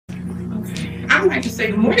I would like to say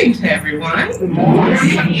good morning to everyone. Good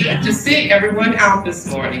morning. Good to see everyone out this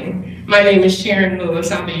morning. My name is Sharon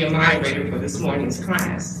Lewis. I'll be your moderator for this morning's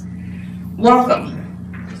class.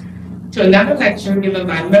 Welcome to another lecture given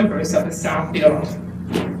by members of the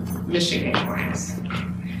Southfield, Michigan class.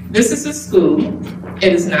 This is a school.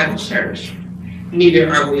 It is not a church.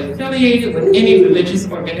 Neither are we affiliated with any religious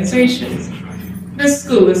organizations. This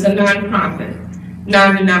school is a nonprofit,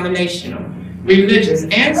 non-denominational, religious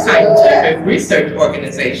and scientific research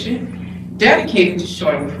organization dedicated to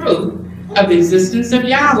showing proof of the existence of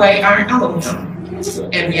Yahweh, our Elohim,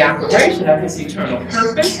 and the operation of his eternal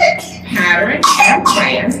purpose, pattern, and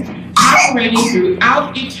plan, operating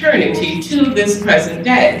throughout eternity to this present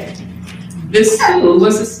day. This school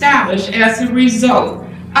was established as a result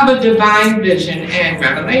of a divine vision and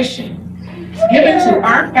revelation given to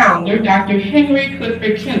our founder, Dr. Henry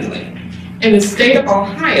Clifford Kinley, in the state of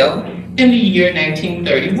Ohio in the year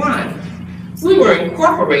 1931. We were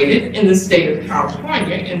incorporated in the state of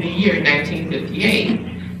California in the year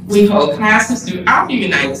 1958. We hold classes throughout the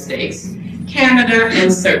United States, Canada,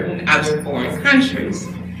 and certain other foreign countries.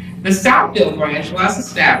 The Southfield branch was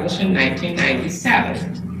established in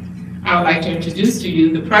 1997. I would like to introduce to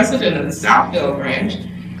you the president of the Southfield branch,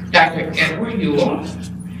 Dr. Edward Ewell,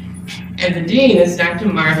 and the dean is Dr.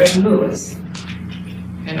 Marvin Lewis.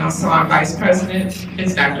 And also our vice president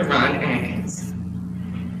is Dr. Ron Atkins.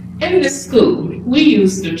 In this school, we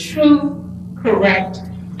use the true, correct,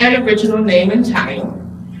 and original name and title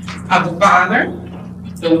of the Father,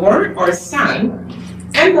 the Word or Son,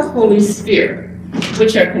 and the Holy Spirit,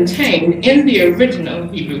 which are contained in the original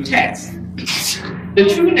Hebrew text. The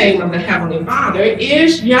true name of the Heavenly Father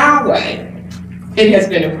is Yahweh. It has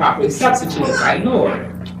been improperly substituted by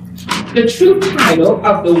Lord. The true title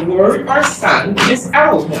of the Word or Son is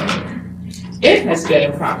Elohim. It has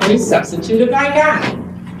been improperly substituted by God.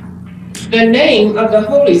 The name of the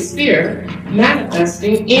Holy Spirit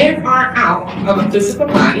manifesting in or out of a physical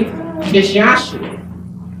body is Yahshua.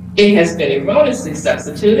 It has been erroneously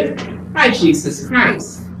substituted by Jesus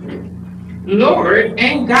Christ. Lord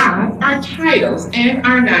and God are titles and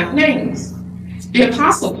are not names. The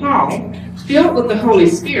Apostle Paul, filled with the Holy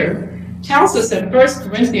Spirit, tells us in 1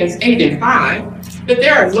 Corinthians 8:5 that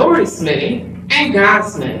there are Lords many and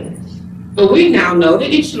Gods many. But we now know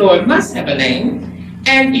that each Lord must have a name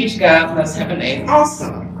and each God must have a name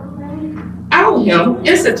also. Elohim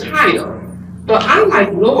is a title, but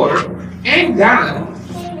unlike Lord and God,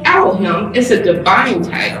 Elohim is a divine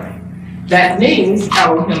title. That means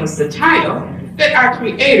Elohim is the title that our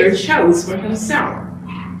Creator chose for himself.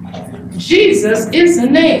 Jesus is a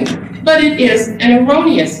name, but it is an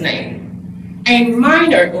erroneous name. A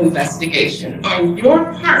minor investigation on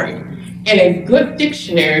your part in a good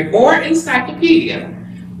dictionary or encyclopedia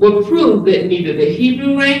will prove that neither the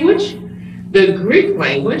Hebrew language, the Greek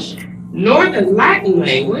language, nor the Latin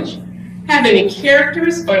language have any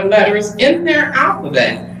characters or letters in their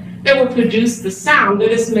alphabet that will produce the sound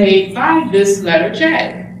that is made by this letter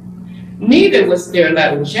J. Neither was there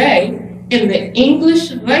letter J in the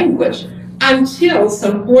English language until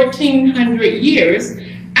some 1400 years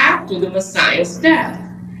after the Messiah's death.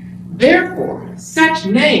 Therefore, such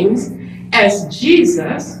names as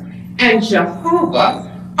Jesus and Jehovah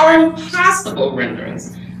are impossible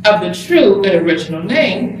renderings of the true and original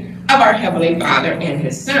name of our Heavenly Father and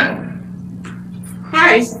his Son.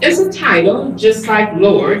 Christ is a title just like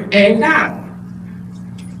Lord and God.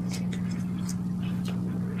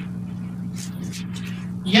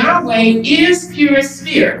 Yahweh is pure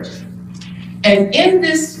spirit, and in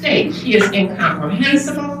this state he is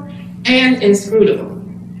incomprehensible and inscrutable.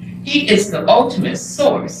 He is the ultimate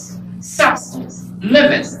source, substance,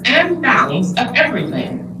 limits, and bounds of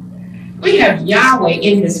everything. We have Yahweh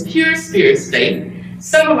in his pure spirit state,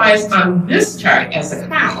 symbolized on this chart as a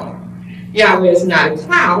cloud. Yahweh is not a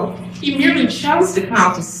cloud. He merely chose the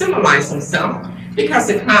cloud to symbolize himself because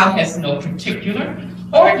the cloud has no particular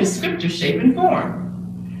or descriptive shape and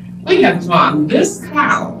form. We have drawn this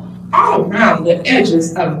cloud all around the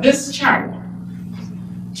edges of this chart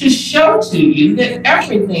to show to you that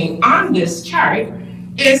everything on this chart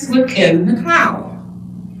is within the cloud.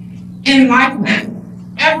 In like manner,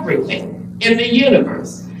 everything in the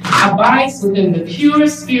universe abides within the pure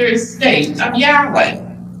spirit state of Yahweh.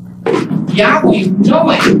 Yahweh,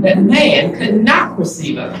 knowing that man could not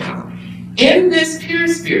perceive of him in this pure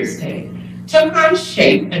spirit state, took on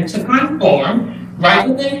shape and took on form right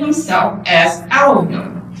within himself as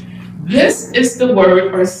Elohim. This is the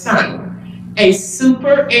Word or Son, a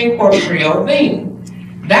super incorporeal being.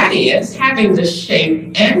 That is, having the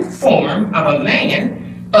shape and form of a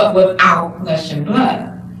man, but without flesh and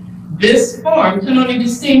blood. This form can only be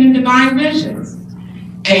seen in divine visions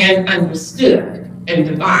and understood in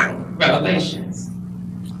divine revelations.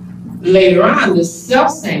 Later on, the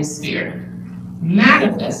selfsame Spirit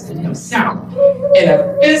manifested himself in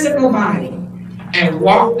a physical body and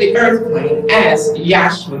walked the earth plane as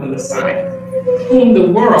Yahshua the Messiah, whom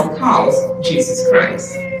the world calls Jesus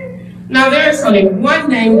Christ. Now there is only one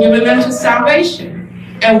name given unto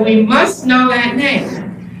salvation, and we must know that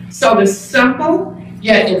name. So the simple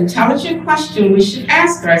yet intelligent question we should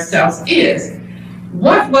ask ourselves is,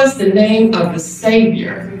 what was the name of the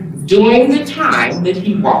Savior during the time that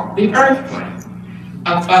he walked the earth plane?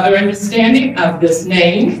 A further understanding of this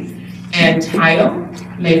name and title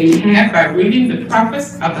may be had by reading the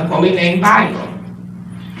preface of the Holy Name Bible.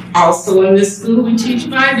 Also in this school, we teach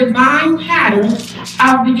by divine pattern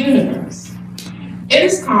of the universe. It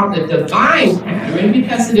is called the divine pattern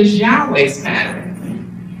because it is Yahweh's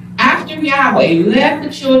pattern. After Yahweh led the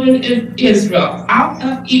children of Israel out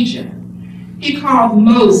of Egypt, he called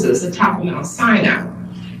Moses atop of Mount Sinai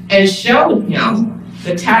and showed him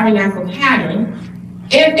the tabernacle pattern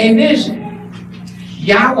in a vision.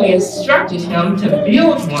 Yahweh instructed him to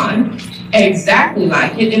build one exactly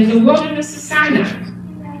like it in the wilderness of Sinai.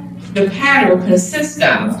 The pattern consists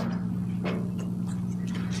of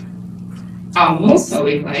a most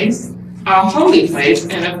holy place, a holy place,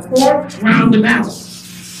 and a court round about.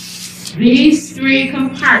 These three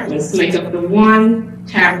compartments make up the one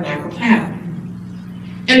tabernacle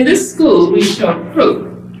pattern. In this school, we show proof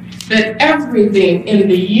that everything in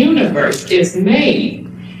the universe is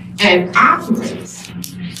made and operates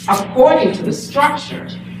according to the structure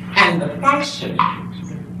and the function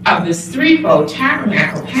of this threefold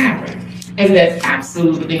tabernacle pattern, and that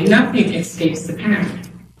absolutely nothing escapes the pattern.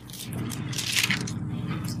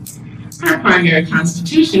 Our primary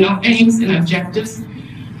constitutional aims and objectives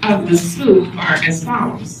of the school are as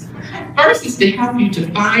follows. First is to help you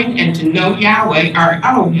to find and to know Yahweh, our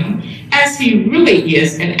Elohim, as he really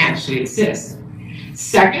is and actually exists.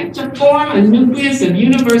 Second, to form a nucleus of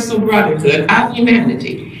universal brotherhood of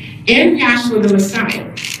humanity in Yahshua the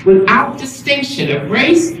Messiah, without distinction of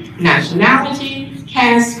race, nationality,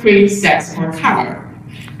 caste, creed, sex, or color.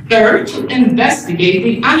 Third, to investigate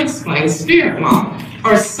the unexplained spirit law,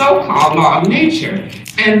 or so-called law of nature,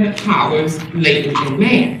 and the powers latent in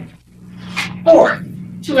man. Fourth,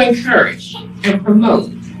 to encourage and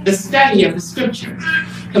promote the study of the scriptures,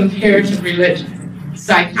 comparative religion,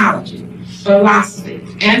 psychology, philosophy,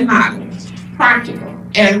 and modern, practical,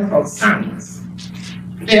 and occult science.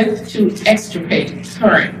 Fifth, to extirpate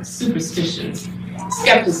current superstitions,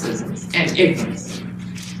 skepticisms, and ignorance.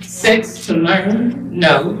 Sixth, to learn,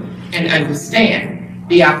 know, and understand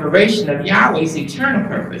the operation of Yahweh's eternal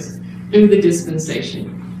purpose through the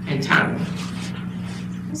dispensation and time.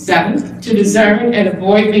 Seventh, to discern and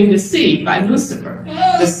avoid being deceived by Lucifer,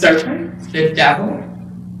 the serpent, the devil,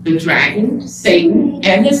 the dragon, Satan,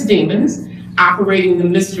 and his demons, operating the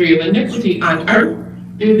mystery of iniquity on earth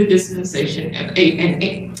through the dispensation of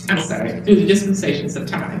through the dispensations of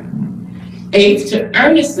time. Eighth, to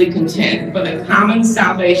earnestly contend for the common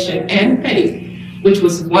salvation and faith which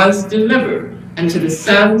was once delivered unto the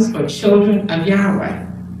sons or children of Yahweh.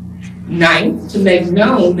 Ninth, to make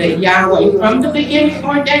known that Yahweh from the beginning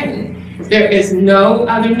ordained there is no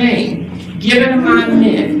other name given among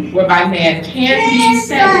men whereby man can be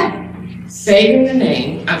saved, save in the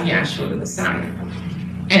name of Yahshua the Messiah.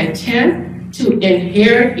 And 10th, to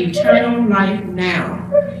inherit eternal life now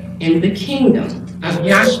in the kingdom of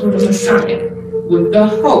Yahshua the Messiah with the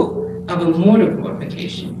hope of immortal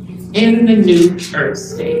glorification in the new earth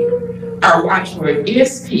state. Our watchword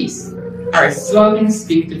is peace. Our slogan,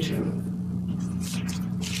 speak the truth.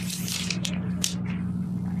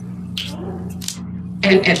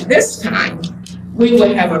 And at this time, we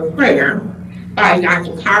will have a prayer by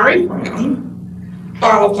Dr. Kari Brown,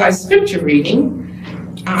 followed by scripture reading,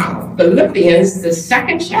 Philippians, the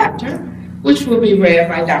 2nd chapter, which will be read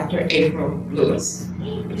by Dr. April Lewis.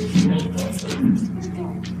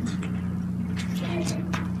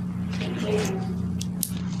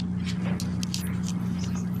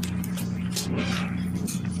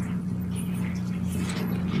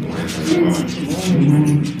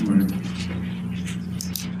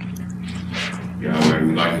 Yahweh,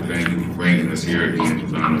 we'd like to thank you for bringing us here again to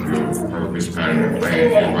learn of your purpose, pattern, and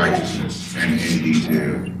plan, your righteousness, and in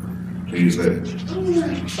detail. Please let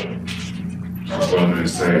our brother and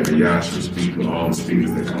Savior, Yahshua, speak to all the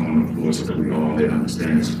speakers that come on the floor so that we all may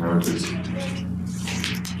understand his purpose in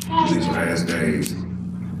these last days.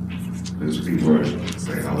 Let's speak word.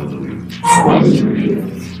 Say hallelujah.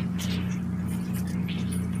 Hallelujah.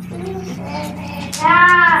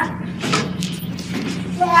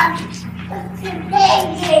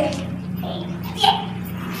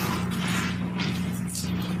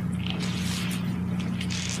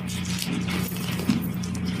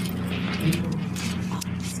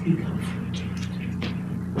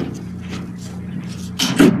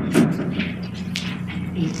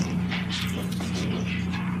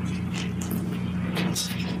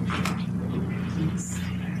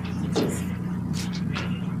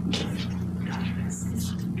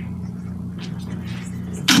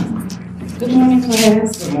 Good morning,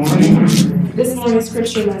 class. Good morning. This morning's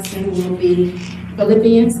scripture lesson will be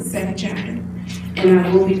Philippians, the 2nd chapter. And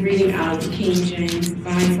I will be reading out of the King James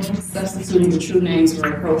Bible, substituting the true names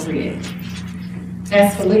where appropriate.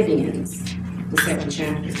 That's Philippians, the 2nd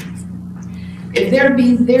chapter. If there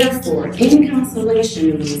be therefore any consolation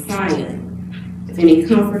in the Messiah, if any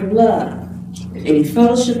comfort of love, if any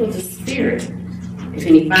fellowship of the Spirit, if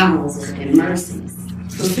any bowels and mercies,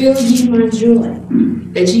 fulfill ye my joy,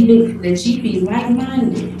 that ye be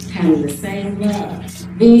like-minded, having the same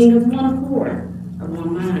love, being of one accord, of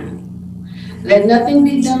one mind. Let nothing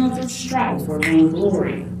be done through strife or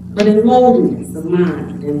vainglory, but in lowliness of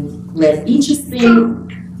mind, and let each esteem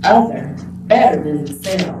other better than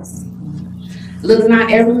themselves. Look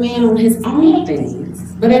not every man on his own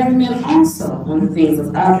things, but every man also on the things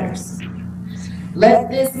of others. Let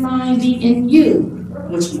this mind be in you,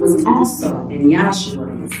 which was also in Yahshua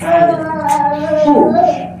the Messiah, who,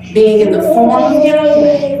 being in the form of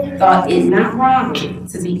Yahweh, thought it not robbery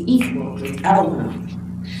to be equal with Elohim,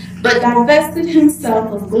 but divested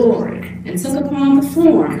himself of glory, and took upon the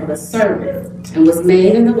form of a servant, and was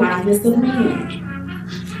made in the likeness of men.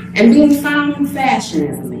 And being found in fashion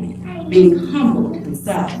as a man, being humbled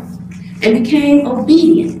himself, and became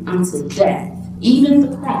obedient unto death, even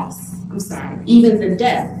the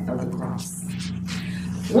death of the cross.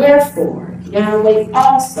 Wherefore Yahweh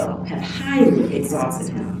also hath highly exalted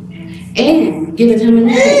him, and given him a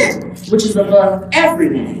name which is above every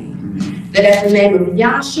name, that at the name of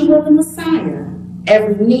Yahshua the Messiah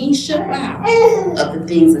every knee should bow, of the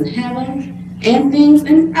things in heaven, and things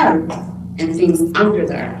in earth, and things under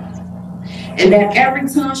the earth, and that every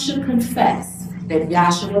tongue should confess that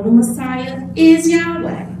Yahshua the Messiah is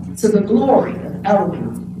Yahweh, to the glory of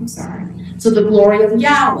Elohim, to the glory of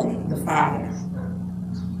Yahweh the Father.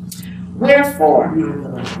 Wherefore, my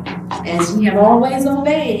beloved, as ye have always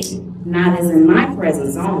obeyed, not as in my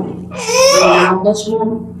presence only,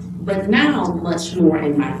 but now much more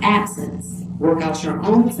in my absence, work out your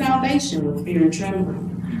own salvation with fear and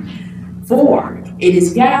trembling. For it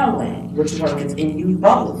is Yahweh which worketh in you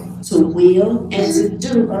both to will and to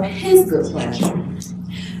do of his good pleasure.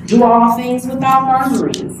 Do all things without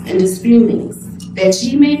murmurings and disputings, that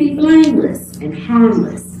ye may be blameless and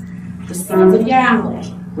harmless, the sons of Yahweh,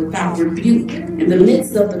 without rebuke, in the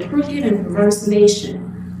midst of the crooked and perverse nation,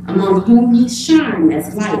 among whom ye shine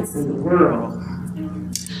as lights in the world,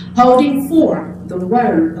 holding forth the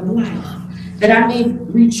word of life, that I may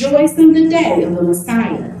rejoice in the day of the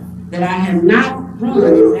Messiah, that I have not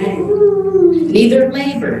run in vain, neither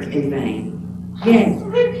labored in vain. Yea,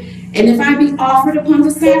 and if I be offered upon the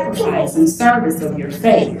sacrifice and service of your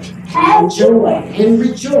faith, I enjoy and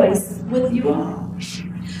rejoice with you all.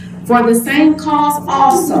 For the same cause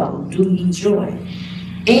also do ye joy,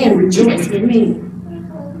 and rejoice with me.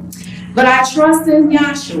 But I trust in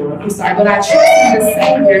the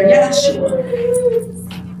Savior Yahshua,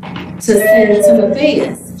 to send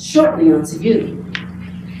Timotheus shortly unto you,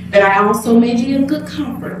 that I also may be of good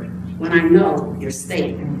comfort when I know your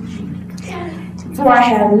state. For I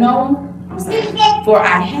have no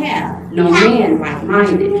man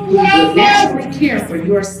like-minded who will naturally care for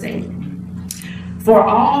your state. For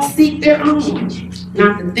all seek their own,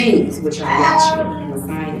 not the things which are Yahshua the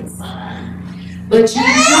Messiah's. But ye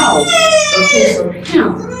know the case of him,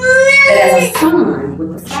 that as a son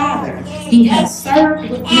with the Father, he hath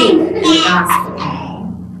served with me in the gospel.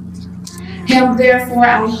 Him therefore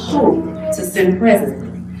I hope to send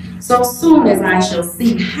presently, so soon as I shall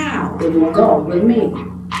see how it will go with me.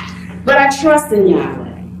 But I trust in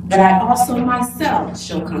Yahweh, that I also myself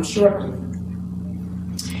shall come shortly.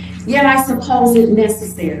 Yet I suppose it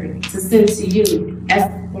necessary to send to you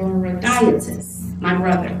Epaphroditus, my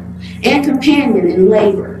brother, and companion in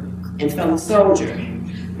labor, and fellow soldier,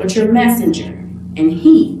 but your messenger, and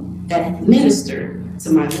he that ministered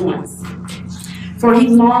to my wants. For he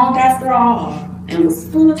longed after all, and was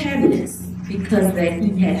full of heaviness, because that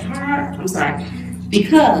he had heard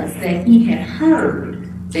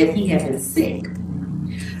that he had been sick.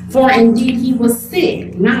 For indeed he was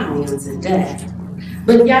sick, nigh unto death.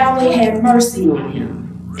 But Yahweh had mercy on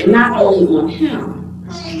him, and not only on him,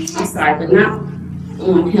 but not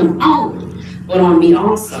on him only, but on me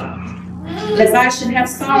also, lest I should have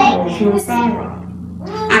sorrow upon sorrow.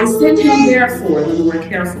 I sent him therefore the more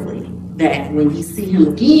carefully, that when ye see him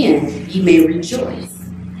again, ye may rejoice,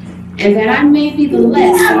 and that I may be the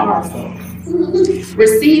less sorrowful.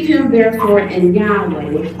 Receive him therefore in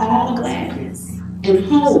Yahweh with all gladness, and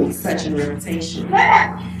hold such a reputation.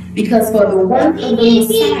 Because for the work of the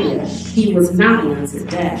Messiah, he was not unto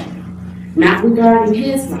death, not regarding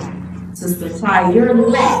his life, to supply your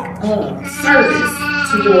lack of service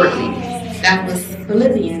toward me. That was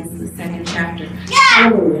Philippians, the 2nd chapter.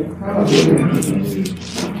 Hallelujah.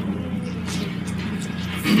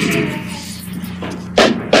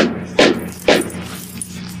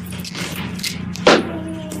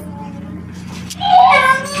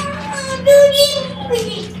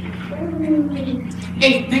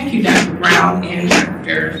 Hey, thank you, Dr. Brown and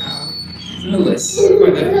Dr. Lewis,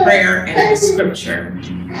 for the prayer and the scripture.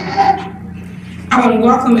 I want to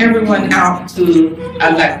welcome everyone out to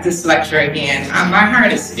this lecture again. My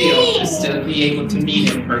heart is filled just to be able to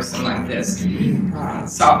meet in person like this.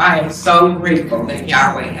 So I am so grateful that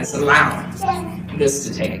Yahweh has allowed this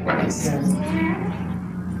to take place.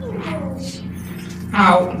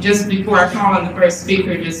 Just before I call on the first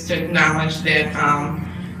speaker, just to acknowledge that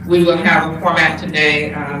we will have a format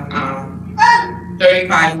today of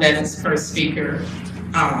 35 minutes per speaker.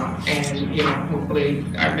 And, hopefully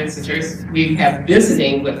our visitors, we have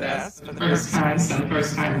visiting with us for the first time, some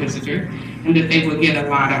first-time visitors, and that they will get a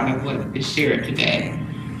lot out of what is shared today.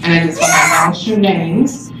 And I just want to announce your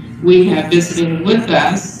names. We have visiting with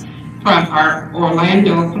us from our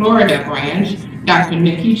Orlando, Florida branch, Dr.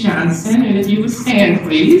 Nikki Johnson, and if you would stand,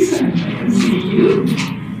 please. I can see you.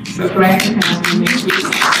 So glad to have you, Nikki.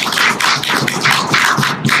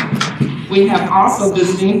 We have also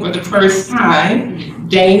visiting for the first time,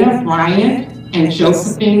 Dana Bryant and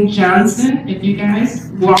Josephine Johnson. If you guys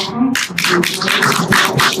welcome.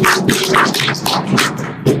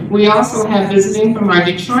 We also have visiting from our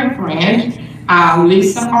Detroit branch,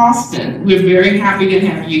 Lisa Austin. We're very happy to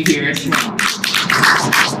have you here as well.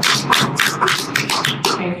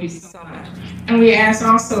 Thank you so much. And we ask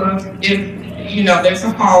also if, there's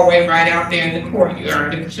a hallway right out there in the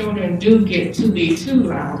courtyard. If children do get to be too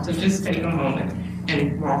loud, so just take a moment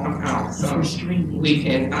and walk them out. So we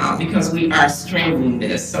can, because we are streaming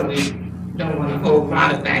this, so we don't want a whole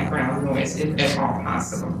lot of background noise if at all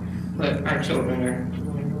possible. But our children are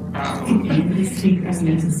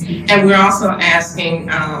and we're also asking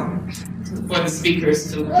for the speakers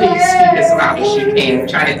to please speak as loud as you can.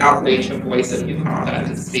 Try to elevate your voice if you call out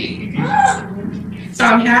to speak. So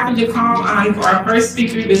I'm happy to call on for our first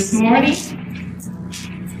speaker this morning,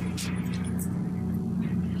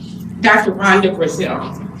 Dr. Rhonda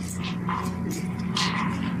Brazil.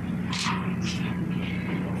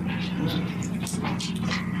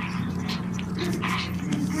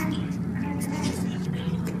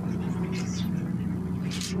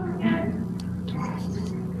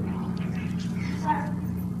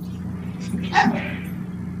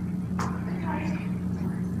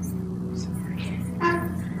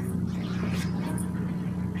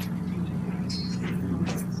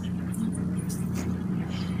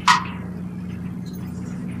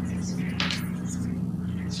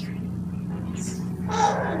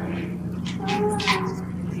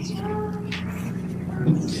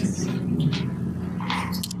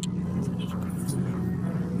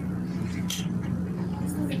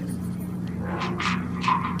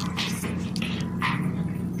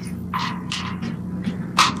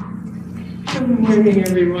 Good morning,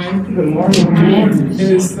 everyone. Good morning. It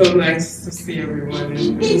is so nice to see everyone.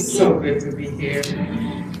 It is so good to be here.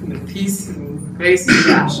 And the peace and grace of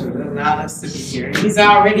Joshua that allowed us to be here. And he's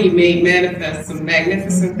already made manifest some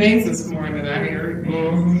magnificent things this morning, I heard.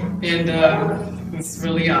 And it's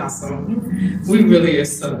really awesome. We really are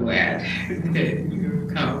so glad that you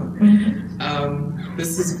come.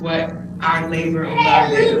 This is what our labor of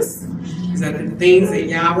love is that the things that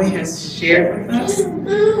Yahweh has shared with us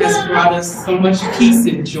has brought us so much peace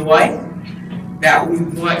and joy that we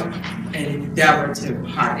want and endeavor to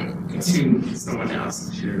impart it to someone else.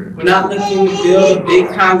 We're not looking to build a big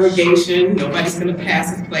congregation. Nobody's going to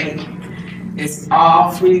pass a plate. It's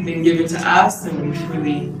all freely been given to us, and we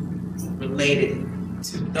freely related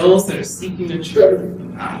to those that are seeking the truth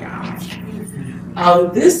about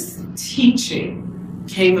Yahweh. This teaching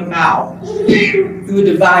came about through a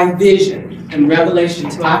divine vision and revelation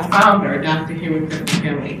to our founder, Dr. Henry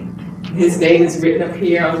Finley. His name is written up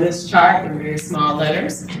here on this chart in very small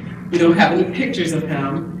letters. We don't have any pictures of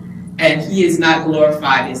him, and he is not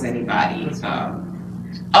glorified as anybody.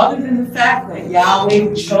 Other than the fact that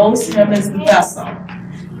Yahweh chose him as the vessel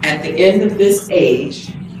at the end of this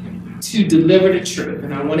age to deliver the truth.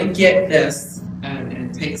 And I want to get this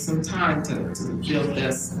and take some time to build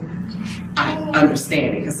this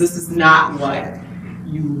understanding, because this is not what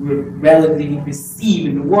you readily receive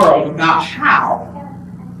in the world about how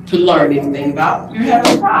to learn anything about your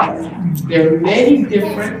Heavenly Father. There are many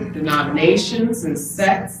different denominations and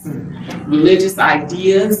sects and religious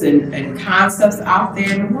ideas and concepts out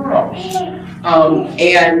there in the world.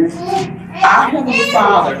 And our Heavenly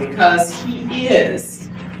Father, because He is,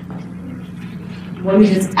 one of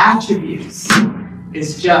His attributes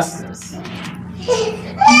is justice. He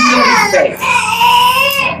is fair.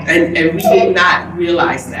 And we did not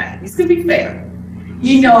realize that. He's going to be fair.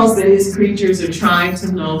 He knows that His creatures are trying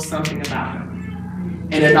to know something about Him.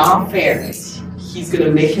 And in all fairness, He's going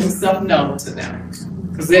to make Himself known to them,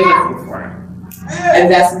 because they're looking for Him.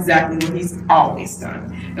 And that's exactly what He's always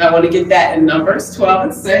done. And I want to get that in Numbers 12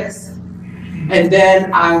 and 6. And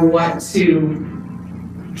then I want to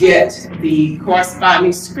get the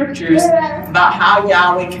corresponding scriptures about how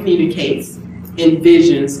Yahweh communicates in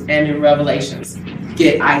visions and in revelations.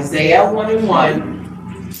 Get Isaiah 1 and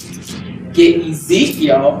 1. Get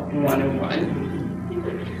Ezekiel 1 and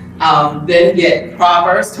 1. Then get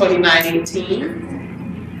Proverbs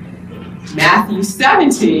 29:18. Matthew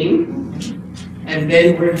 17. And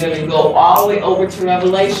then we're going to go all the way over to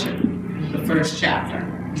Revelation, the first chapter.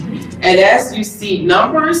 And as you see,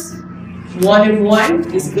 Numbers 1 and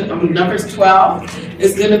 1 is good. Numbers 12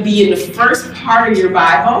 is going to be in the first part of your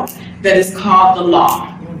Bible that is called the Law.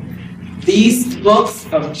 These books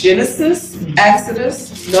of Genesis,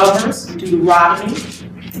 Exodus, Numbers, Deuteronomy,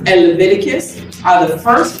 and Leviticus are the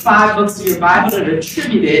first 5 books of your Bible that are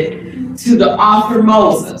attributed to the author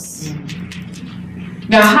Moses.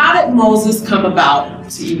 Now, how did Moses come about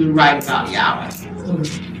to even write about Yahweh?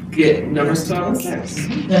 Get Numbers 12 and 6.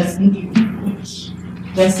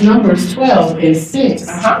 That's Numbers 12 and 6.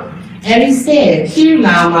 And he said, "Hear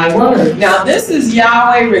now my word." Now, this is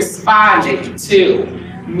Yahweh responding to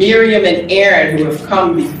Miriam and Aaron, who have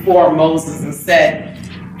come before Moses and said,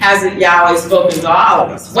 "Hasn't Yahweh spoken to all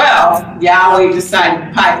of us?" Well, Yahweh decided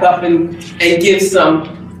to pipe up and give some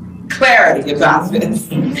clarity about this.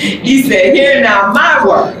 He said, "Hear now my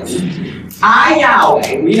words. I,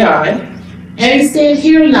 Yahweh," we know it. And he said,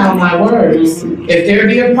 "Hear now my words. If there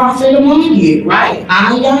be a prophet among you, Right.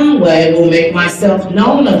 I, Yahweh, will make myself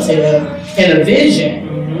known unto him in a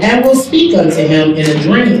vision, and will speak unto him in a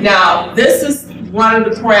dream." Now, this is one of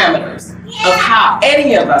the parameters of how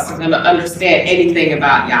any of us are going to understand anything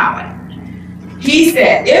about Yahweh. He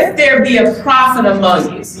said, if there be a prophet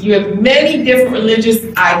among you, so you have many different religious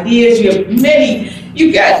ideas,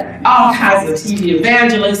 you got all kinds of TV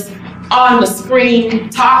evangelists on the screen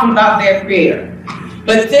talking about their creator.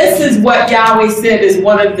 But this is what Yahweh said is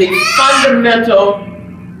one of the fundamental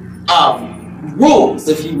rules,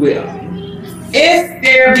 if you will. If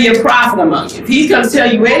there be a prophet among you, if he's going to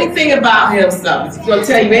tell you anything about himself, if he's going to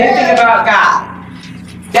tell you anything about God,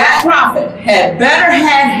 that prophet had better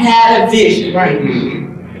had a vision. Right.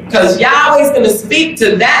 Because Yahweh's going to speak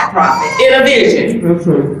to that prophet in a vision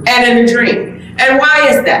and in a dream. And why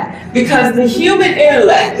is that? Because the human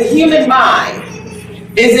intellect, the human mind,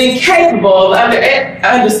 is incapable of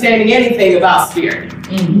understanding anything about spirit.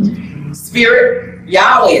 Spirit,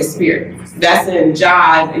 Yahweh is spirit. That's in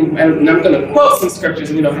John, and I'm going to quote some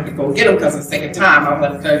scriptures. We don't have to go get them because of the sake of time. I'll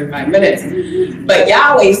have 35 minutes. But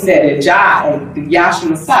Yahweh said in John,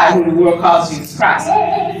 Yahshua Messiah, whom the world calls Jesus Christ.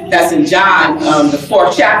 That's in John, the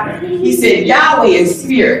 4th chapter. He said, Yahweh is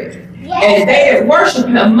spirit. And they that worship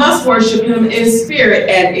him must worship him in spirit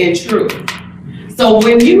and in truth. So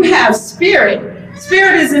when you have spirit,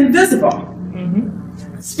 spirit is invisible.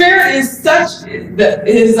 Spirit is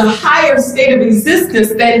is a higher state of existence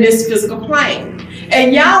than this physical plane.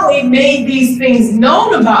 And Yahweh made these things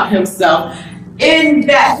known about himself in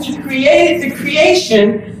that he created the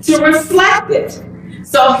creation to reflect it.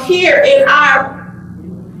 So here in our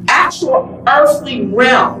actual earthly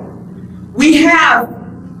realm, we have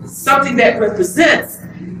something that represents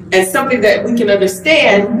and something that we can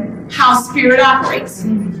understand how spirit operates.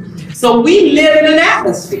 So we live in an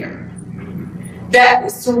atmosphere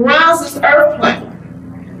that surrounds this earth plane.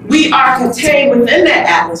 We are contained within that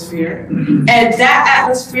atmosphere, and that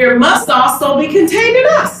atmosphere must also be contained in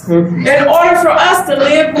us in order for us to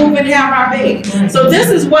live, move, and have our being. So this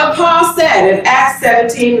is what Paul said in Acts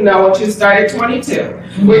 17, and I want you to start at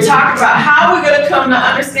 22. We're talking about how we're going to come to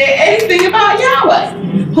understand anything about Yahweh,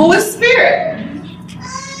 who is spirit.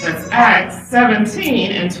 That's Acts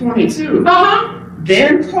 17 and 22.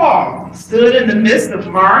 Then Paul stood in the midst of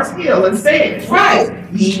Mars Hill and said, Right.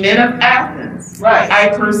 Ye men of Athens, Right.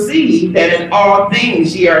 I perceive that in all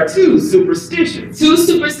things ye are too superstitious. Too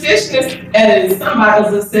superstitious, and in some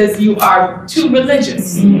Bibles it says you are too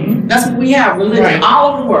religious. That's what we have, religion Right.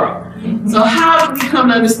 all over the world. So how do we come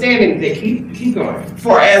to understand anything? Keep going.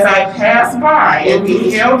 For as I passed by and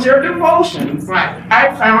beheld your devotions, Right.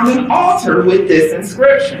 I found an altar with this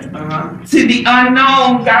inscription, to the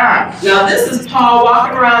unknown God. Now this is Paul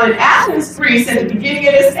walking around in Athens, Greece at the beginning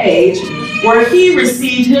of this age, where he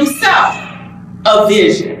received himself a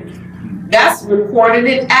vision. That's recorded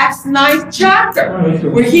in Acts 9th chapter,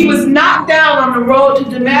 where he was knocked down on the road to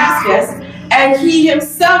Damascus, and he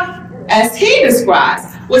himself, as he describes,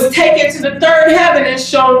 was taken to the third heaven and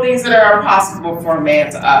shown things that are impossible for a man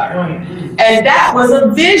to utter. And that was a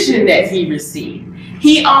vision that he received.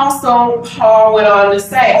 He also, Paul went on to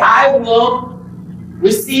say, I will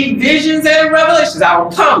receive visions and revelations. I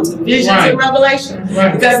will come to visions and revelations.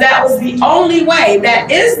 Because that was the only way, that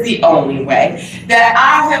is the only way, that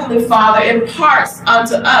our Heavenly Father imparts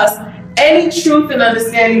unto us any truth and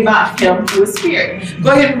understanding about Him through His Spirit.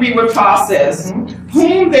 Go ahead and read what Paul says.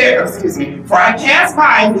 For I passed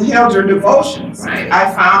by and beheld your devotions.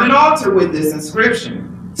 I found an altar with this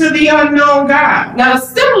inscription, to the unknown God. Now, a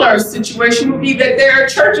similar situation would be that there are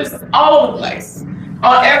churches all over the place.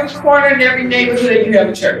 On every corner in every neighborhood, you have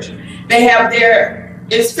a church. They have their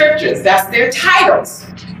inscriptions. That's their titles.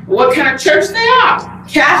 What kind of church they are.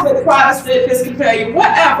 Catholic, Protestant, Episcopalian,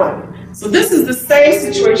 whatever. So this is the same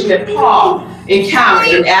situation that Paul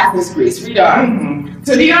encountered in Athens, Greece. Read on.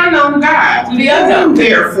 To the unknown God. To the unknown.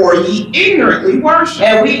 Therefore ye ignorantly worship.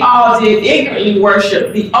 And we all did ignorantly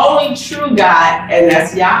worship the only true God, and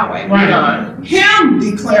that's Yahweh. Read on. Him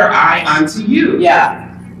declare I unto you. Yeah.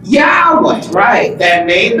 Yahweh, Right. that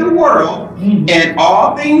made the world and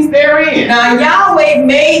all things therein. Now Yahweh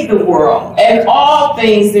made the world and all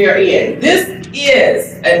things therein. This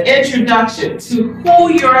is an introduction to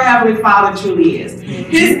who your Heavenly Father truly is.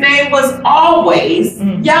 His name was always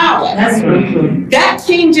Yahweh. That's right. That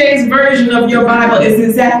King James version of your Bible is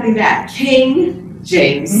exactly that. King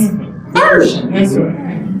James Version. That's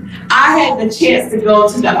right. I had the chance to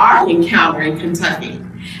go to the Ark Encounter in Kentucky.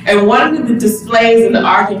 And one of the displays in the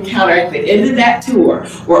Ark Encounter at the end of that tour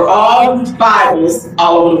were all the Bibles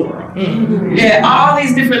all over the world. Yeah, all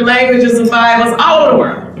these different languages of Bibles all over the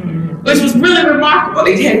world, which was really remarkable.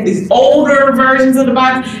 They had these older versions of the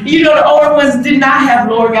Bible. You know, the older ones did not have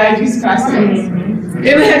Lord God Jesus Christ in them.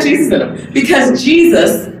 They didn't have Jesus in them. Because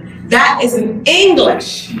Jesus, that is an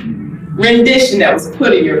English rendition that was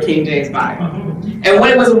put in your King James Bible. And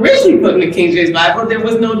when it was originally put in the King James Bible, there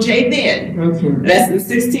was no J then. That's in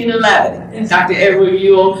 1611. Dr. Edward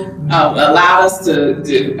Ewell allowed us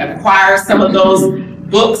to acquire some of those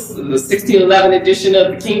books, the 1611 edition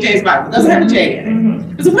of the King James Bible. It doesn't have a J in it.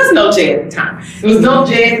 Because there was no J at the time. There was no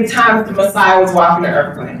J at the time that the Messiah was walking the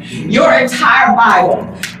earth plane. Your entire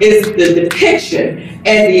Bible is the depiction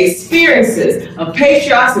and the experiences of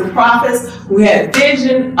patriarchs and prophets who had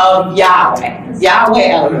vision of Yahweh. Yahweh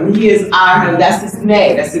Elohim. He is our, that's his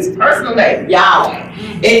name. That's his personal name, Yahweh.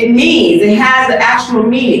 It means, it has an actual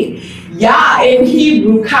meaning. Yah in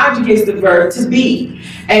Hebrew conjugates the verb to be.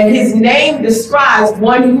 And his name describes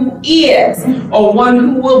one who is, or one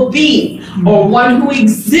who will be, or one who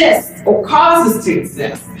exists, or causes to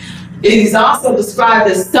exist. It is also described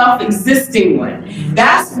as self-existing one.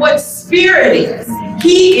 That's what spirit is.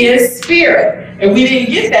 He is spirit. And we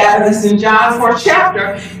didn't get that, but it's in John 4th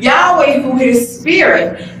chapter. Yahweh, who is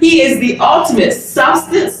spirit, he is the ultimate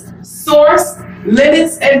substance, source,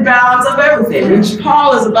 limits, and bounds of everything, which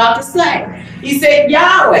Paul is about to say. He said,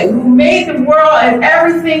 Yahweh, who made the world and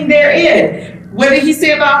everything therein. What did he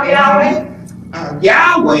say about Yahweh?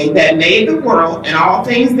 Yahweh that made the world and all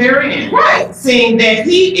things therein. Right. Seeing that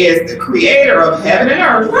he is the creator of heaven and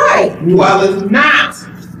earth. Right. Dwelleth not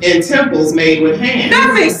in temples made with hands.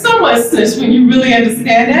 That makes so much sense when you really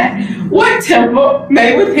understand that. What temple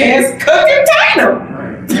made with hands could contain them?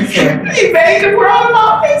 He made the world and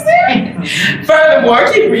all things therein.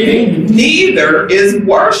 Furthermore, keep reading. Neither is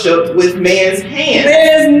worshipped with man's hands.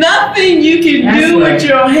 There's nothing you can do with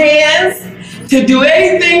your hands to do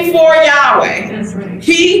anything for Yahweh. That's right.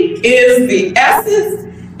 He is the essence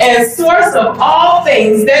and source of all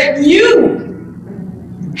things that you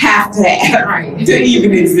have to have to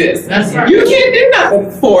even exist. That's right. You can't do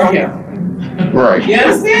nothing for him. Right. You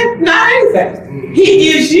understand? Not anything.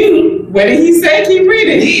 He gives you, what did he say? Keep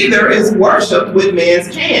reading. Neither is worshipped with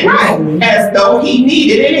man's hands. Right. As though he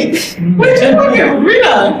needed anything. What you looking at? Read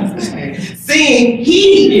on. seeing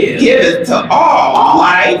he giveth to all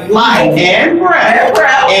life, and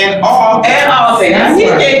breath, and all things. Now, he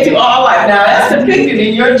gave to all life. Now, that's depicted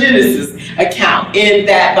in your Genesis account in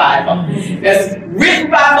that Bible. That's written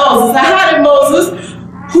by Moses. Now, how did Moses,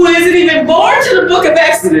 who isn't even born to the book of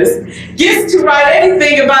Exodus, gets to write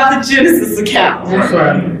anything about the Genesis account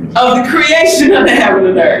of the creation of the heaven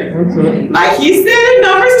and earth? Like he said in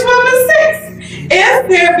Numbers 12 and 6, if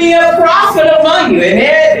there be a prophet among you,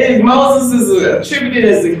 and Moses is attributed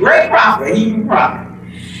as a great prophet, a Hebrew prophet.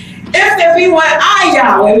 If there be one, I,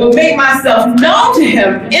 Yahweh, will make myself known to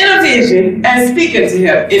him in a vision and speak unto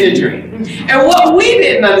him in a dream. And what we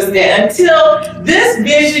didn't understand until this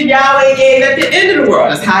vision Yahweh gave at the end of the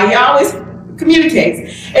world, is how Yahweh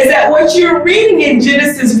communicates, is that what you're reading in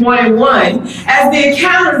Genesis 1:1 as the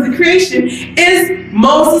account of the creation is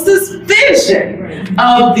Moses' vision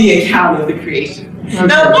of the account of the creation.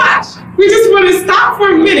 Now watch, we just want to stop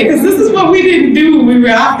for a minute, because this is what we didn't do when we were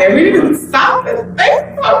out there. We didn't stop and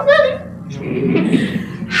think for a minute.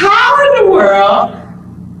 How in the world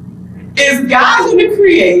is God going to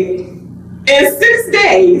create in 6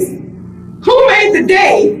 days? Who made the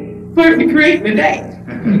day for him to create the day?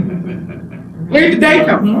 Where did the day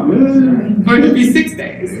come from? For it to be 6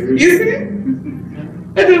 days. You see it?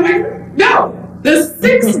 No, the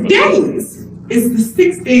 6 days is the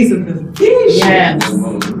 6 days of the vision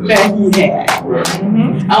that he had.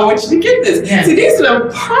 I want you to get this. See, these are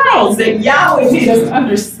the pearls that Yahweh made us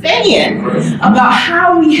understand about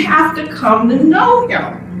how we have to come to know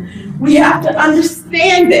him. We have to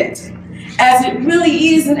understand it as it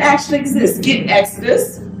really is and actually exists. Get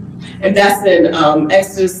Exodus, and that's in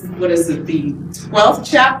Exodus, what is it, the 12th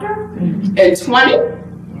chapter and 20?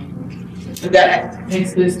 Is that it?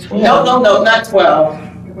 Exodus 12. No, not 12.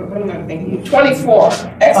 What am I thinking? 24.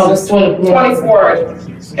 Exodus 24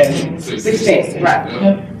 and 16.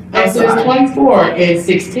 Right. Exodus 24 and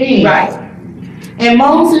 16. Right. And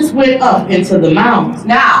Moses went up into the mount.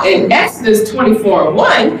 Now, in Exodus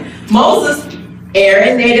 24:1, Moses,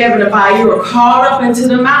 Aaron, Nadab, and Abihu were called up into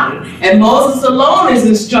the mountain. And Moses alone is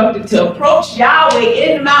instructed to approach Yahweh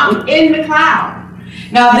in the mountain, in the cloud.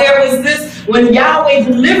 Now there was this, when Yahweh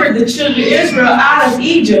delivered the children of Israel out of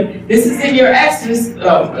Egypt, this is in your Exodus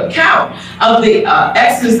account of the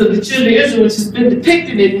Exodus of the children of Israel, which has been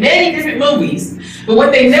depicted in many different movies. But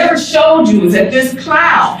what they never showed you is that this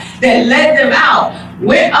cloud that led them out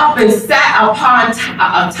went up and sat upon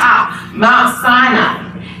atop Mount Sinai.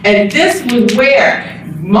 And this was where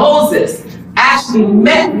Moses actually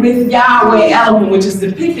met with Yahweh Elohim, which is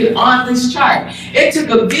depicted on this chart. It took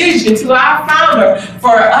a vision to our founder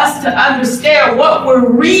for us to understand what we're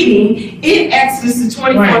reading in Exodus, the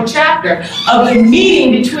 24th chapter, of the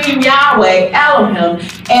meeting between Yahweh Elohim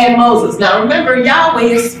and Moses. Now remember, Yahweh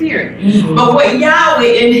is spirit. But what Yahweh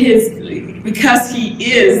in his, because he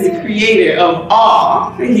is the creator of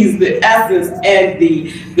all, he's the essence and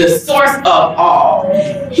the source of all,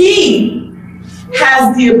 he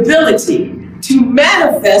has the ability to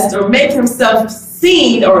manifest or make himself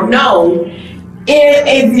seen or known in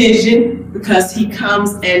a vision, because he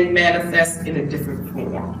comes and manifests in a different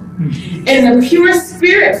form. In the pure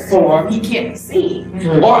spirit form, he can't be seen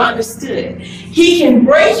or understood. He can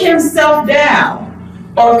break himself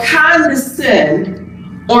down or condescend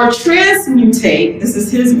or transmutate, this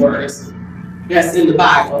is his words, that's in the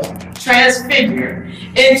Bible, transfigure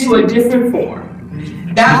into a different form.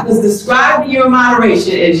 That was described in your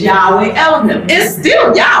moderation as Yahweh Elohim. It's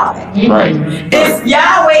still Yahweh. Right. It's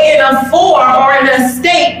Yahweh in a form or in a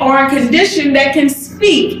state or a condition that can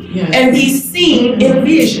speak and be seen in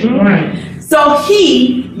vision. Right. So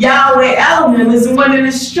he, Yahweh Elohim, is the one that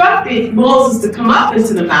instructed Moses to come up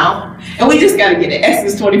into the mount. And we just got to get it.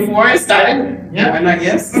 Exodus 24 and started. Yeah, I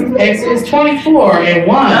guess. Exodus 24 and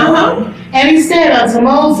 1. And he said unto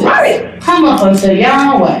Moses, come up unto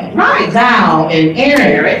Yahweh, thou and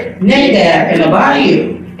Aaron, Nadab and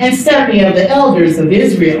Abihu, and 70 of the elders of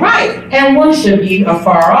Israel, and worship ye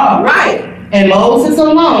afar off. And Moses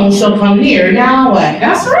alone shall come near Yahweh.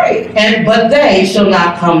 That's right. But they shall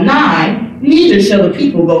not come nigh, neither shall the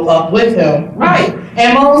people go up with him.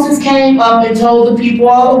 And Moses came up and told the people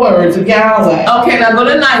all the words of Yahweh. Okay, now go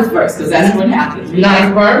to the 9th verse, because that's what happened.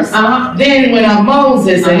 9th verse? Then went up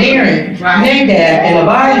Moses and Aaron, Nadab and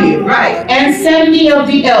Abihu, and 70 of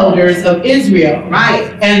the elders of Israel.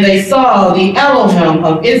 And they saw the Elohim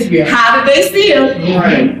of Israel. How did they see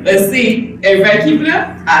him? Let's see. Everybody keep it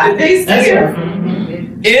up? How did they see him?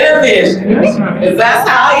 In a vision. That's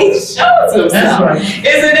how he shows himself. It's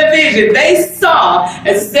in a vision. They saw,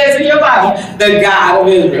 as it says in your Bible, the God of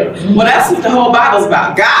Israel. Well, that's what the whole Bible's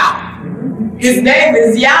about. God. His name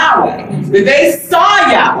is Yahweh. But they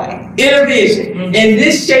saw Yahweh. in a vision, in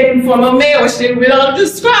this shape and form of man, which they don't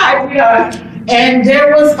describe. And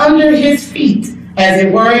there was under his feet, as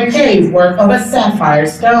it were, a pave work of a sapphire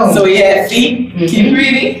stone. So he had feet. Keep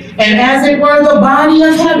reading. And as it were, the body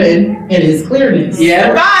of heaven in his clearness.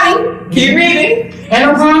 Yeah, body. Keep reading.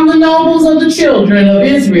 And upon the nobles of the children of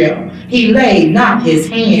Israel, he laid not his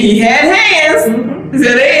hand. He had hands.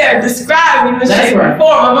 So they are describing the shape and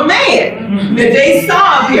form of a man. That they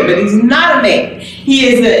saw him here, but he's not a man. He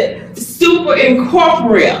is a super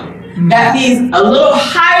incorporeal. That he's a little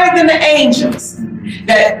higher than the angels.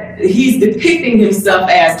 That he's depicting himself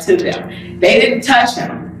as to them. They didn't touch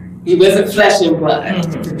him. He wasn't flesh and blood.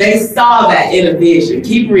 They saw that in a vision.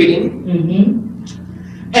 Keep reading.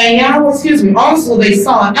 And Yahweh, also they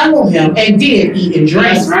saw Elohim and did eat and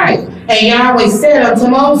drink. That's right. And Yahweh said unto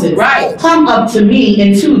Moses, come up to me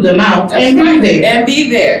into the mount and be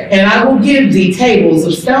there. And I will give thee tables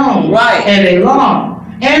of stone and a law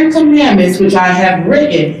and commandments which I have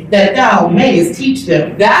written, that thou mayest teach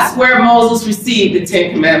them. That's where Moses received the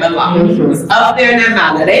Ten Commandment law. It was up there in that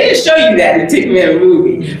mountain. Now, they didn't show you that in the Ten Commandment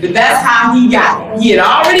movie, but that's how he got it. He had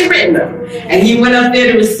already written them, and he went up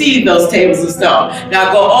there to receive those tables of stone.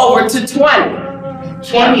 Now go over to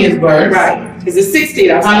 20th verse. Right. Is it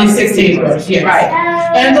 16? I'm 16th verse, yes. Right.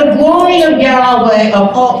 And the glory of Yahweh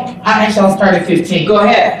I'll start at 15. Go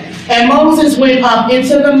ahead. And Moses went up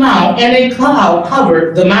into the mount, and a cloud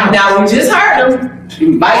covered the mount. Now we just heard him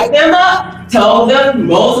invite them up, told them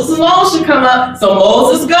Moses alone should come up. So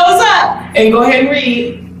Moses goes up, and go ahead and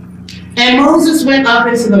read. And Moses went up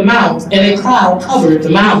into the mount, and a cloud covered the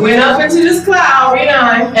mount. Went up into this cloud, read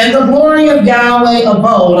on. And the glory of Yahweh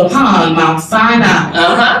abode upon Mount Sinai.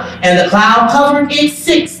 And the cloud covered it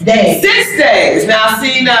 6 days. 6 days. Now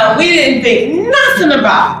see, we didn't think nothing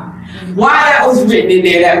about why that was written in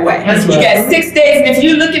there that way. You got 6 days, and if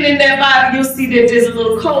you're looking in that Bible, you'll see that there's a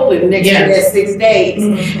little colon next to that 6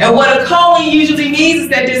 days. And what a colon usually means is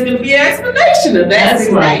that there's going to be an explanation of that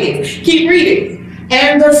 6 days. Keep reading.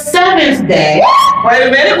 And the 7th day. Wait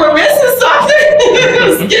a minute, we're missing something.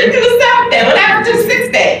 Let's get to the 7th day. What happened to the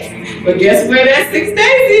 6 days? But guess where that 6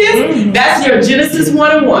 days is? That's your Genesis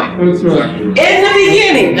 1 and 1. In the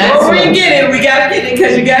beginning. Over beginning, we gotta get it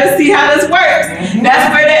because you gotta see how this works. That's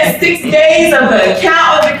where that 6 days of the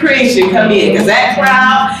account of the creation come in. Because that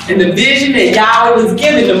crowd and the vision that Yahweh was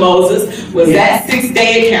giving to Moses was that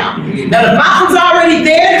 6-day account. Now the mountain's already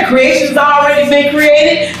there, the creation's already been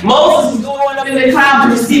created. Moses is going up in the cloud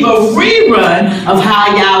to receive a rerun of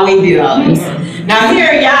how Yahweh did all this. Now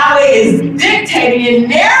here Yahweh is dictating and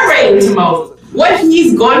narrating to Moses what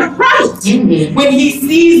he's going to write when he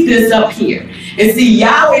sees this up here. And see,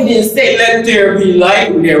 Yahweh didn't say, let there be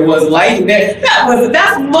light when there was light.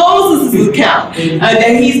 That's Moses' account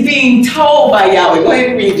that he's being told by Yahweh. Go ahead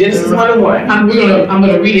and read Genesis 1 and 1. I'm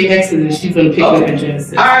going to read in Exodus. She's going to pick up in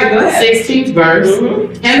Genesis. All right, go ahead. 16th verse.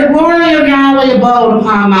 And the glory of Yahweh abode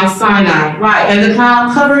upon Mount Sinai. And the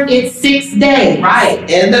cloud covered it 6 days.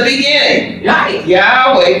 In the beginning. Right.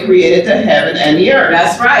 Yahweh created the heaven and the earth.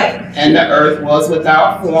 That's right. And the earth was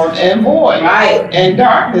without form and void. And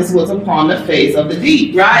darkness was upon the face of the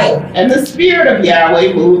deep. And the Spirit of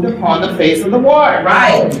Yahweh moved upon the face of the water.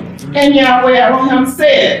 And Yahweh Elohim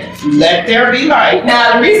said, let there be light.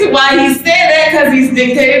 Now the reason why he said that because he's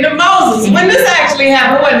dictated to Moses. When this actually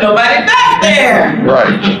happened, wasn't nobody back there.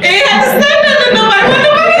 He didn't have to say nothing to nobody. Wasn't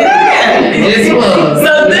nobody there.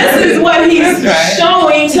 So this is what he's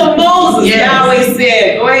showing to Moses. Yahweh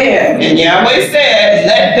said, go ahead. And Yahweh said,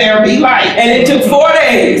 let there be light. And it took 4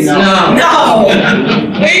 days. No.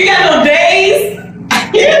 We ain't got no days.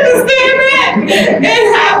 You understand that? It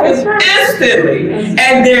happens instantly.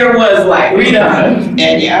 And there was light. Read on.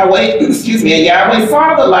 And Yahweh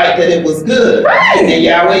saw the light that it was good. And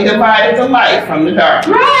Yahweh divided the light from the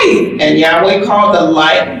darkness. And Yahweh called the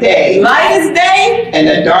light day. Light is day. And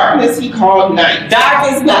the darkness he called night.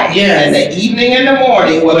 Dark is night. And the evening and the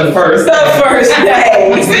morning were the first day. The first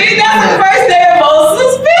day. See, that's the first day of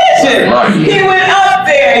Moses' vision. He went up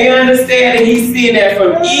there, you understand, and he's seeing that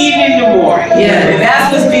from evening to morning. And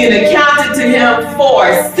that's what's being accounted to him for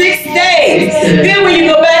 6 days. Then when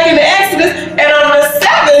you go back into Exodus, and on the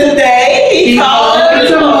 7th day, he called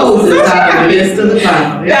to Moses out of the midst of the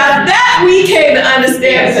cloud. Now that we came to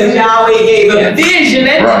understand because Yahweh gave a vision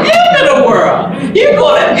at the end of the world. You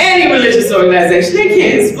go to any religious organization, they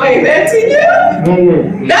can't explain that to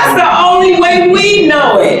you. That's the only way we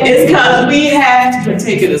know it. It's because we have to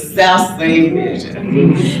partake of the self-same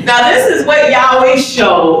vision. Now this is what Yahweh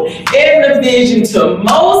showed in the vision to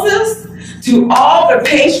Moses, to all the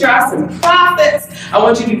patriarchs and prophets. I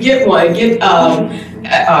want you to get one. Get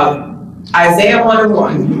Isaiah 1 and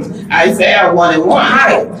 1. Isaiah 1 and 1.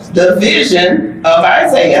 Right. The vision of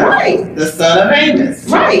Isaiah, Right. the son of Amos,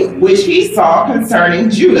 Right. which he saw concerning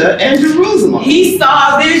Judah and Jerusalem. He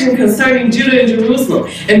saw a vision concerning Judah and Jerusalem.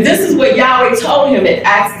 And this is what Yahweh told him in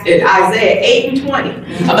Isaiah 8 and 20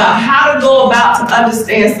 about how to go about to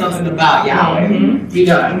understand something about Yahweh. You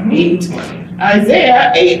know, 8 and 20.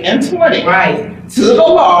 Isaiah 8 and 20. Right. To the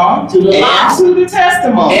law, To the law. and to the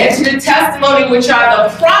testimony. And to the testimony, which are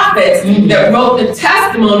the prophets that wrote the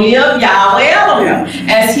testimony of Yahweh Elohim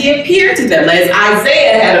as he appeared to them. As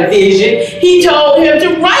Isaiah had a vision, he told him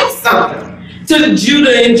to write something to the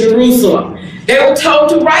Judah and Jerusalem. They were told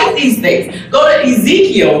to write these things. Go to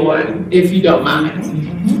Ezekiel 1, if you don't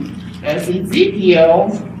mind. That's Ezekiel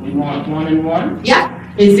 1 and 1. Yeah.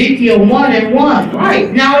 Ezekiel 1 and 1.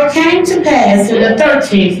 Right. Now it came to pass in the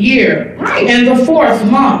 13th year, Right. in the 4th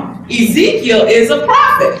month. Ezekiel is a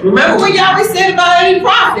prophet. Remember what Yahweh said about any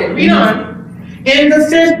prophet? Read on. In the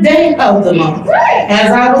 5th day of the month, Right.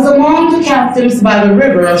 as I was among the captives by the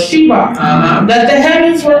river of Sheba, that the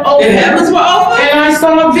heavens were The open, heavens were open. and I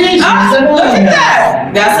saw visions of Look at heaven. that.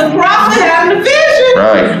 That's a prophet having a vision.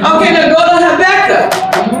 Right. Okay, now go to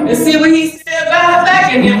Habakkuk and see what he said about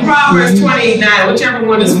Habakkuk in Proverbs 29, whichever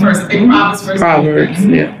one is first. I think Proverbs first.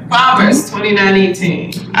 Yeah. Proverbs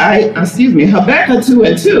 29:18. Habakkuk 2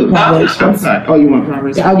 and 2. I'm sorry. Oh, you want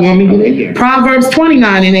Proverbs? I want me to get here. Proverbs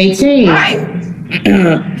 29 and 18. Right.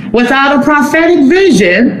 Without a prophetic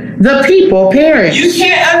vision, the people perish. You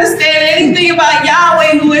can't understand anything about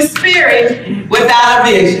Yahweh who is spirit without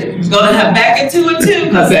a vision. Go to Habakkuk 2 and 2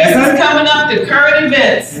 because this is coming up to current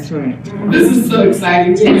events. That's right. This is so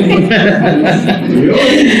exciting to me.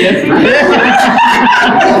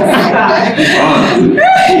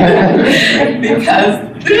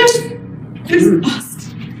 Because this is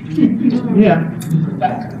us. Yeah.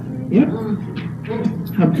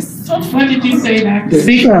 What did you say that?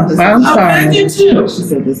 Speak up. I'm sorry. Habakkuk 2 She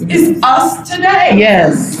said this is us today.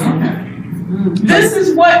 Yes. This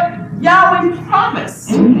is what Yahweh promised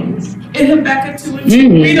in Habakkuk 2 and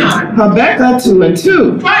 2. Read on. Habakkuk 2 and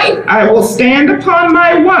 2. Right, I will stand upon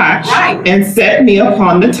my watch Right. and set me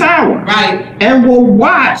upon the tower, right. and will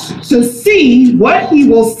watch to see what he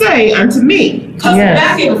will say unto me. Because Yes.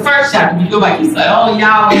 back in the first chapter, you go back, he said, oh,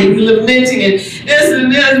 Yahweh, he's lamenting and this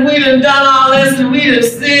and this, we done done all this and we done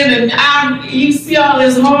sinned and you see all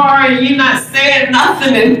this horror and you're not saying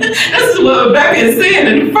nothing. And this is what Rebecca is saying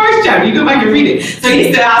in the first chapter. You go back and read it. So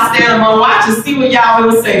he said, I'll stand on my watch and see what Yahweh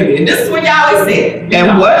will say to me. And this is what Yahweh said.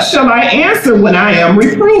 And what shall I answer when I am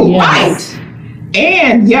reproved? Right,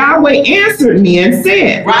 And Yahweh answered me and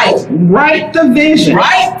said, right. write the vision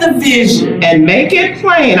Write the vision. and make it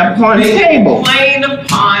plain upon Make it tables. plain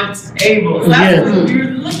upon tables. That's Yes. what you're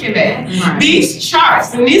looking at. These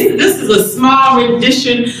charts, and this is a small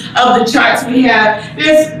rendition of the charts we have.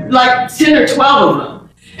 There's like 10 or 12 of them.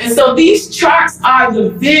 And so these charts are the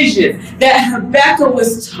vision that Habakkuk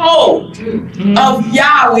was told of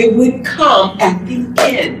Yahweh would come at the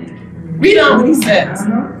end. Read on what he says.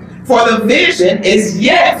 For the vision is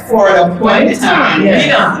yet for an appointed time,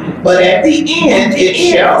 Read on. but at the end it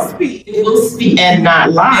shall speak It will speak. and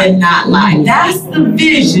not lie. And not lie. That's the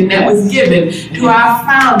vision that was given to our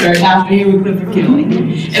founder after Henry Clifford Kinley.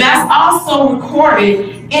 And that's also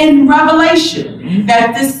recorded in Revelation,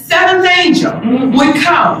 that the seventh angel would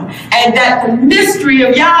come and that the mystery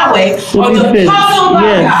of Yahweh or the puzzle of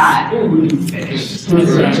God would be finished. So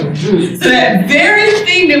that very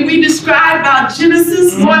thing that we described about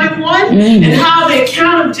Genesis 1 and 1 and how the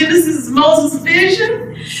account of Genesis is Moses'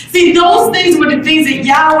 vision, see, those things were the things that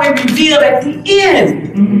Yahweh revealed at the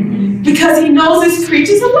end. Because he knows his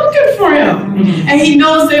creatures are looking for him. And he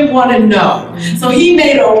knows they want to know. So he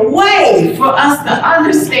made a way for us to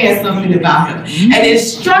understand something about him and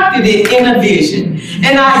instructed it in a vision.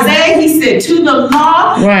 In Isaiah, he said, to the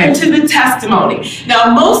law and to the testimony.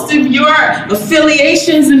 Now, most of your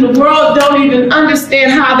affiliations in the world don't even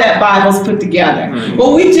understand how that Bible's put together.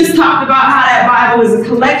 But we just talked about how that Bible is a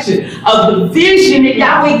collection of the vision that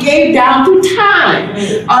Yahweh gave down through time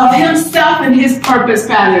of himself and his purpose,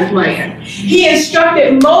 pattern, and plan. He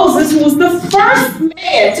instructed Moses, who was the first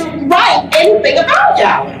man to write anything about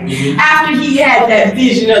Yahweh after he had that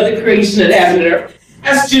vision of the creation of heaven and earth.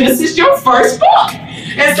 That's Genesis, your first book.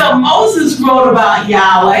 And so Moses wrote about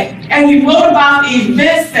Yahweh, and he wrote about the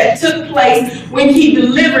events that took place when he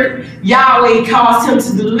delivered, Yahweh caused him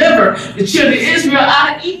to deliver the children of Israel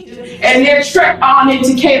out of Egypt and their trek on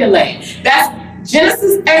into Canaan land. That's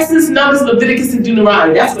Genesis, Exodus, Numbers, Leviticus, and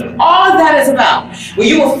Deuteronomy. That's what all of that is about. Well,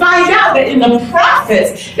 you will find out that in the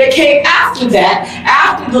prophets that came after that,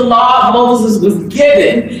 after the law of Moses was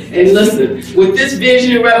given, and listen, with this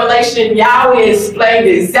vision and revelation, Yahweh explained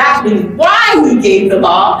exactly why he gave the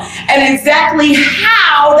law and exactly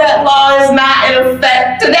how that law is not in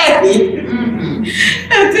effect today.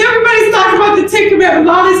 And everybody's talking about the Ten Commandments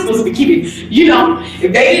law they're supposed to be keeping. You know,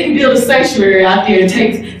 if they didn't build a sanctuary out there and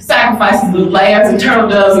take sacrifices of lambs and turtle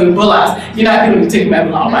doves and bullocks, you're not doing the Ten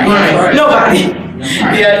Commandments law, right? Nobody.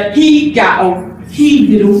 Yeah, he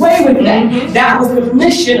did away with that. That was the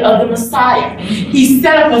mission of the Messiah. He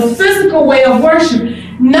set up a physical way of worship,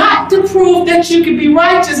 not to prove that you could be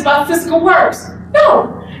righteous by physical works.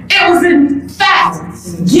 No. It was in fact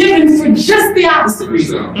given for just the opposite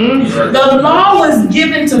reason. The law was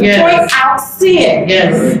given to point out sin.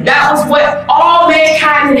 That was what all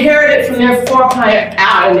mankind inherited from their foreparents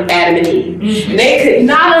Adam and Eve. And they could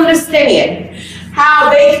not understand how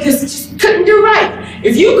they just couldn't do right.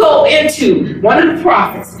 If you go into one of the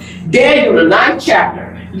prophets, Daniel, the 9th chapter,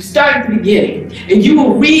 you start at the beginning, and you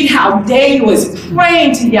will read how Daniel was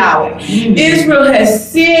praying to Yahweh. Israel has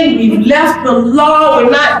sinned, we've left the law, we're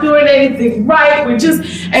not doing anything right,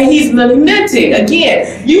 and he's lamenting.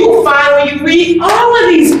 Again, you will find when you read all of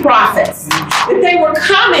these prophets, that they were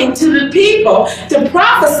coming to the people to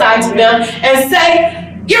prophesy to them and say,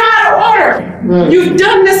 you're out of order. You've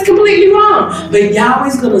done this completely wrong. But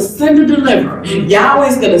Yahweh's going to send a deliverer.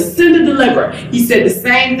 Yahweh's going to send a deliverer. He said the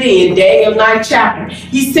same thing in Daniel 9th chapter.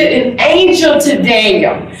 He sent an angel to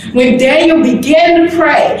Daniel when Daniel began to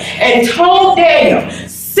pray and told Daniel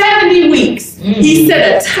 70 weeks. He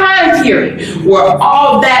set a time period where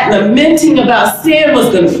all that lamenting about sin was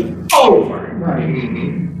going to be over.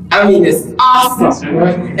 I mean, it's awesome.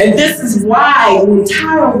 And this is why the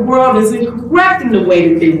entire world is incorrect in the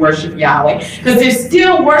way that they worship Yahweh. Because they're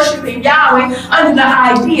still worshiping Yahweh under the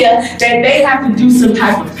idea that they have to do some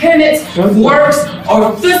type of penance, works,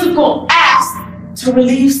 or physical acts to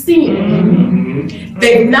relieve sin.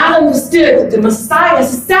 They've not understood that the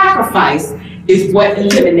Messiah's sacrifice is what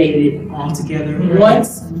eliminated it altogether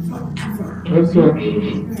once and forever.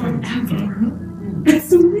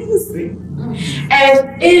 It's amazing.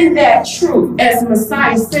 And in that truth, as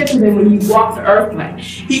Messiah said to them when he walked the earth plane,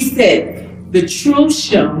 he said, the truth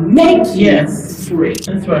shall make you free.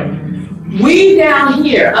 That's right. We down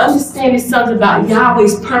here understanding something about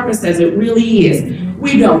Yahweh's purpose as it really is.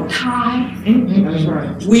 We don't tithe. That's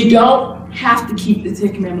right. We don't have to keep the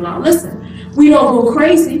Ten Commandments law. Listen, we don't go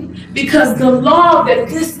crazy because the law that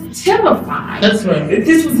this typified, That's right. that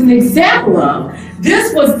this was an example of,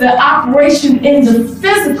 this was the operation in the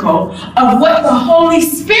physical of what the Holy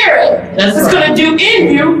Spirit is going to do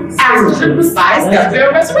in you after the Messiah's death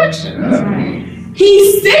and resurrection.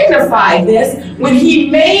 He signified this when he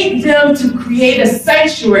made them to create a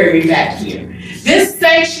sanctuary back here. This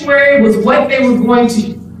sanctuary was what they were going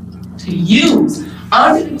to use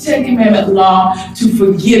under the Ten Commandment law to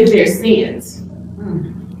forgive their sins.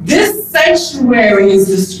 This sanctuary is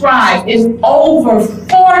described in over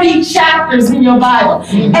 40 chapters in your Bible,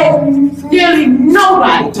 and nearly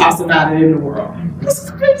nobody talks about it in the world. It's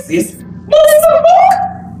crazy. It's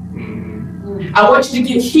I want you to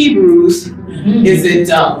get Hebrews. Is it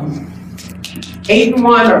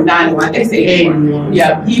 8:1 or 9:1? They say 8:1.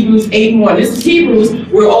 Yeah, Hebrews 8:1. This is Hebrews.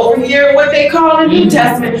 We're over here what they call the New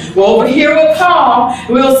Testament. We're over here with Paul.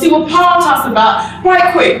 We'll see what Paul talks about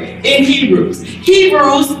right quick in Hebrews.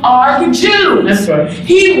 Hebrews are the Jews. That's right.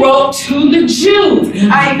 He wrote to the Jews.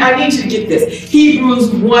 I need you to get this. Hebrews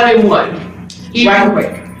 1:1. Right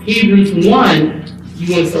quick. Hebrews 1.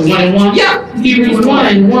 You want some 1:1? Yeah. Hebrews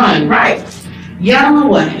 1:1. Right.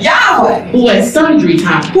 Yahweh, who at sundry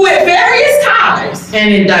times, who at various times,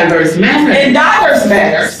 and in diverse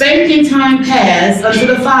manners, spake in time past unto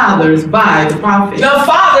the fathers by the prophets. The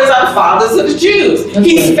fathers are the fathers of the Jews.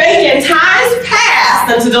 He spake in times past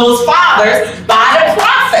unto those fathers by the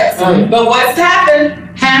prophets. But what's happened?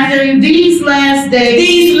 Happened these last days.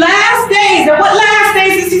 These last days. And what last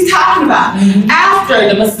days is he talking about? After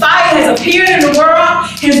the Messiah has appeared in the world,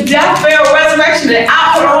 his death, burial, resurrection, and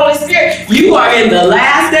output of the Holy Spirit, you are in the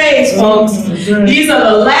last days, folks. These are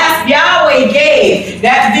the last. Yahweh gave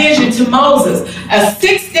that vision to Moses, a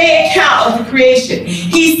 6-day account of the creation.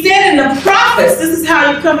 He said in the prophets, this is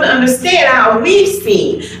how you come to understand how we've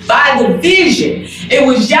seen by the vision. It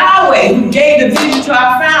was Yahweh who gave the vision to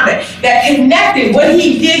our founder that connected what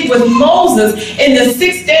he did with Moses in the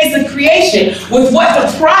 6 days of creation with what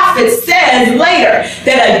the prophet says later,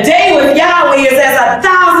 that a day with Yahweh is as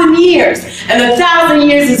 1,000 years, and 1,000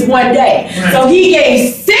 years is one day. So he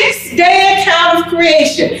gave 6 6-day account of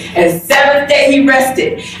creation, and 7th day he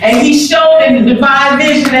rested. And he showed in the divine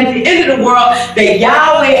vision at the end of the world that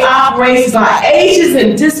Yahweh operates by ages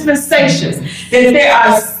and dispensations, that there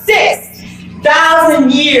are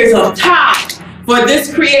 6,000 years of time for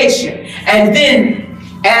this creation. And then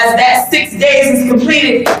as that 6 days is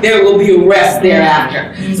completed, there will be a rest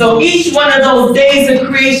thereafter. So each one of those days of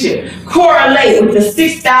creation correlate with the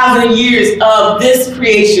 6,000 years of this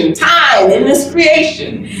creation. Time in this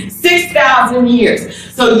creation, 6,000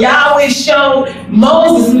 years. So Yahweh showed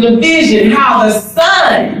Moses in the vision how the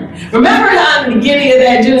sun, remember how in the beginning of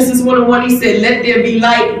that Genesis 1:1 he said, let there be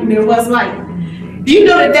light, and there was light. Do you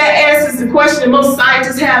know that answers the question that most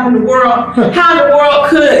scientists have in the world? How in the world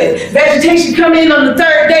could vegetation come in on the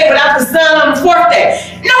 3rd day without the sun on the 4th day?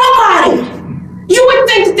 Nobody! You would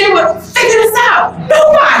think that they would figure this out.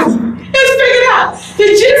 Nobody has figured out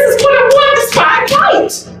that Genesis 1:1 described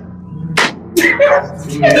light.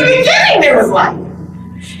 In the beginning there was light.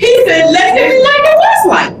 He said, let there be light, there was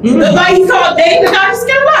light. The light he called day, the darkness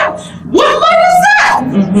came light. What light is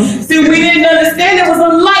that? See, we didn't understand there was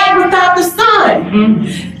a light without the sun.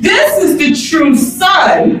 This is the true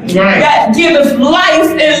sun that giveth life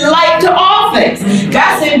and light to all things.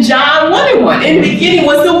 That's in John 1:1. In the beginning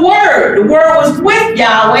was the Word. The Word was with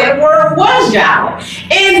Yahweh. The Word was Yahweh.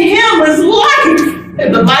 In him was life.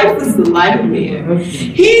 And the life is the light of men.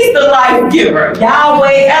 He's the life giver.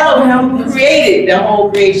 Yahweh Elohim, who created the whole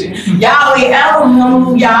creation. Yahweh Elohim,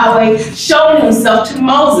 who Yahweh showed himself to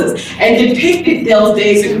Moses and depicted those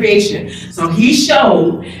days of creation. So he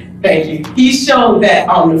showed, thank you, he showed that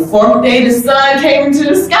on the 4th day the sun came into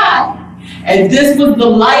the sky. And this was the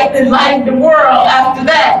light that lighted the world after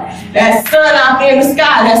that. That sun out there in the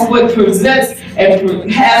sky, that's what presents and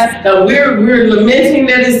has, we're lamenting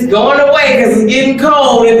that it's going away because it's getting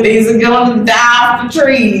cold and things are going to die off the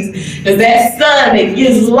trees. Because that sun that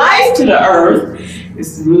gives life to the earth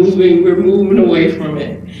is moving, we're moving away from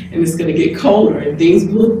it. And it's going to get colder and things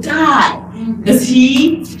will die. Because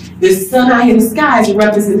this sun out here in the sky is a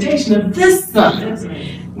representation of this sun.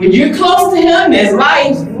 When you're close to him, there's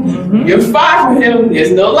life. You're far from him,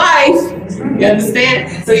 there's no life. You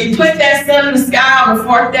understand? So you put that sun in the sky on the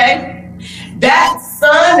 4th day. That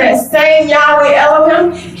sun, that same Yahweh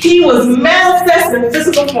Elohim, he was manifest in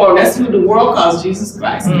physical form. That's who the world calls Jesus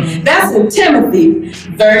Christ. That's in Timothy,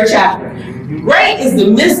 3rd chapter. Great is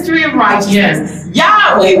the mystery of righteousness.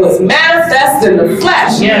 Yahweh was manifest in the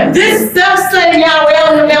flesh. This self-same Yahweh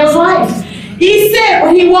Elohim, that was life. He said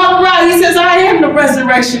when he walked around, he says, I am the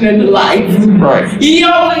resurrection and the life. Right. You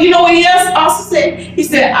know what he also said? He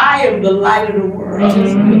said, I am the light of the world.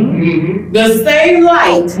 The same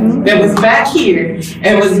light that was back here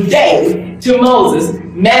and was day to Moses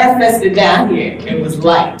manifested down here and was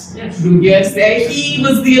light. You understand? He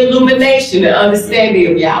was the illumination, the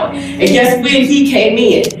understanding of Yahweh. And guess when he came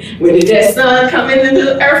in? When did that sun come into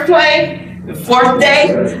the earth plane? The 4th day,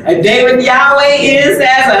 a day with Yahweh is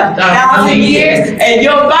as 1,000 years. And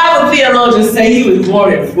your Bible theologians say he was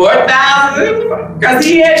born in 4,000 because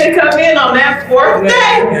he had to come in on that 4th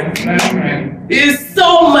day. There's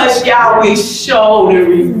so much Yahweh showed and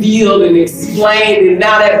revealed and explained, and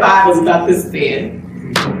now that Bible's about this thin.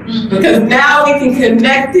 Because now we can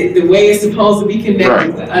connect it the way it's supposed to be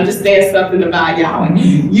connected to understand something about Yahweh.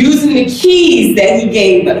 Using the keys that he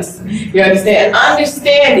gave us. You understand?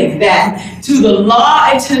 Understanding that to the law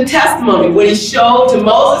and to the testimony, what he showed to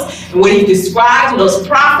Moses and what he described to those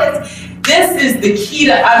prophets, this is the key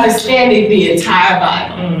to understanding the entire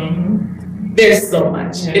Bible. There's so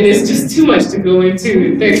much, and it's just too much to go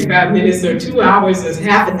into. 35 minutes or 2 hours is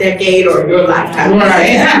half a decade or your lifetime.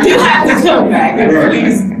 Right? You have to come back, and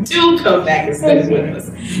please do come back and study with us.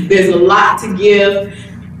 There's a lot to give.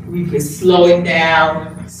 We can slow it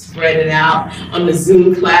down, spread it out. On the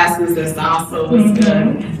Zoom classes, that's also what's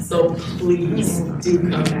done. So please do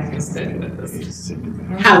come back and study with us.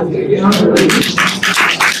 Hallelujah.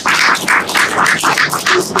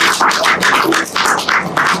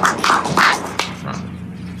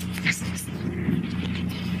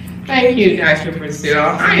 Thank you, Dr. Brazil.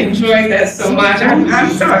 I enjoyed that so much. I'm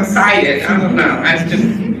so excited. I don't know.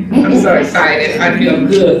 I'm so excited. I feel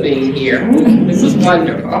good being here. This is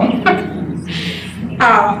wonderful.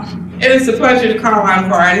 It is a pleasure to call on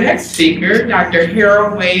for our next speaker, Dr.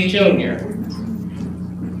 Harold Wade Jr.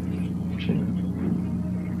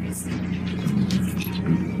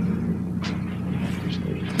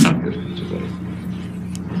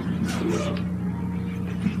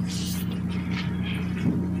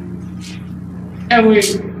 And we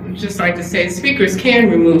just like to say, speakers can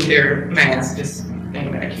remove their mask, just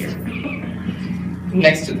hang back here,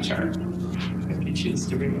 next to the chart, if you choose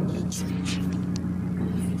to remove it.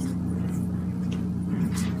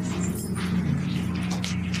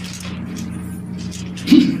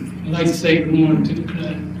 I'd like to say good morning to the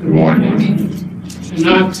class. Good morning. And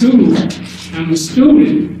I too am a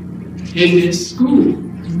student in this school.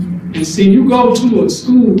 And see, you go to a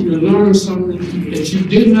school to learn something that you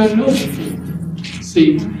did not know before.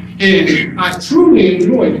 See, and I truly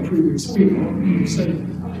enjoyed the previous speaker.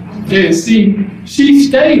 And see, she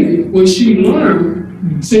stated what she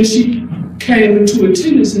learned since she came into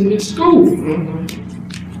attendance in this school.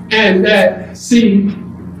 And that, see,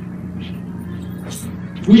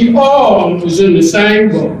 we all was in the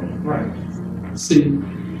same boat. Right. See,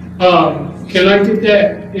 can I get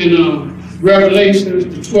that in Revelation, the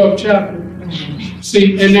 12th chapter?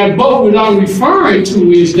 See, and that boat that I'm referring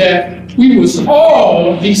to is that we was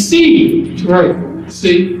all deceived. Right.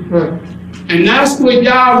 See? Right. And that's what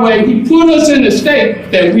Yahweh, he put us in a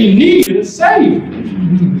state that we needed a Savior.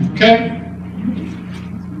 Okay?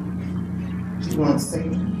 You want to say?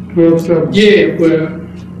 Yeah, well.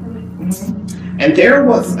 And there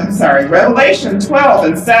was, Revelation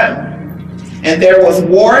 12:7. And there was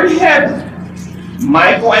war in heaven.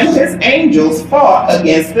 Michael and his angels fought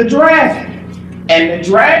against the dragon. And the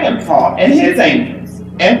dragon fought and his angels,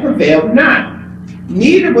 and prevailed not.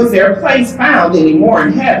 Neither was their place found any more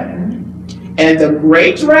in heaven. And the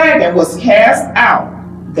great dragon was cast out,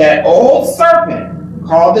 that old serpent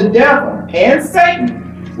called the devil and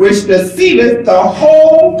Satan, which deceiveth the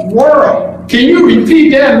whole world. Can you repeat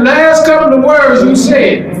that last couple of words you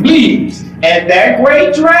said, please? And that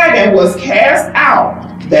great dragon was cast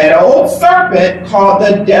out, that old serpent called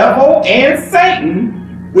the devil and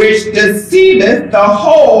Satan, which deceiveth the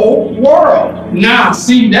whole world. Now,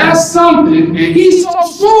 see, that's something, and he's so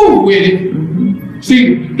smooth with it.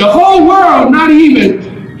 See, the whole world not even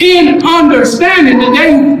in understanding that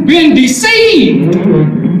they've been deceived.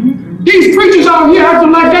 These preachers out here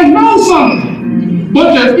acting like they know something.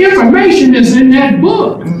 But the information is in that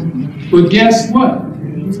book. But guess what?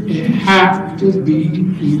 It has to be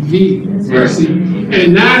revealed. Right. See?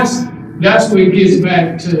 And that's where it gets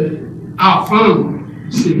back to our founder.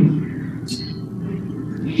 See?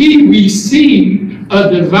 He received a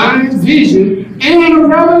divine vision and a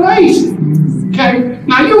revelation. Okay?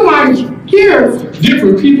 Now you might hear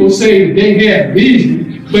different people say that they had vision,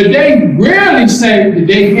 but they rarely say that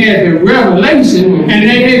they had the revelation and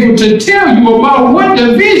they're able to tell you about what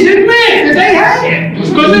the vision meant that they had.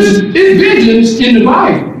 Because it's visions in the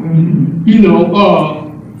Bible. You know,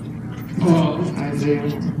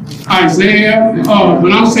 Isaiah,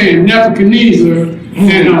 when I'm saying Nebuchadnezzar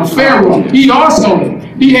and Pharaoh, he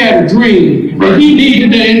had a dream, and he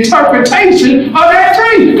needed the interpretation of that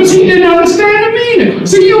dream because he didn't understand the meaning.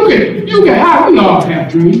 See, we all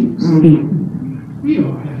have dreams. We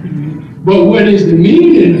all have dreams. But what is the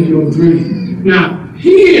meaning of your dream? Now,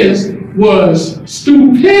 his was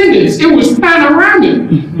stupendous. It was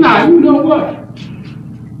panoramic. Now, you know what?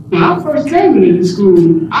 When I first came into the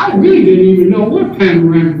school, I really didn't even know what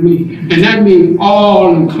panoramic means. And that means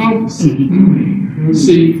all encompassing.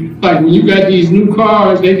 See, like when you got these new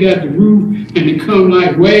cars, they got the roof and they come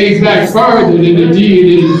like way back further than they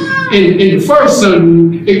did in the first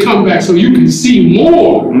sunroof. It come back so you can see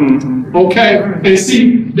more. Okay? And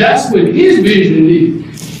see, that's what his vision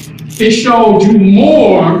is. It showed you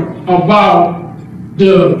more about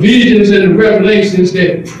the visions and the revelations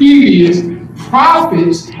that previous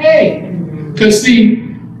prophets had. Because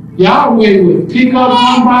see, Yahweh would pick up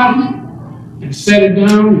somebody and set it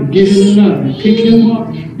down and give him another and pick him up.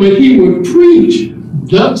 But he would preach,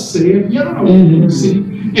 thus saith Yahweh. See?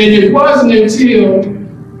 And it wasn't until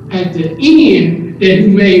at the end that he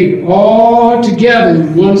made it all together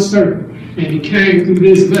in one circle and he came through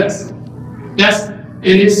this vessel.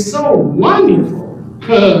 And it's so wonderful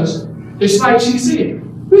because it's like she said,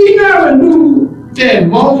 we never knew that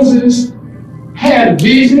Moses had a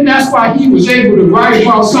vision. That's why he was able to write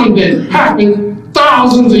about something that happened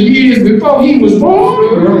thousands of years before he was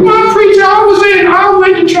born. My preacher, I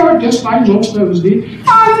went to church just like most of us did.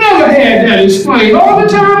 I never had that explained all the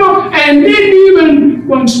time and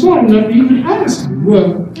wasn't smart enough to even ask him.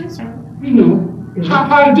 Well, you know,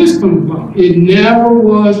 how did this come about? It never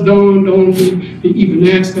was dawned on me to even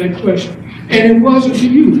ask that question. And it wasn't to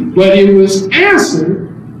you, but it was answered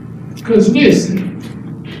because listen,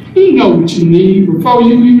 he know what you need before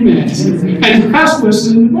you even ask it. And that's what's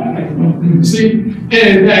in the Bible. See?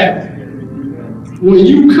 And that when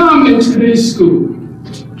you come into this school,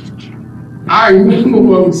 I remember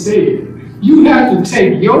what we said. You have to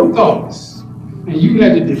take your thoughts and you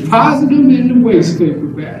have to deposit them in the waste paper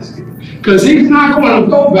basket. Because he's not going to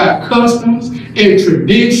go by customs and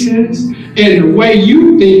traditions and the way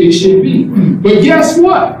you think it should be. But guess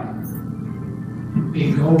what?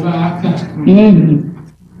 They go by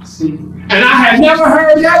customs. See? And I had never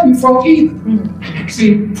heard that before either.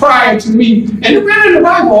 See, prior to me, and it's been in the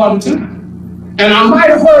Bible all the time. And I might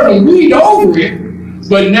have heard them read over it,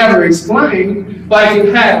 but never explained like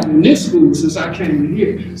it had in this school since I came in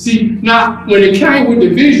here. See, now, when it came with the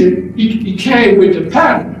vision, he came with the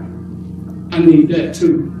pattern. I need that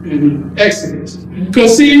too in Exodus.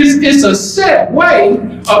 Because see, it's a set way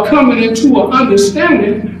of coming into an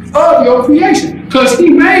understanding of your creation. Because he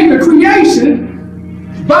made the creation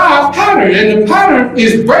by a pattern, and the pattern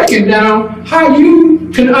is breaking down how you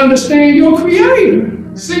can understand your creator.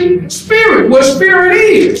 See, spirit, what spirit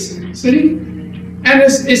is. See? And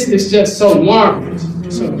it's just so marvelous.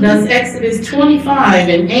 So, That's Exodus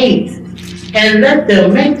 25:8. And let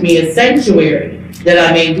them make me a sanctuary, that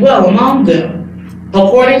I may dwell among them,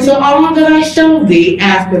 according to all that I showed thee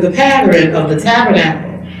after the pattern of the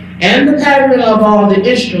tabernacle, and the pattern of all the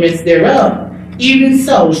instruments thereof, even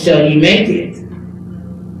so shall ye make it.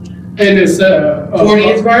 and it's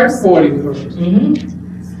 40th verse? 40th verse.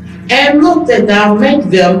 And look that thou make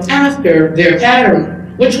them after their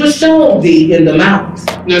pattern, which was showed thee in the mount.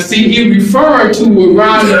 Now see, he referred to what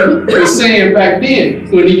Rhonda was saying back then,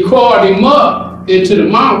 when he called him up into the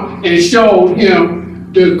mount and showed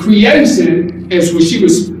him the creation, as what she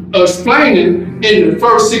was explaining in the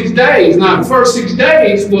first 6 days. Now, the first 6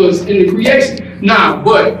 days was in the creation. Now,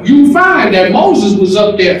 but you find that Moses was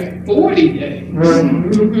up there 40 days.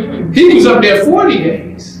 He was up there 40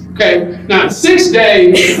 days. Okay, now 6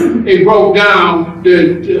 days, it broke down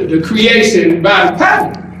the creation by the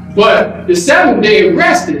pattern. But the 7th day it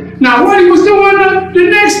rested. Now what he was doing the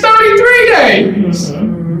next 33 days.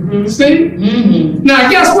 See? Now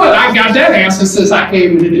guess what? I got that answer since I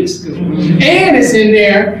came into this school. And it's in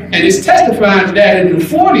there, and it's testifying to that in the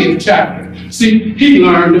 40th chapter. See, he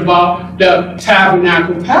learned about the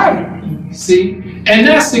tabernacle pattern. See? And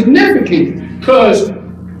that's significant because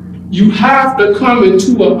you have to come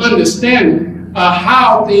into an understanding of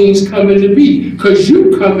how things come into be, because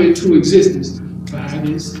you come into existence by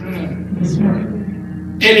this time.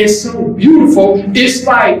 And it's so beautiful. It's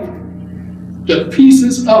like the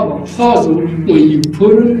pieces of a puzzle when you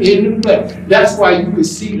put them in the play. That's why you can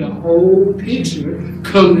see the whole picture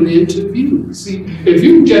coming into view. See, if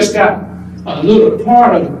you just got a little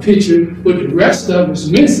part of the picture, but the rest of it's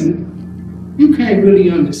missing, you can't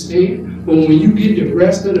really understand. But when you get the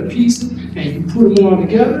rest of the pieces and you put them all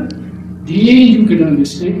together, then you can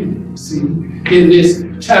understand it. See, in this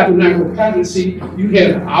tabernacle pattern, see, you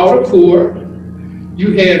had an outer court,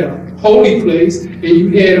 you had a holy place, and you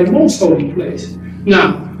had a most holy place.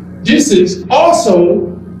 Now, this is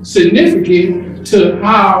also significant to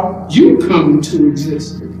how you come into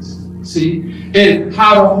existence. See, and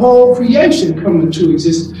how the whole creation come into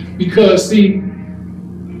existence. Because see,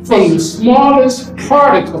 from the smallest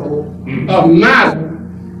particle of matter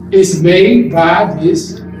is made by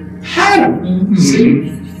this pattern.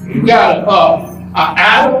 See, you got an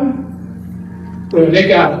atom, where they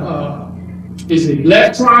got is an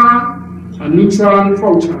electron, a neutron, a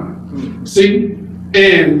proton. See,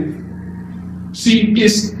 and see,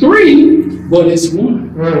 it's 3, but it's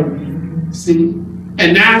 1. See,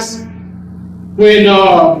 and that's when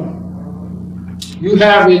you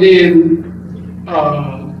have it in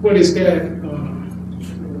what is that?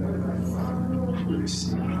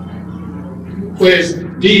 Where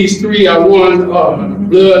these 3 are one, blood,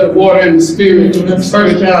 the water, and the spirit.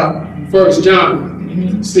 First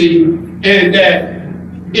John. See, and that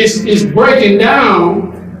it's breaking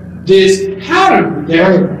down this pattern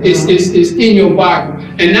that is in your Bible,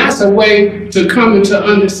 and that's a way to come and to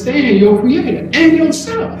understand your Creator and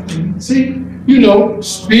yourself. See, you know,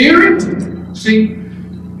 spirit. See,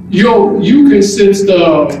 you consist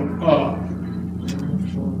of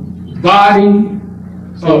body,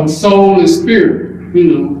 soul, and spirit. You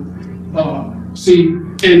know, see,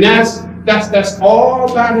 and that's all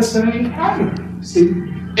by the same pattern. See,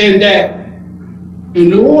 and that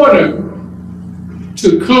in order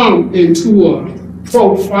to come into a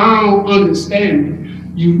profound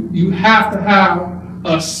understanding, you have to have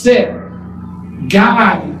a set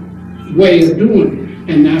guide way of doing it.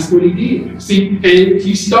 And that's what he did. See, and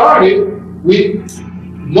he started with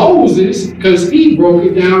Moses because he broke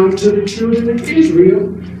it down to the children of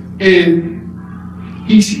Israel. And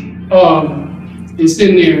it's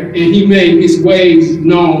in there, and he made his ways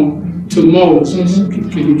known to Moses.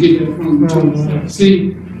 Can you get that from me?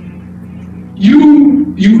 See,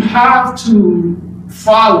 you have to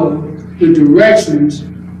follow the directions,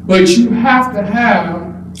 but you have to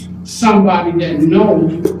have somebody that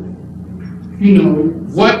knows, you know,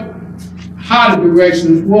 how the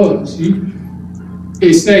directions was.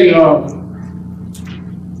 They say,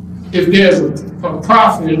 if there's a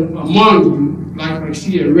prophet among you, like when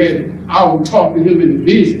she had read it, I will talk to him in the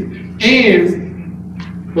vision.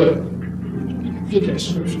 But get that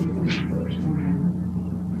scripture.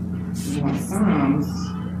 Psalms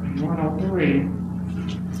 103.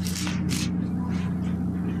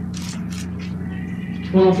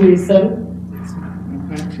 137.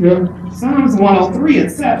 Yeah. Psalms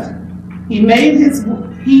 103:7. He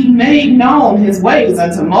made known his ways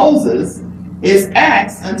unto Moses, his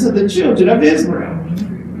acts unto the children of Israel.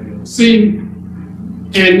 See,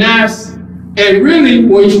 and really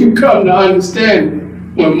when you come to understand it,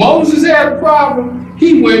 when Moses had a problem,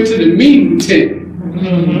 he went to the meeting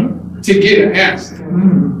tent to get an answer.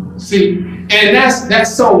 See, and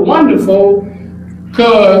that's so wonderful,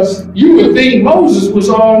 because you would think Moses was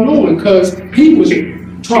all knowing, because he was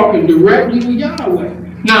talking directly with Yahweh.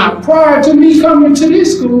 Now, prior to me coming to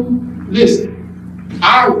this school, listen,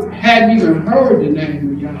 I hadn't even heard the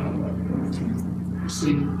name of Yahweh.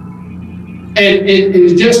 See, and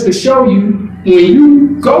it's just to show you, when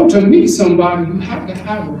you go to meet somebody, you have to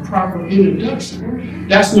have a proper introduction.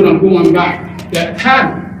 That's what I'm going by, that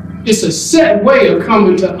pattern. It's a set way of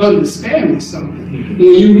coming to understanding something.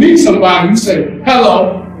 When you meet somebody, you say,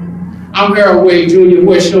 hello, I'm Harold Wade Jr.,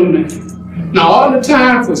 what's your name? Now, all the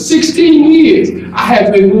time, for 16 years, I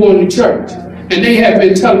have been going to church, and they have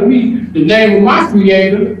been telling me the name of my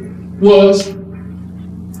Creator was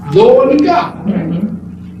Lord and God.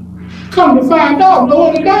 Come to find out,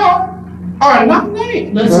 Lord and God are not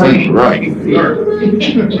named. Right.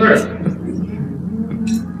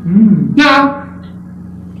 Now,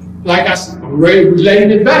 like I already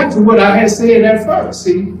related it back to what I had said at first.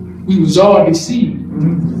 See, we was all deceived.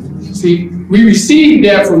 See, we received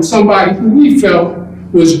that from somebody who we felt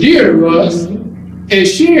was dear to us and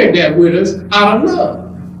shared that with us out of love.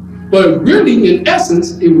 But really, in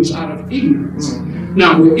essence, it was out of ignorance.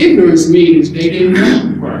 Now, what ignorance means is they didn't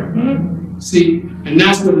know. See, and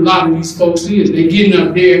that's what a lot of these folks is. They getting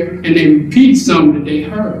up there and they repeat something that they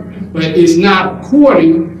heard. But it's not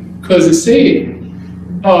according, because it said,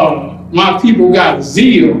 my people got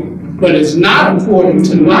zeal, but it's not according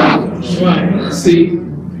to knowledge. Right. See,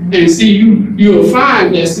 and see, you'll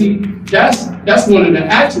find that, see, that's one of the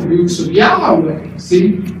attributes of Yahweh.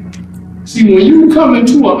 See, when you come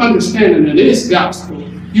into an understanding of this gospel,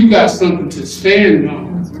 you got something to stand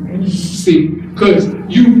on. See, because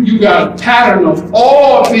you got a pattern of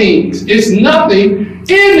all things. It's nothing in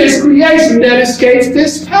this creation that escapes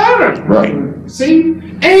this pattern. Right. See,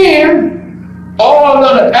 and all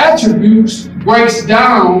of the attributes breaks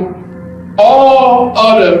down all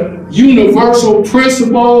of the universal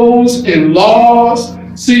principles and laws.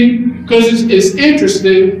 See, because it's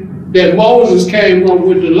interesting that Moses came up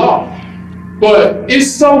with the law. But it's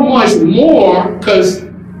so much more, because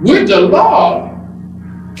with the law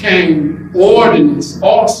came ordinance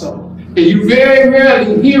also. And you very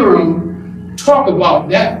rarely hear them talk about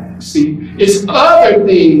that. See, it's other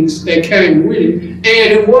things that came with it. And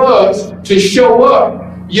it was to show up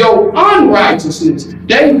your unrighteousness.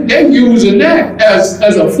 They're using that as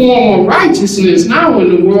a form of righteousness now in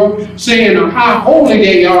the world, saying how holy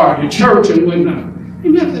they are, the church and whatnot.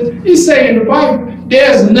 It's saying in the Bible,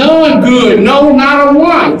 there's none good, no, not a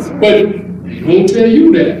one. But they don't tell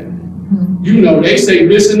you that. You know, they say,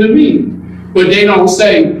 listen to me. But they don't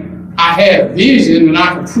say, I have vision and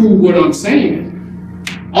I can prove what I'm saying.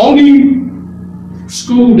 Only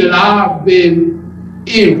school that I've been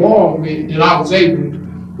involved with, that I was able,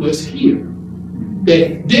 was here.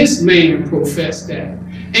 That this man professed that.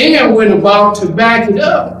 And went about to back it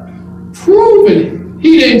up, proving it.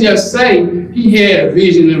 He didn't just say he had a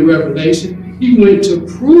vision and revelation. He went to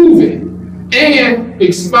prove it and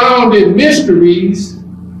expounded mysteries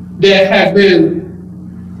that have been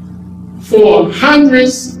for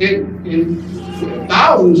hundreds and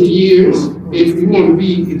thousands of years, if you want to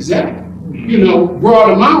be exact, brought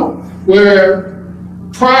them out where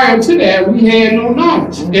prior to that we had no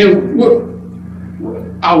knowledge. And what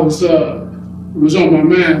I was, it was on my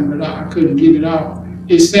mind, but I couldn't get it out.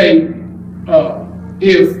 It say,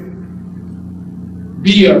 if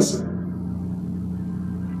be a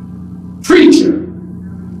preacher,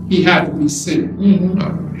 he had to be sent.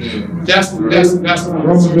 That's what I'm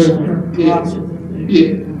saying. Yeah,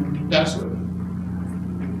 that's what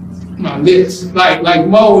my lips, like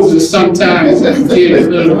Moses sometimes get a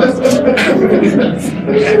little.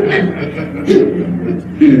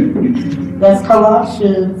 That's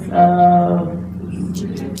Colossians,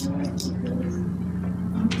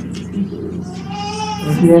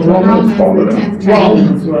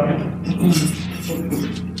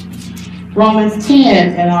 Romans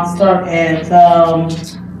 10, and I'll start at,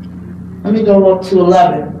 let me go up to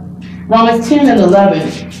 11. Romans 10 and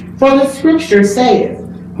 11. For the scripture saith,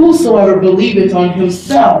 whosoever believeth on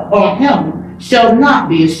himself, on him, shall not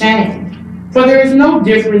be ashamed. For there is no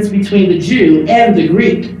difference between the Jew and the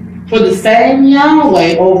Greek. For the same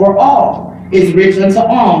Yahweh over all is rich unto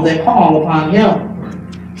all that call upon him.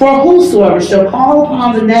 For whosoever shall call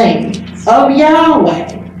upon the name of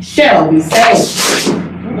Yahweh shall be saved.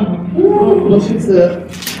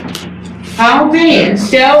 How then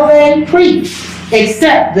shall they preach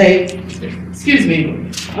except they,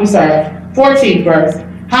 14th verse.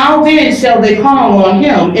 How then shall they call on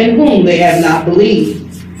him in whom they have not believed?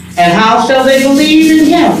 And how shall they believe in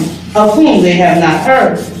him of whom they have not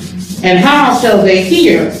heard? And how shall they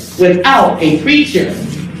hear without a preacher?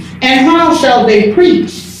 And how shall they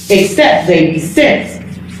preach except they be sent?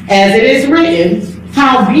 As it is written,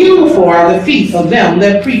 how beautiful are the feet of them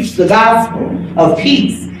that preach the gospel of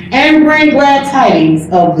peace and bring glad tidings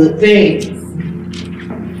of good things.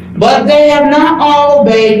 But they have not all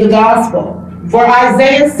obeyed the gospel. For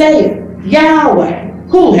Isaiah saith, Yahweh,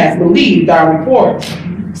 who hath believed our report?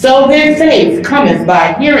 So then faith cometh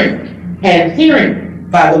by hearing, and hearing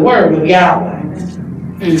by the word of Yahweh.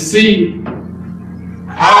 And see,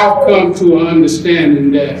 I've come to an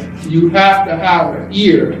understanding that you have to have an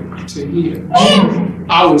ear to hear.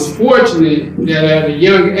 I was fortunate that at a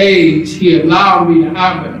young age, he allowed me to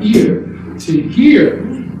have an ear to hear,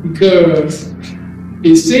 because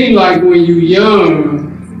it seemed like when you're young,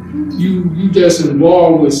 you just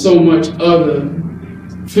involved with so much other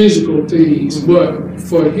physical things. But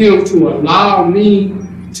for him to allow me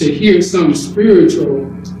to hear something spiritual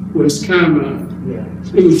was kind of,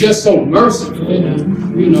 it was just so merciful,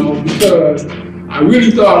 you know, because I really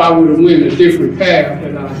thought I would have went a different path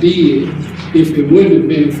than I did if it wouldn't have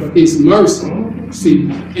been for his mercy. See,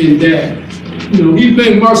 in that, you know, he's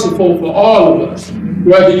been merciful for all of us,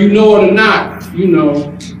 whether you know it or not. You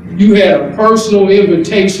know, you had a personal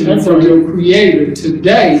invitation from your Creator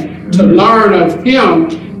today to learn of him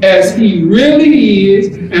as he really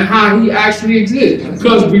is and how he actually exists.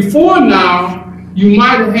 Because before now, you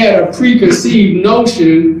might have had a preconceived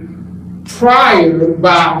notion prior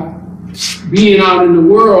by being out in the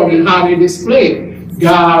world and how they display it.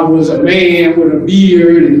 God was a man with a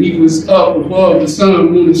beard and he was up above the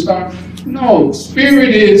sun, moon, and stars. No, spirit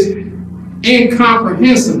is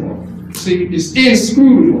incomprehensible. See, it's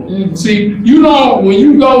inscrutable. See, you know, when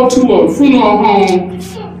you go to a funeral home,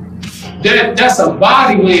 that's a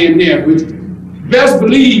body laying there, but best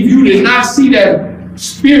believe you did not see that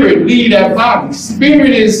spirit leave that body.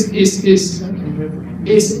 Spirit is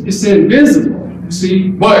invisible, see,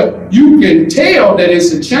 but you can tell that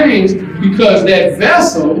it's a change because that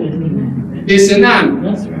vessel is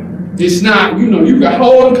inanimate. It's not, you know, you can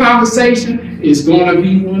hold a conversation, it's going to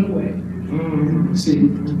be one way. See,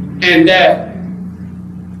 and that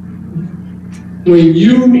when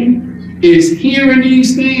you is hearing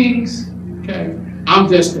these things, okay, I'm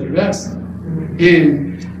just a vessel.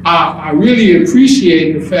 And I really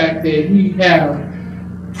appreciate the fact that he have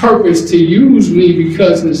purpose to use me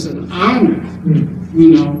because it's an honor, you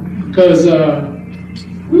know, because I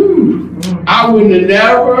wouldn't have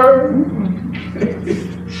never,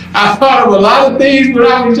 I thought of a lot of things when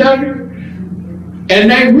I was younger,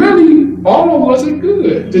 and they really, all of us are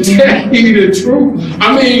good, to tell you the truth.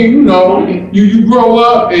 I mean, you know, you grow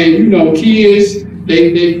up and, you know, kids,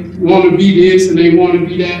 they want to be this and they want to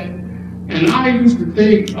be that. And I used to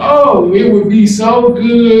think, oh, it would be so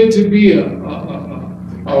good to be a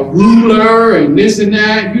ruler and this and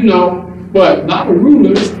that, you know. But a lot of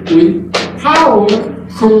rulers, with power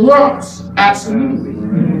corrupts absolutely.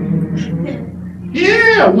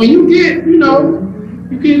 Yeah, when you get, you know,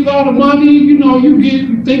 you get a lot of money, you know, you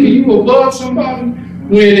thinking you above somebody,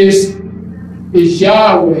 when it's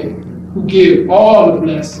Yahweh who gives all the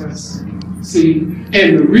blessings. See,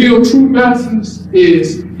 and the real true blessings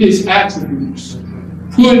is his attributes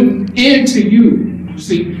put into you.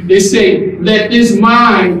 See, they say, let this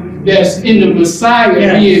mind that's in the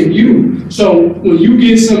Messiah be in you. So when you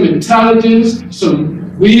get some intelligence,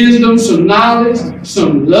 some wisdom, some knowledge,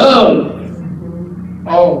 some love,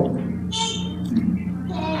 oh,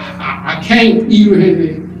 I can't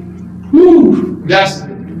even, that's,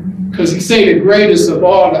 because he say the greatest of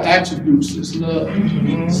all the attributes is love.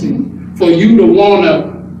 See, for you to want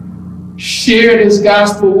to share this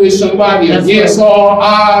gospel with somebody against all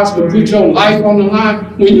odds, to put your life on the line,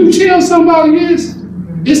 when you tell somebody this,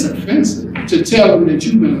 it's offensive to tell them that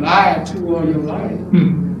you've been lied to all your life.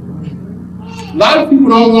 A lot of people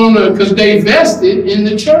don't want to, because they vested in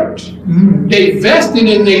the church. They vested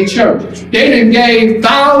in their church. They done gave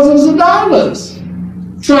thousands of dollars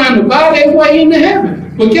trying to buy their way into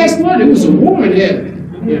heaven. But guess what? It was a war in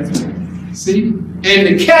heaven. See? And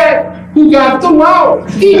the cat who got thrown out,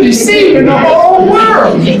 he deceiving the whole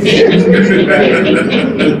world.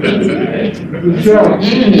 Good job.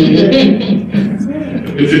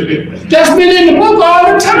 That's been in the book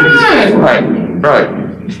all the time. Right.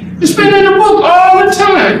 It's been in the book all the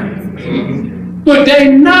time. But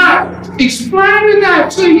they not explaining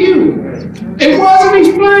that to you. It wasn't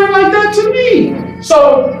explained like that to me.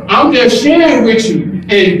 So I'm just sharing with you.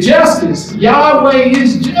 And justice, Yahweh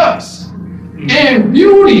is just. And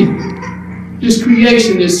beauty, His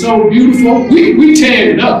creation is so beautiful. We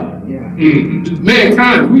tearing it up.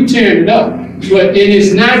 Mankind, we tearing it up. But in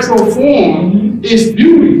its natural form, it's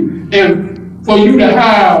beauty. And for you to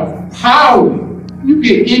have power, you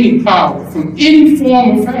get any power from any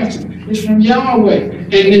form of fashion. It's from Yahweh.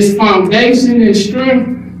 And this foundation and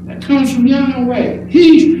strength that comes from Yahweh.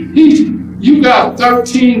 You got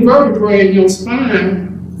 13 vertebrae in your spine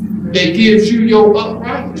that gives you your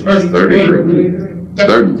uprightness.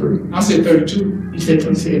 33. I said 32. You said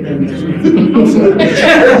 33.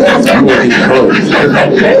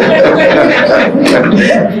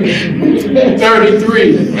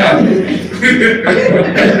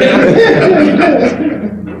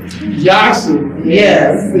 Yasu.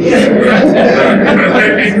 Yes.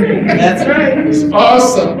 That's right. It's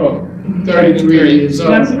awesome. 33 years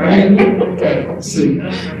old. That's right. Okay, see.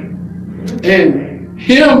 And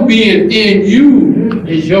Him being in you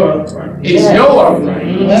Is yours, right? is your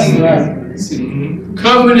uprightness. That's right. See,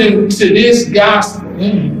 coming into this gospel,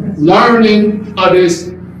 learning of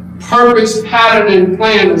this purpose, pattern, and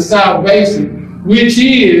plan of salvation, which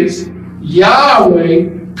is Yahweh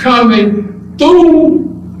coming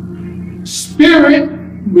through spirit,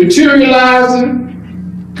 materializing,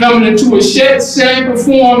 coming into a shape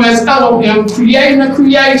form as Elohim, creating a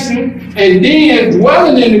creation, and then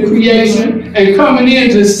dwelling in the creation, and coming in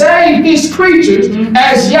to save His creatures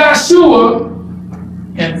as Yahshua.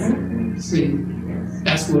 Yes. See,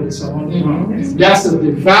 that's what it's all about. That's a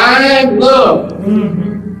divine love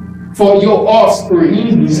for your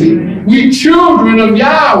offspring. See, we children of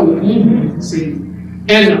Yahweh. See, and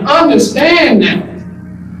to understand that,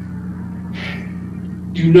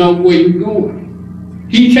 you know where you're going.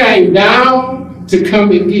 He came down to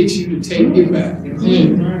come and get you, to take you back.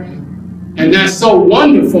 And that's so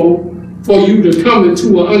wonderful for you to come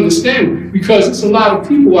into an understanding, because there's a lot of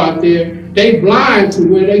people out there, they blind to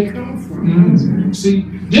where they come from. See,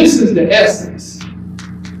 this is the essence.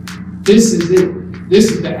 This is it.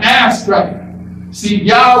 This is the abstract. See,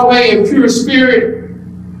 Yahweh and pure spirit,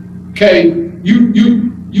 okay, you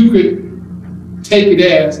could take it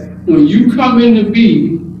as when you come into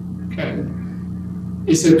being, okay,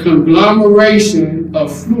 it's a conglomeration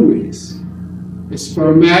of fluids. It's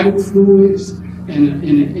spermatic fluids and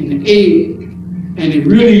an egg. And it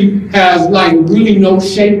really has like really no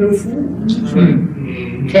shape or form.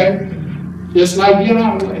 Okay? Just like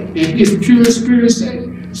Yahweh. And His pure spirit says,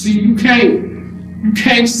 see, you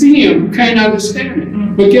can't see Him, you can't understand it.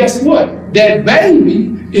 But guess what? That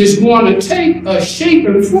baby is going to take a shape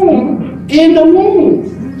and form in the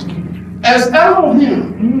womb as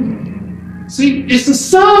Elohim. See, it's a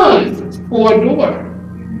son or a daughter.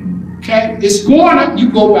 Okay? It's going to, you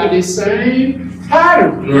go by this same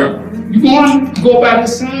pattern. You're going to go by the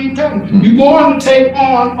same pattern. You're going to take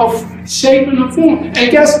on a shape and a form.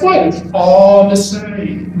 And guess what? It's all the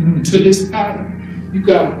same to this pattern. You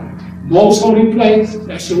got most holy place,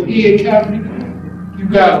 that's your ear cavity. You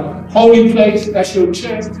got holy place, that's your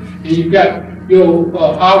chest. And you got your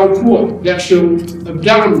outer court, that's your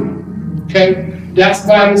abdomen. Okay? That's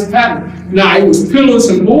by this pattern. Now, it was pillars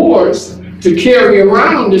and boards to carry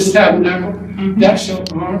around this tabernacle. That's your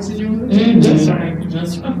arms and your legs. That's right.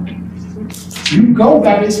 That's right. You go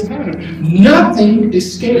by this pattern. Nothing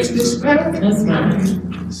escapes this pattern. That's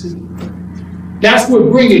right. See, that's what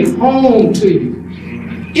brings it home to you.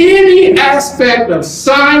 Any aspect of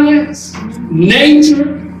science,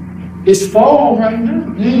 nature, is fall right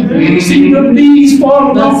now. See the leaves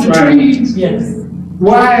falling off the trees? Yes.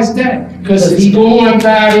 Why is that? Because it's going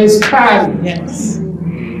by this pattern. Yes.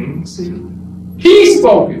 See, He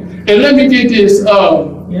spoke it. And let me get this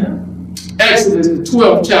Exodus, the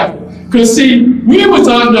 12th chapter. Because see, we was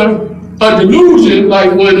under a delusion,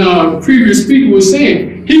 like when the previous speaker was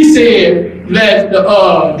saying. He said, let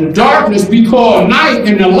the darkness be called night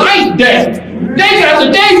and the light day. They got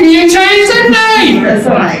the day being changed at night. That's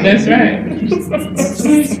right. That's right. Is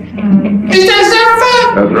that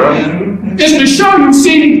simple? That's right. It's to show you,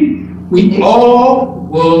 see, we all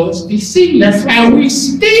was deceived. That's right. And we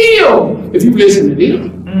still, if you listen to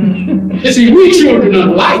them, you see, we children of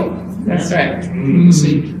the light. That's right.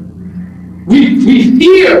 See, we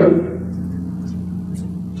hear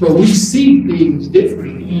but we see things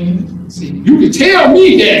differently. See, you can tell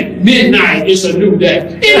me that midnight is a new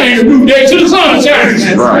day. It ain't a new day till the sun shines.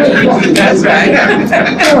 That's right. That's right.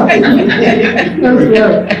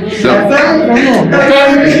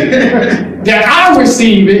 That I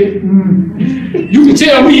receive it. You can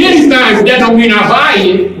tell me anything, but that don't mean I buy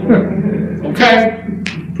it. Okay?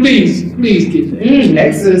 Please get that.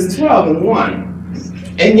 Exodus 12:1.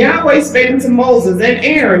 And Yahweh spake unto Moses and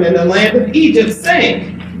Aaron in the land of Egypt,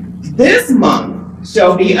 saying, This month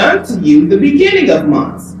shall be unto you the beginning of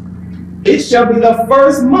months. It shall be the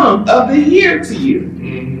first month of the year to you.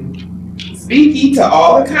 Speak ye to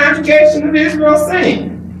all the congregation of Israel,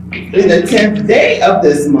 saying, In the 10th day of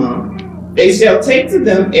this month they shall take to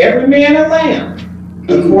them every man a lamb,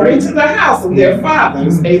 according to the house of their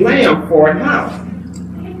fathers, a lamb for an house.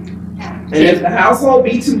 And if the household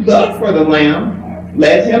be too little for the lamb,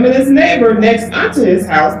 let him and his neighbor next unto his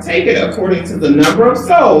house take it according to the number of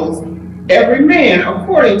souls. Every man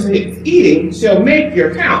according to his eating shall make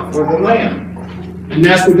your count for the lamb. And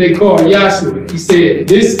that's what they call Yahshua. He said,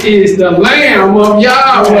 this is the Lamb of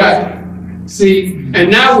Yahweh. See,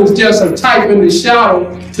 and that was just a type in the shadow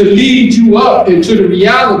to lead you up into the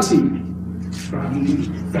reality.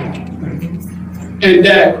 And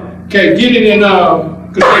that, okay, get it in,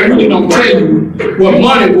 because they really don't tell you what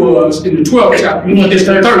money was in the 12th chapter. It's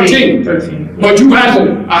 13. But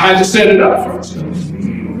I had to set it up first.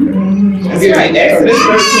 That's right, Exodus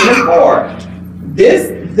 13:4.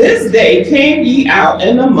 This day came ye out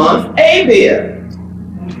in the month Abib.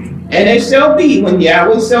 And it shall be when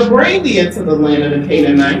Yahweh shall bring thee into the land of the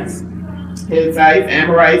Canaanites, Hittites,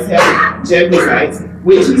 Amorites, Jebusites,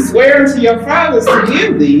 which he sware unto your fathers to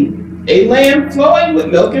give thee, a land flowing with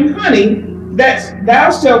milk and honey, that thou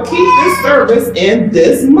shalt keep this service in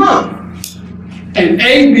this month. And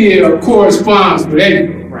Abib corresponds with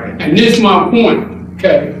April. Right. And this is my point,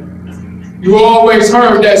 okay? You always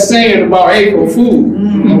heard that saying about April Fool,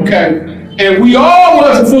 okay? And we all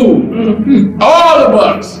was a fool, all of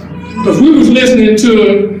us. Because we was listening to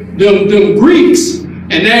them Greeks,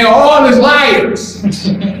 and they all is liars.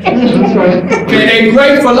 Okay, they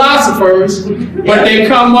great philosophers, but they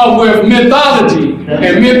come up with mythology.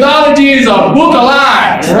 And mythology is a book of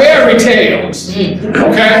lies, fairy tales.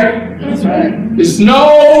 Okay? That's right. There's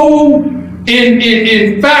no,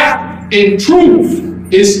 in fact, in truth,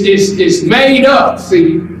 it's made up.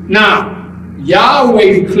 See, now,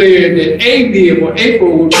 Yahweh declared that Abib or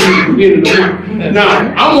April would be the beginning of the month. Now,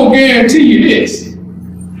 I'm going to guarantee you this.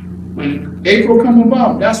 When April come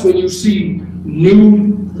about, that's when you see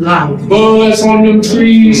new buds on them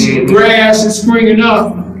trees, grass is springing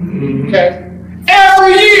up. Okay?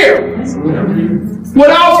 Every year,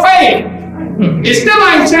 without fail. It still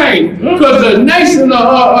ain't changed. Because the nation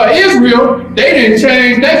of Israel, they didn't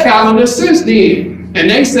change their calendar since then. And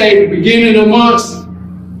they say the beginning of months,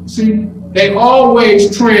 see, they always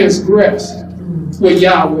transgress what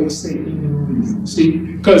Yahweh said. See,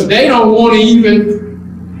 because they don't want to even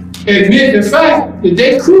admit the fact that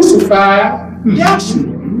they crucified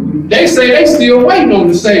Yahshua. They say they still waiting on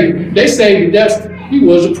the Savior. They say that he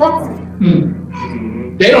was a prophet.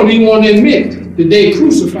 They don't even want to admit that they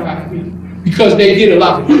crucified him because they get a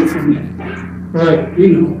lot of heat from that. Right? You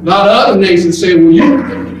know, a lot of other nations say, well,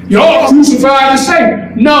 y'all crucified the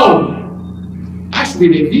Savior. No. Actually,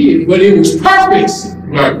 they did, but it was purpose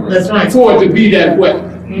That's right. for it to be that way.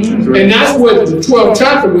 And that's what the 12th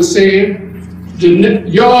chapter was saying.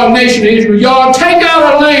 Y'all nation of Israel, y'all take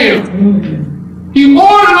out a lamb. He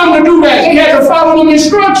ordered them to do that. He had to follow them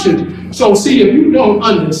instructions. So see, if you don't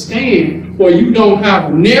understand or you don't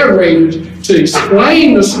have narrators to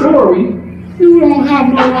explain the story, you don't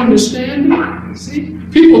have no understanding. See,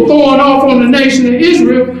 people throwing off on the nation of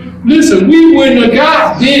Israel. Listen, we wouldn't have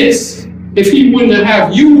got this if he wouldn't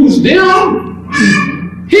have used them.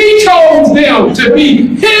 He chose them to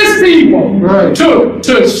be his people,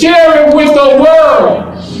 to share it with the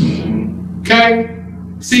world. Okay?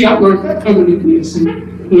 See, I learned that coming in here. See,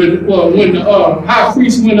 when the high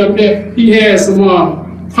priest went up there, he had some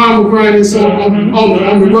pomegranates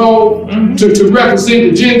on the road to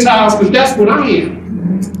represent the Gentiles, because that's what I am.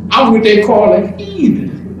 I'm what they call a heathen.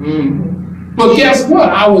 But guess what?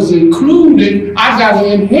 I was included. I got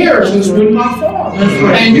an inheritance with my father. That's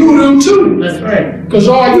right. And you do too. That's right. Because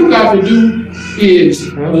all you got to do is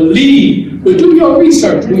believe. But do your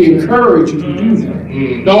research. We encourage you to do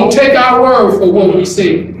that. Don't take our word for what we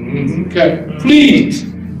say. Okay? Please,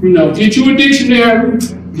 get you a dictionary,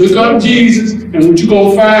 look up Jesus, and what you're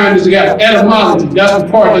going to find is you got etymology. That's the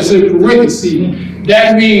part that's in parentheses.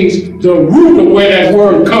 That means the root of where that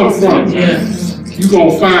word comes from. Yes. You're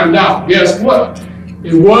going to find out. Guess what?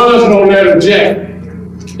 It was no letter J.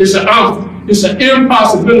 It's an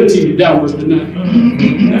impossibility that was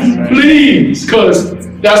denied. Please, because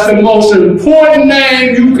that's the most important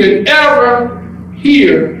name you could ever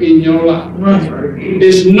hear in your life.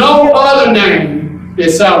 There's no other name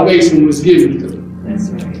that salvation was given to. That's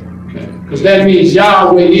right. Because that means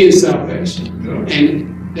Yahweh is salvation.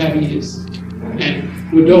 And that He is. And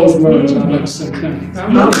with those words, I'd like to say thank you.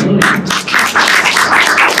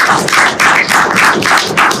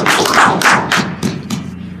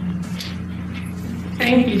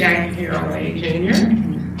 Thank you, Dr. Harold A. Jr.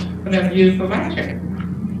 for that beautiful lecture.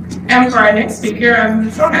 And for our next speaker,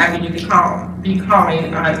 I'm so happy to be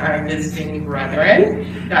calling on our visiting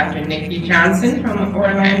brethren, Dr. Nikki Johnson from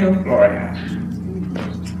Orlando, Florida.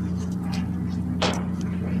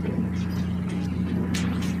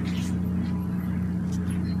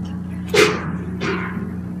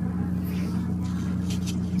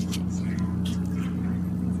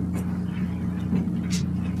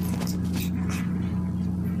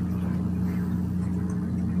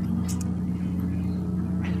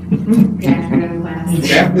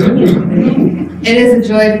 It is a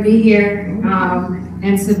joy to be here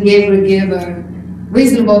and to be able to give a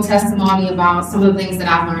reasonable testimony about some of the things that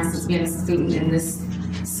I've learned since being a student in this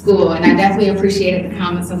school. And I definitely appreciated the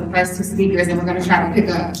comments of the first two speakers, and we're going to try to pick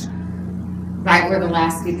up right where the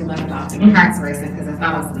last speaker left off. And my heart's racing because I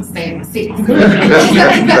thought I was going to stay in my seat.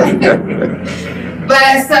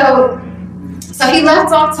 But so he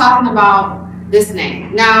left off talking about this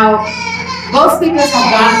name. Now, both speakers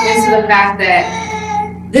have gone into the fact that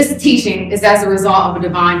this teaching is as a result of a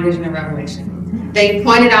divine vision and revelation. They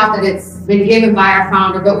pointed out that it's been given by our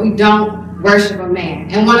founder, but we don't worship a man.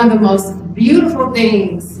 And one of the most beautiful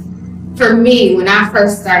things for me when I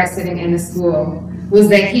first started sitting in the school was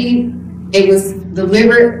that it was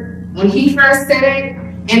delivered when he first said it,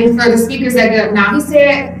 and for the speakers that get up now, he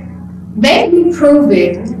said, make me prove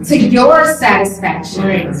it to your satisfaction,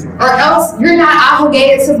 or else you're not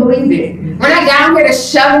obligated to believe it. We're not down here to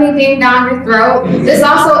shove anything down your throat. This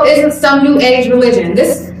also isn't some new age religion.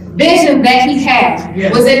 This vision that he had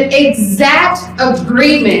was in exact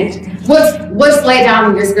agreement with what's laid down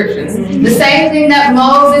in your scriptures. The same thing that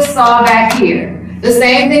Moses saw back here. The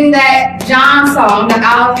same thing that John saw on the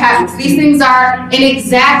Isle of Patmos. These things are in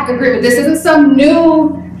exact agreement. This isn't some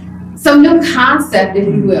new concept, if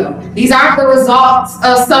you will. These aren't the results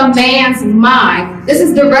of some man's mind. This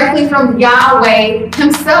is directly from Yahweh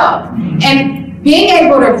himself. And being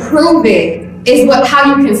able to prove it is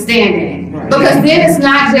how you can stand in it. Because then it's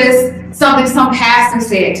not just something some pastor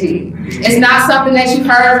said to you. It's not something that you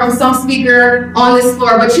heard from some speaker on this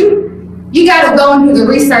floor, but you got to go and do the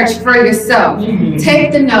research for yourself.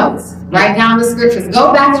 Take the notes, write down the scriptures,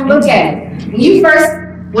 go back and look at it.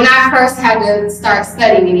 When I first had to start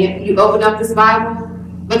studying, and you open up this Bible,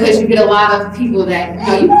 because you get a lot of people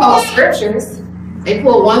that, you quote scriptures, they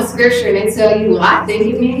pull one scripture and they tell you, well, I think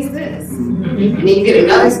it means this. And then you get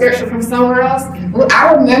another scripture from somewhere else. Well,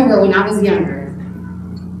 I remember when I was younger,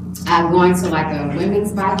 going to like a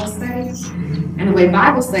women's Bible study. And the way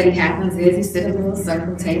Bible study happens is you sit at a little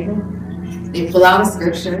circle table, they pull out a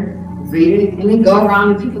scripture, read it, and then go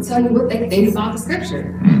around and people tell you what they think about the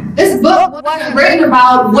scripture. This book wasn't written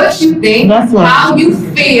about what you think, how you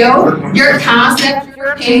feel, your concept,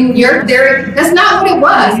 your opinion, your theory. That's not what it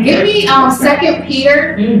was. Give me 2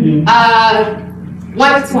 Peter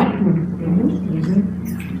 1:20.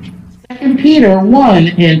 2 Peter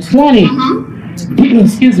 1:20.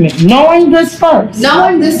 Excuse me. Knowing this first.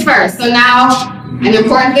 So now, an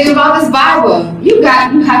important thing about this Bible, you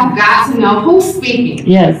have got to know who's speaking.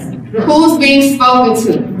 Yes. Who's being spoken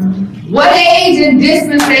to. What age and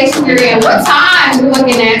dispensation you're in. What time you're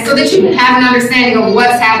looking at, so that you can have an understanding of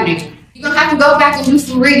what's happening. You're going to have to go back and do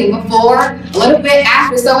some reading before, a little bit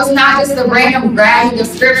after. So it's not just a random grabbing of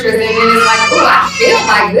scriptures and then it's like, oh, I feel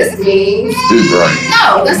like this means.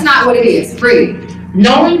 No, that's not what it is. Read.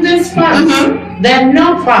 Knowing this first, that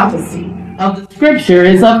no prophecy of the scripture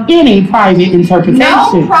is of any private interpretation.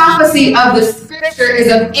 No prophecy of the scripture is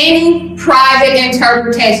of any private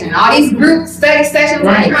interpretation. All these group study sessions,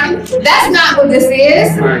 that's not what this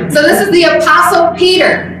is. So this is the Apostle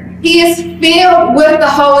Peter. He is filled with the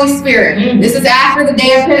Holy Spirit. This is after the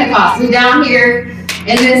day of Pentecost. We're down here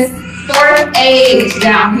in this fourth age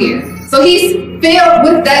down here. So he's filled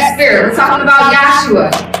with that spirit. We're talking about Yahshua.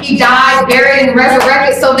 He died, buried, and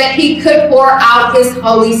resurrected so that he could pour out his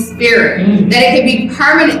Holy Spirit, that it could be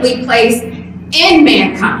permanently placed in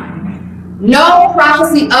mankind. No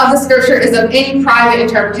prophecy of the scripture is of any private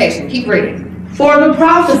interpretation. Keep reading. For the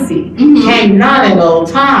prophecy came not in old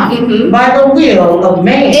time by the will of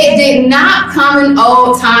man. It did not come in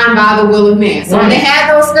old time by the will of man. So when they had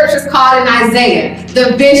those scriptures called in Isaiah,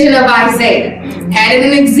 the vision of Isaiah, had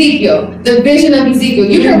it in Ezekiel, the vision of Ezekiel.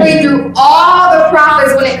 You can read through all the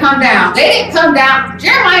prophets when it come down. They didn't come down,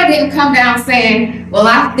 Jeremiah didn't come down saying, well,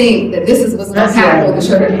 I think that this is what's going to happen with the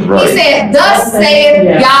children. Right. He said, thus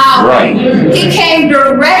saith Yahweh. Right. He came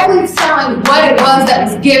directly telling what it was that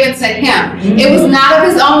was given to him. It was not of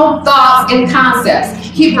his own thoughts and concepts.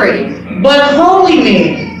 Keep reading. But holy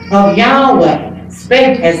men of Yahweh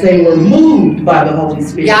spake as they were moved by the Holy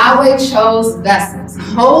Spirit. Yahweh chose vessels.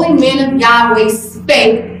 Holy men of Yahweh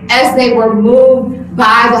spake as they were moved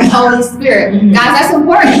by the Holy Spirit. Guys, that's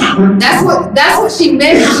important. That's what she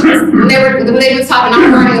mentioned when they were talking,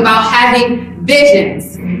 I'm learning about having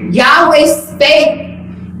visions. Yahweh spake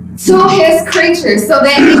to his creatures so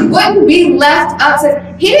that it wouldn't be left up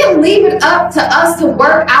to, he didn't leave it up to us to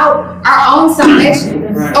work out our own salvation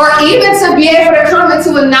or even to be able to come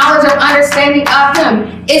into a knowledge or understanding of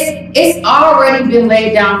him. It's already been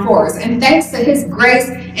laid down for us. And thanks to his grace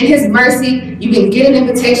and his mercy, you can get an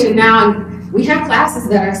invitation now. And we have classes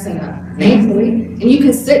that are set up, thankfully, and you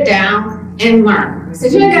can sit down and learn. So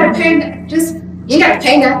you ain't got to pay, you ain't got to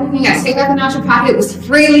pay nothing. You ain't got to take nothing out your pocket. It was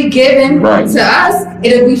freely given to us.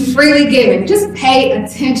 It'll be freely given. Just pay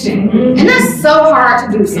attention. And that's so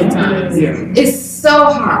hard to do sometimes. It's so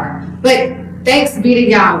hard. But thanks be to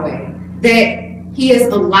Yahweh that he has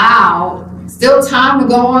allowed still time to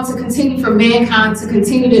go on to continue for mankind to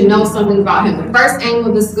continue to know something about him. The first aim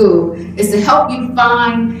of the school is to help you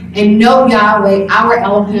find and know Yahweh, our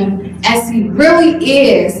Elohim, as he really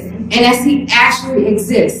is and as he actually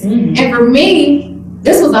exists. And for me,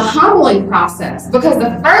 this was a humbling process because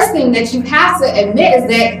the first thing that you have to admit is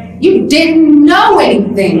that you didn't know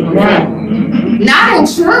anything. Not in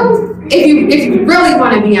truth, if you really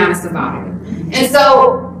want to be honest about it. And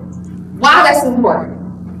so, why that's important.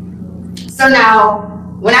 So now,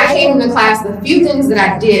 when I came into class, the few things that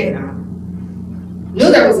I did know, knew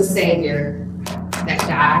there was a Savior that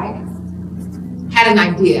died, had an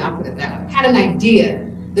idea, I'll put it that way, had an idea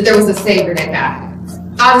that there was a Savior that died.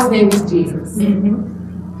 Thought his name was Jesus.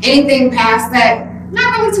 Anything past that,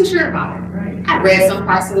 not really too sure about it. I read some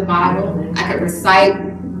parts of the Bible, I could recite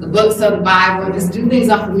the books of the Bible and just do things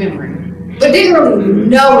off of memory, but didn't really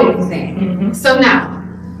know anything. So now,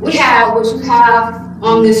 we have what you have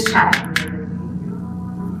on this chart.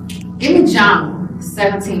 Give me John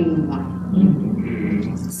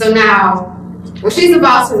 17:1. So now, what she's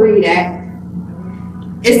about to read at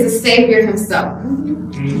is the Savior himself.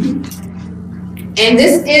 And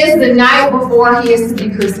this is the night before he is to be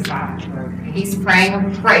crucified. He's praying a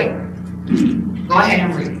prayer. Go ahead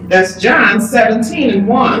and read. That's John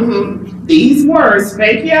 17:1. These words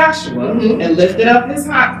spake Yahshua and lifted up his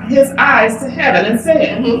eyes to heaven and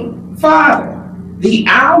said, Father, the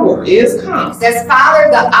hour is come. It says, Father,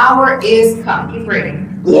 the hour is come. Keep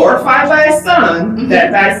reading. Glorify thy Son,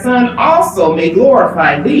 that thy Son also may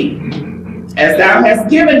glorify thee, as thou hast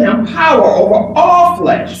given him power over all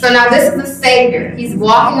flesh. So now this is the Savior. He's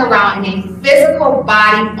walking around in a physical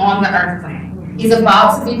body on the earth plane. He's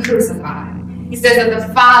about to be crucified. He says that the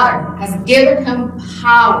Father has given him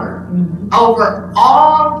power over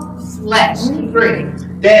all flesh. Keep reading.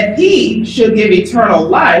 That he should give eternal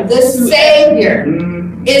life. The Savior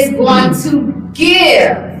is going to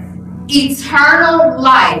give eternal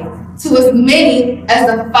life to as many as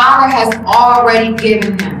the Father has already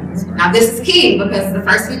given him. Now this is key because the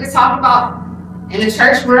first speaker talked about in the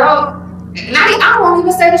church world, and I won't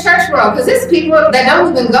even say the church world because there's people that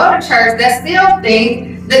don't even go to church that still think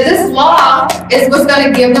that this law is what's going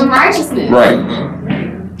to give them righteousness.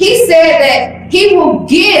 He said that he will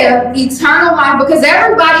give eternal life because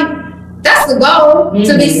everybody, that's the goal,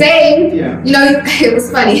 to be saved. You know, it was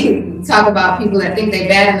funny. Talk about people that think they're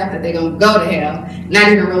bad enough that they're going to go to hell, not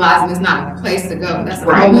even realizing it's not a place to go. That's a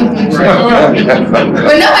whole other thing.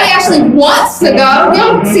 But nobody actually wants to go. You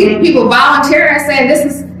don't see people volunteering and saying,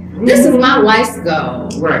 this is my life's goal.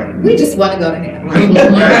 We just want to go to heaven.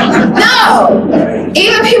 No!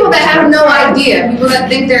 Even people that have no idea, people that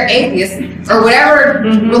think they're atheists, or whatever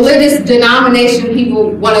religious denomination people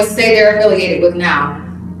want to say they're affiliated with now,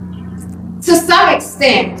 to some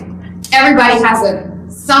extent, everybody has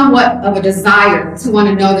somewhat of a desire to want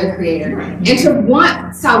to know their Creator and to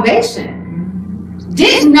want salvation.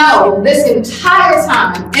 Didn't know this entire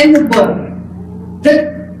time in the book,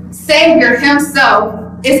 the Savior himself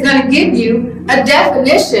is going to give you a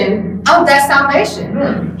definition of that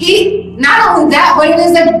salvation. He, not only that, but it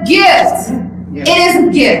is a gift. It is a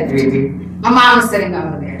gift. My mom is sitting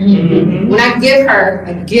over there. When I give her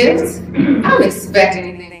a gift, I don't expect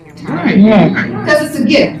anything in return. Because it's a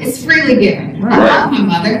gift. It's freely given. I love you,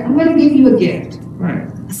 Mother. I'm going to give you a gift.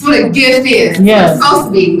 That's what a gift is. Yes. It's supposed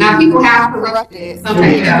to be. Now people have corrupted it.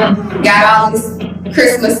 Sometimes you know, got all these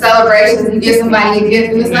Christmas celebrations. You give somebody a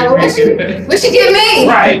gift, and it's like, well, what you give me?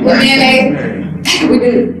 Right. And then we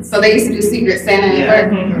do. So they used to do Secret Santa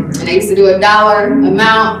and they used to do $1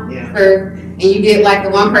 amount for, and you get like the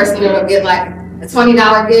one person that'll get like a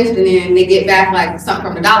 $20 gift, and then they get back like something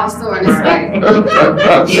from the dollar store, and it's like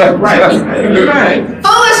Right.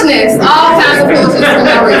 foolishness, all kinds of foolishness for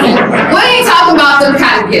no reason. We ain't talking about them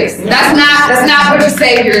kind of gifts. That's not what your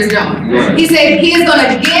Savior is doing. He said he is going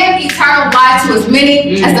to give eternal life to as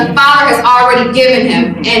many as the Father has already given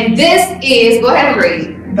him, and this is, go ahead and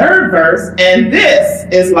read. Third verse, and this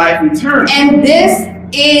is life eternal. And this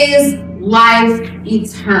is life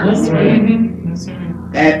eternal.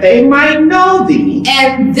 That they might know thee.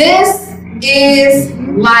 And this is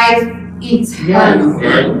life eternal.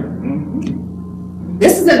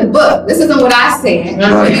 This is in the book. This isn't what I said.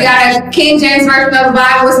 If you got a King James version of the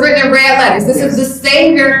Bible, it's written in red letters. This is the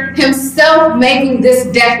Savior himself making this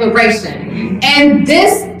declaration. And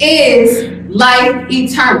this is life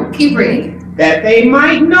eternal. Keep reading. That they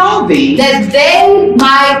might know thee. That they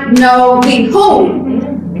might know thee.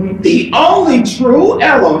 Who? The only true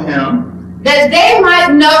Elohim. That they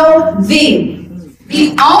might know thee,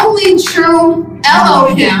 the only true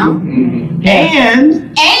Elohim,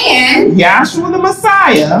 And Yahshua the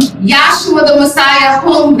Messiah. Yahshua the Messiah,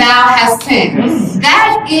 whom thou hast sent.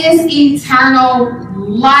 That is eternal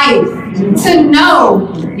life. To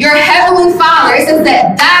know your heavenly Father. It says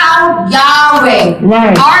that thou, Yahweh,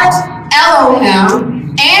 art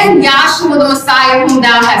Elohim, and Yahshua the Messiah, whom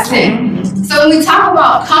thou hast sent. So when we talk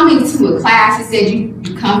about coming to a class, it said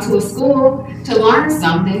you come to a school to learn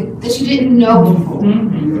something that you didn't know before.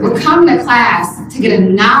 We're coming to class to get a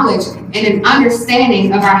knowledge and an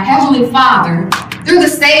understanding of our Heavenly Father through the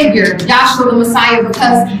Savior, Yahshua the Messiah,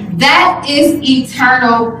 because that is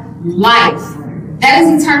eternal life. That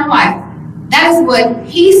is eternal life. That is what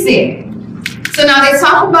he said. So now they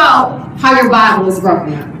talk about how your Bible is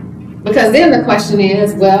broken up. Because then the question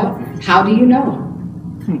is, well, how do you know?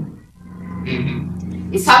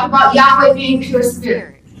 He's talking about Yahweh being pure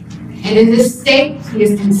spirit. And in this state, he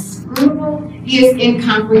is inscrutable, he is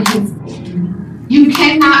incomprehensible. You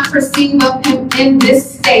cannot perceive of him in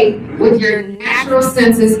this state with your natural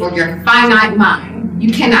senses or your finite mind.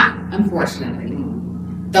 You cannot, unfortunately.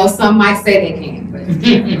 Though some might say they can. But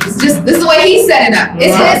it's just, this is the way he set it up.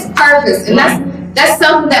 It's his purpose. And that's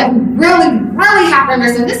something that we really, really have to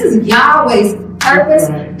understand. This is Yahweh's purpose,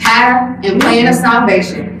 pattern, and plan of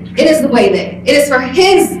salvation. It is the way that it is for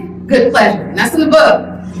his good pleasure. And that's in the book.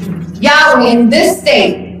 Yahweh in this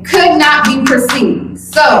state could not be perceived.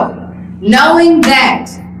 So, knowing that,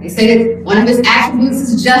 they say that one of his attributes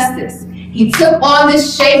is justice. He took on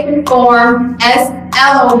this shape and form as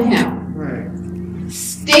Elohim.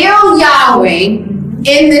 Still Yahweh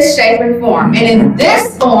in this shape and form. And in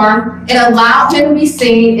this form, it allowed him to be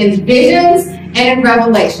seen in visions and in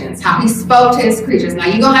revelations, how he spoke to his creatures. Now,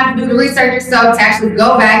 you're going to have to do the research yourself to actually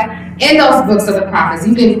go back in those books of the prophets.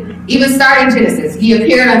 You can even start in Genesis. He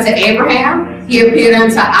appeared unto Abraham. He appeared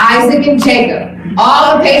unto Isaac and Jacob.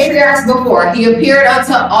 All the patriarchs before. He appeared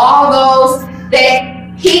unto all those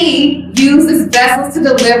that he used as vessels to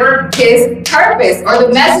deliver his purpose or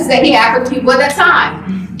the message that he had for people at that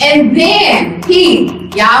time. And then he,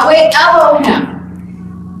 Yahweh Elohim,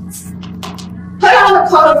 put on a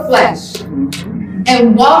coat of flesh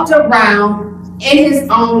and walked around in his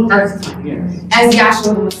own earth plane as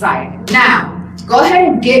Yahshua the Messiah. Now, go ahead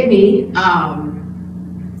and get me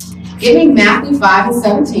Matthew 5 and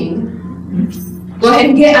 17. Go ahead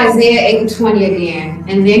and get Isaiah 8 and 20 again,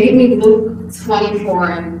 and then give me Luke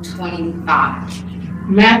 24 and 25.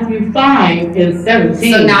 Matthew 5 and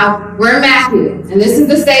 17. So now we're in Matthew, and this is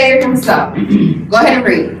the Savior himself. Go ahead and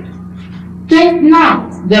read. Think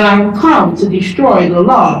not that I am come to destroy the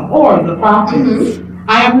law or the prophets.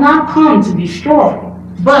 I am not come to destroy,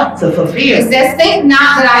 but to fulfill. It says, think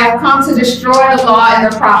not that I have come to destroy the law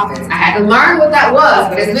and the prophets. I had to learn what that was,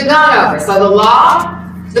 but it's been gone over. So the law,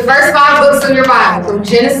 the first 5 books of your Bible, from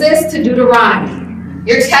Genesis to Deuteronomy.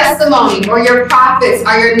 Your testimony or your prophets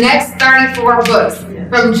are your next 34 books.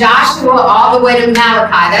 From Joshua all the way to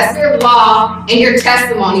Malachi. That's your law and your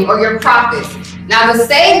testimony or your prophets. Now the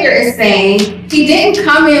Savior is saying he didn't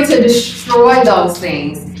come in to destroy those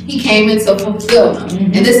things. He came in to fulfill them.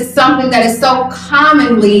 And this is something that is so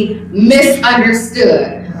commonly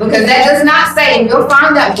misunderstood. Because that does not say, you'll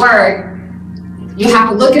find that word, you have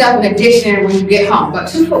to look it up in a dictionary when you get home. But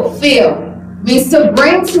to fulfill means to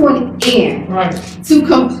bring to an end, to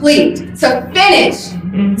complete, to finish,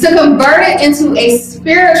 to convert it into a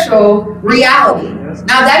spiritual reality.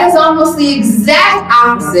 Now that is almost the exact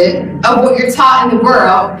opposite of what you're taught in the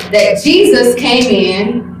world that Jesus came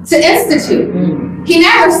in to institute. He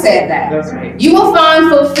never said that. That's right. You will find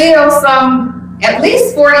fulfilled some at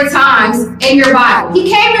least 40 times in your Bible.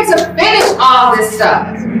 He came in to finish all this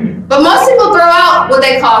stuff. But most people throw out what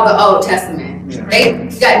they call the Old Testament. They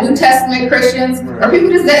got New Testament Christians, or people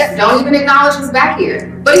just that don't even acknowledge what's back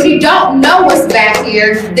here. But if you don't know what's back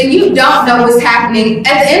here, then you don't know what's happening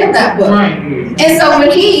at the end of that book. And so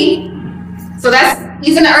when he's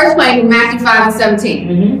in the earth plane in Matthew 5 and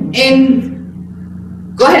 17.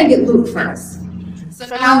 And go ahead and get Luke first. So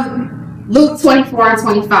now Luke 24 and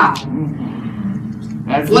 25.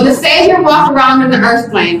 When the Savior walked around in the earth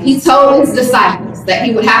plane, he told his disciples that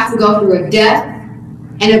he would have to go through a death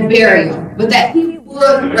and a burial, but that he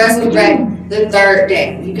would resurrect the third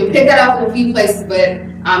day. You can pick that up in a few places, but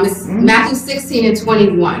it's Matthew 16 and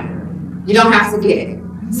 21. You don't have to get it.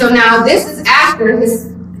 So now this is after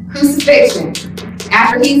his crucifixion,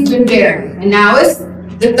 after he's been buried. And now it's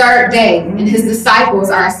the third day, and his disciples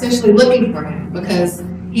are essentially looking for him because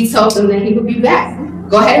he told them that he would be back.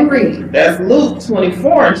 Go ahead and read. That's Luke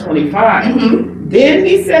 24 and 25. Then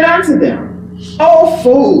he said unto them, O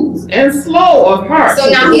fools, and slow of heart. So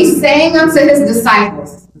now he's saying unto his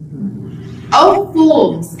disciples, O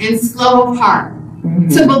fools, and slow of heart,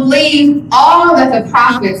 to believe all that the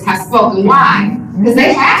prophets have spoken. Why? Because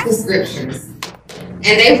they had the scriptures. And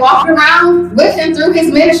they walked around with him through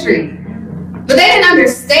his ministry. But they didn't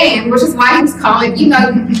understand, which is why he was calling, you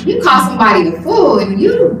call somebody a fool, and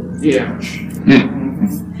you. Yeah.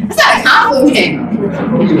 It's not a compliment.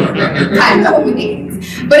 I know it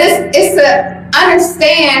is. But it's to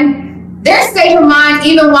understand their state of mind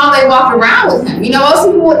even while they walked around with him. Most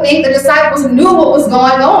people would think the disciples knew what was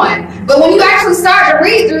going on. But when you actually start to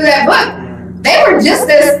read through that book, they were just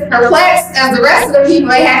as perplexed as the rest of the people.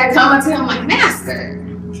 They had to come up to him like, Master,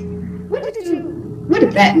 what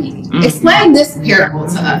did that mean? Explain this parable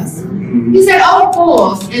to us. He said, O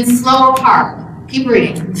fools, and slow of heart. Keep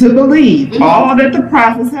reading. To believe all that the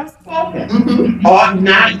prophets have spoken. Ought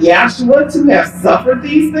not Yahshua to have suffered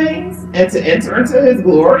these things and to enter into his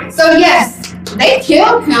glory? So yes, they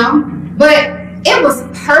killed him, but it was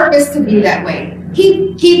purpose to be that way.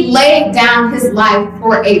 He laid down his life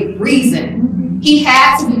for a reason. He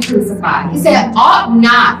had to be crucified. He said, ought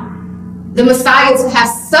not the Messiah to have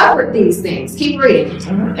suffered these things. Keep reading.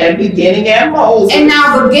 And beginning at Moses. And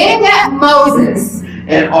now beginning at Moses.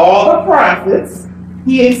 And all the prophets,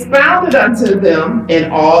 he expounded unto them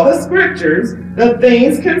in all the scriptures the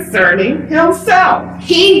things concerning himself.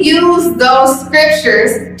 He used those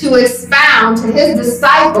scriptures to expound to his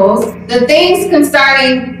disciples the things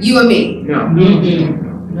concerning you and me. No.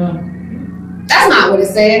 That's not what it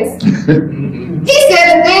says. He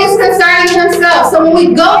said the things concerning himself. So when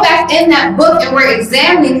we go back in that book and we're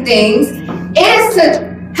examining things, it is to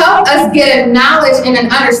help us get a knowledge and an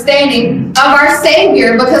understanding of our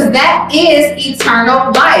Savior, because that is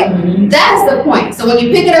eternal life. That is the point. So when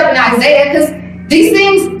you pick it up in Isaiah, because these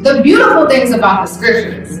things, the beautiful things about the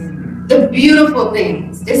scriptures, the beautiful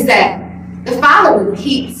things is that the Father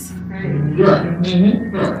repeats.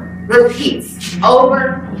 Repeats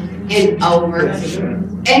over and over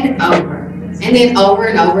and over. And then over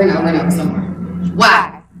and over and over and over some more.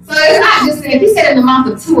 Why? So it's not just saying, he said in the mouth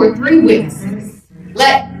of 2 or 3 witnesses,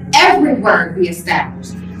 let every word be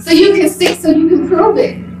established. So you can see, so you can prove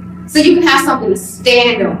it. So you can have something to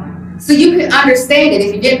stand on. So you can understand it.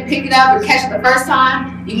 If you didn't pick it up and catch it the first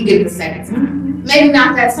time, you can get it the second time. Maybe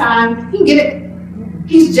not that time, you can get it.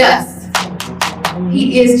 He's just.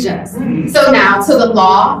 He is just. So now to the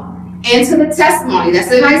law and to the testimony. That's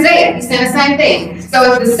in Isaiah. He's saying the same thing.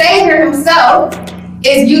 So if the Savior himself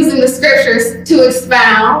is using the scriptures to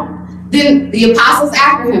expound, then the apostles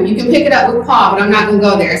after him, you can pick it up with Paul, but I'm not going to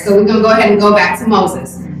go there. So we're going to go ahead and go back to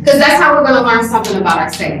Moses, because that's how we're going to learn something about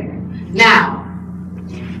our Savior. Now,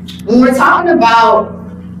 when we're talking about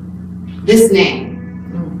this name,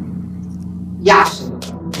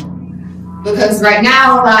 Yahshua, because right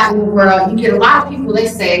now a lot in the world, you get a lot of people, they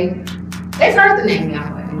say, they've heard the name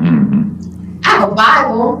Yahweh. I have a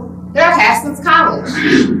Bible that I've had since college.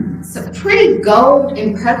 It's a pretty gold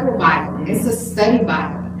and purple Bible. It's a study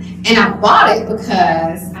Bible. And I bought it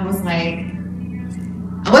because I was like,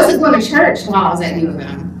 I wasn't going to church while I was at U of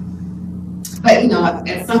M. But,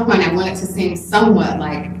 at some point I wanted to seem somewhat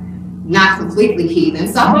like not completely heathen.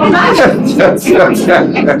 So I bought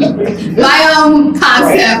my own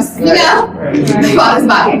concepts, I bought this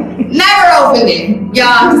Bible. Never opened it.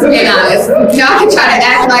 Y'all, just being honest. Y'all can try to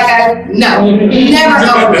act like never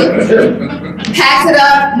opened it. Packed it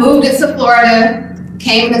up, moved it to Florida,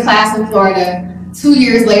 came to class in Florida. 2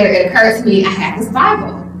 years later, it occurred to me I had this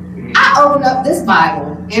Bible. I opened up this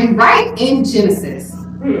Bible and right in Genesis,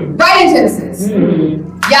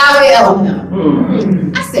 Yahweh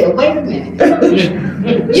Elohim. I said, wait a minute.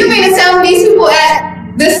 You mean to tell me these people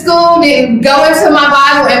at this school didn't go into my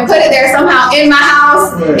Bible and put it there somehow in my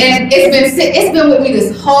house? And it's been with me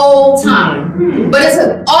this whole time. But it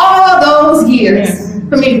took all those years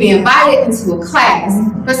for me to be invited into a class,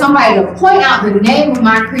 for somebody to point out the name of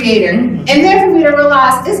my Creator, and then for me to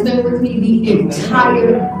realize it's been with me the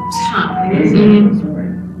entire time.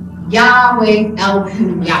 Yahweh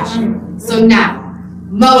Elohim Yahshua. So now,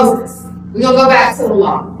 Moses. We're going to go back to the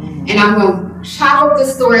law. And I'm going to chop up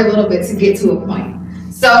this story a little bit to get to a point.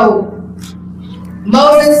 So,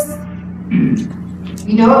 Moses,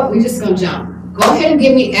 you know what? We're just going to jump. Go ahead and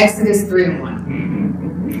give me Exodus 3:1.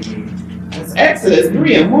 It's Exodus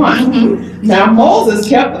 3:1. Now Moses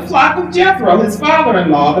kept the flock of Jethro, his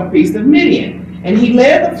father-in-law, the priest of Midian. And he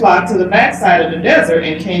led the flock to the backside of the desert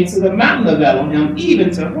and came to the mountain of Elohim, even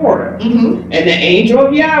to Horeb. And the angel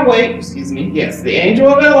of Yahweh, the angel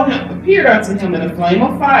of Elohim appeared unto him in a flame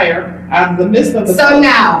of fire out of the midst of the So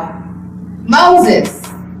now, Moses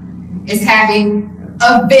is having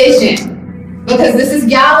a vision. Because this is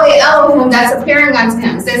Yahweh Elohim that's appearing unto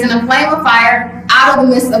him. It says in a flame of fire out of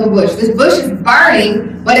the midst of a bush. This bush is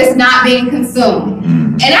burning, but it's not being consumed.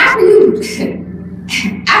 And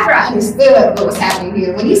after I understood what was happening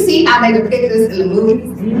here, when you see how they depict this in the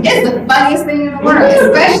movies, it's the funniest thing in the world.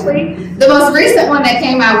 Especially the most recent one that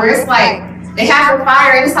came out, where it's like they have the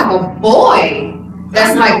fire and it's like a boy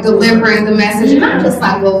that's like delivering the message, and I'm just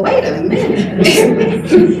like, well, wait a minute.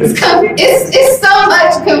 it's so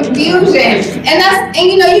much confusion, and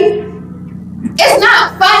it's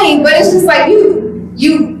not funny, but it's just like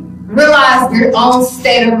you realize your own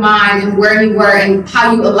state of mind and where you were and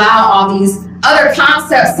how you allow all these other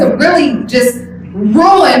concepts to really just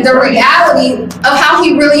ruin the reality of how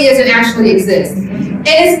he really is and actually exists. And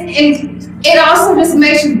it also just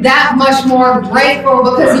makes you that much more grateful,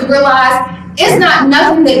 because you realize it's not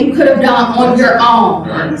nothing that you could have done on your own.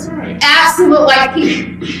 Absolutely, like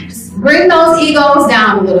just bring those egos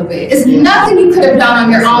down a little bit. It's nothing you could have done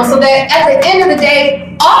on your own, so that at the end of the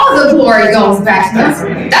day, all the glory goes back to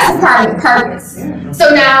him. That's a part of the purpose.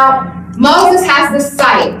 So now Moses has this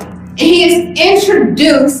sight, and he is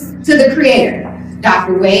introduced to the Creator.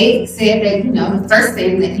 Dr. Wade said that, the first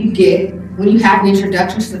thing that you get when you have an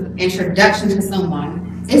introduction to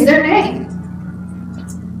someone is their name.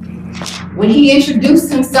 When he introduced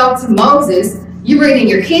himself to Moses, you read in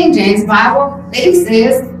your King James Bible that he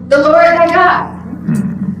says, the Lord thy God.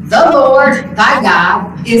 The Lord thy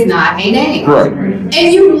God is not a name. Right.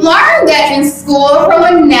 And you learn that in school from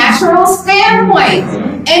a natural standpoint.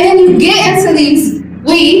 And then you get into these,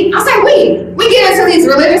 we get into these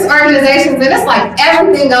religious organizations, and it's like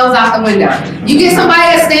everything goes out the window. You get somebody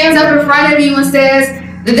that stands up in front of you and says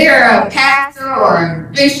that they're a pastor or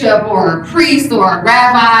a bishop or a priest or a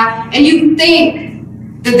rabbi, and you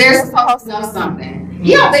think that they're supposed to know something.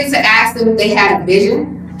 You don't think to ask them if they had a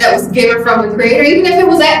vision that was given from the Creator, even if it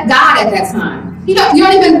was at God at that time. You don't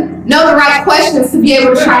even know the right questions to be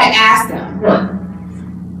able to try to ask them.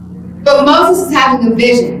 But Moses is having a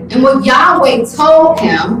vision, and what Yahweh told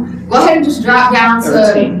him, go ahead and just drop down to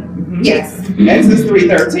 13. Yes. Exodus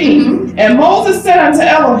 3:13. And Moses said unto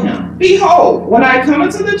Elohim, behold, when I come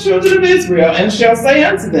unto the children of Israel, and shall say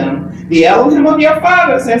unto them, the Elohim of your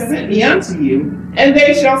fathers has sent me unto you, and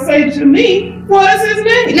they shall say to me, what is his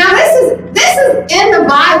name? Now this is in the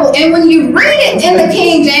Bible, and when you read it in the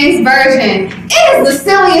King James Version, it is the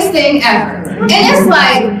silliest thing ever. And it's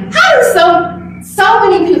like, how do so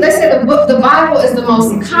many people, they say the Bible is the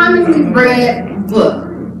most commonly read book,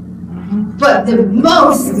 but the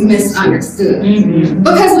most misunderstood.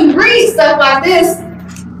 Because we read stuff like this,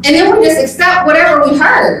 and then we just accept whatever we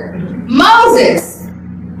heard. Moses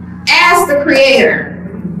asked the Creator,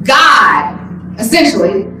 God,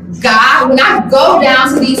 essentially, God, when I go down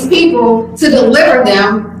to these people to deliver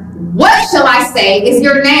them, what shall I say is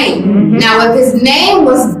your name? Now, if his name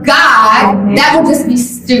was God, that would just be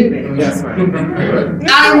stupid. That's right.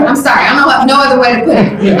 I'm sorry, I don't have no other way to put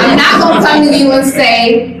it. I'm not going to come to you and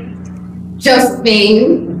say,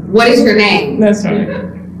 Josephine, what is your name? That's right.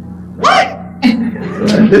 What? You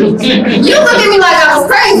look at me like I was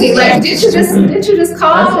crazy. Like, did you just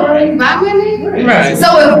call my name? Right. So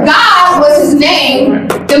if God was his name,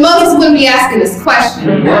 then Moses wouldn't be asking this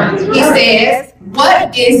question. He says,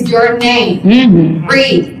 what is your name?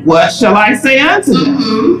 Read. What shall I say unto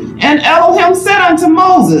them? And Elohim said unto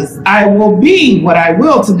Moses, I will be what I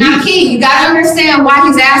will to be. Now, Key, you got to understand why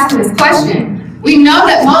he's asking this question. We know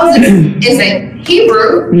that Moses is a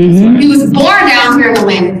Hebrew. He was born down here in the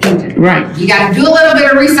land of Egypt. Right. You got to do a little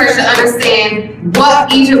bit of research to understand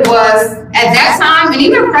what Egypt was at that time and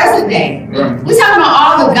even present day. Right. We're talking about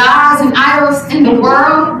all the gods and idols in the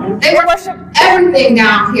world. They worship everything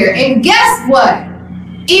down here. And guess what?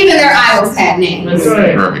 Even their idols had names. That's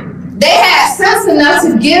right. They had sense enough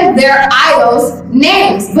to give their idols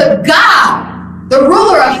names. But God, the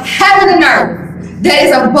ruler of heaven and earth, that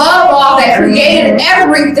is above all, that created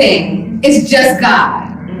everything, is just God.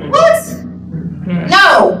 What?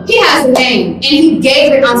 No, he has a name, and he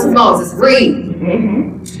gave it unto Moses. Read.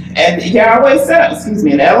 And Yahweh said,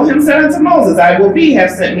 and Elohim said unto Moses, I will be,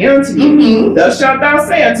 have sent me unto you. Thus shalt thou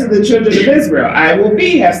say unto the children of Israel, I will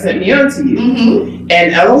be, have sent me unto you.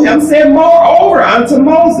 And Elohim said moreover unto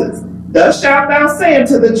Moses, thus shalt thou say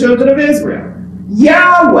unto the children of Israel,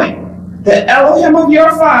 Yahweh, the Elohim of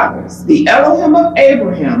your fathers, the Elohim of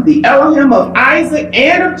Abraham, the Elohim of Isaac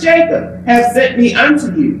and of Jacob, have sent me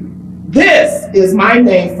unto you. This is my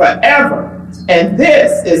name forever, and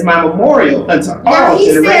this is my memorial unto all He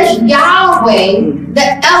generations. says Yahweh,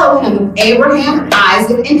 the Elohim of Abraham,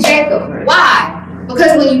 Isaac, and Jacob. Why?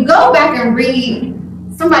 Because when you go back and read,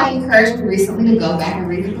 somebody encouraged me recently to go back and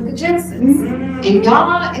read the book of Genesis. And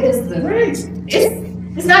y'all,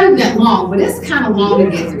 it's not even that long, but it's kind of long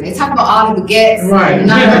to get through. They talk about all the begets. Right.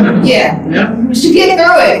 Yeah. You should get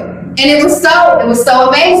through it. And it was so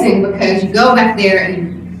amazing because you go back there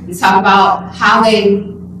and you talk about how they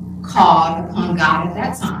called upon God at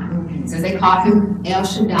that time. So they called him El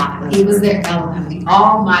Shaddai. He was their Elohim, the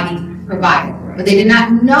Almighty Provider. But they did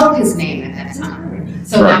not know his name at that time.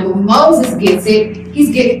 So now when Moses gets it,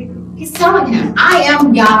 he's telling him, I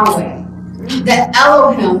am Yahweh, the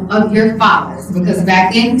Elohim of your fathers. Because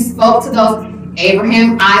back then he spoke to those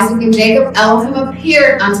Abraham, Isaac, and Jacob. Elohim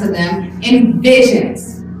appeared unto them in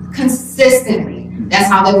visions consistently. That's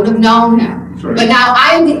how they would have known him. But now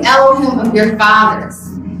I am the Elohim of your fathers.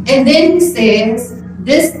 And then he says,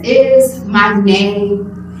 this is my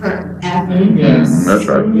name forever. Yes. That's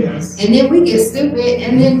right. Yes. And then we get stupid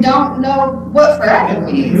and then don't know what forever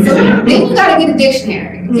means. So then you gotta get a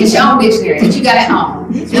dictionary. Get your own dictionary that you got at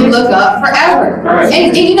home and look up forever.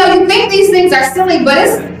 And you know, you think these things are silly, but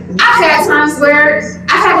I've had times where I've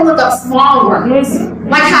had to look up small words.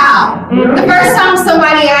 Like how? The first time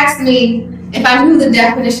somebody asked me if I knew the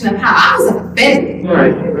definition of how, I was offended.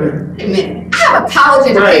 Right. Wait a minute. I have a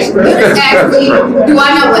college education. You just asked me, do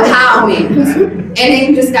I know what how means? And then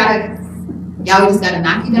you just gotta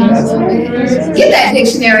knock you down a little bit. Get that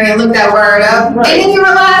dictionary and look that word up. And then you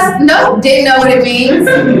realize, nope, didn't know what it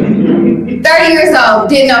means. 30 years old,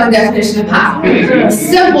 didn't know the definition of how.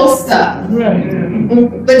 Simple stuff.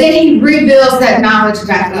 But then he rebuilds that knowledge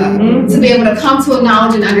back up to be able to come to a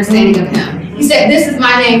knowledge and understanding of him. He said, this is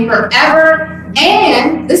my name forever,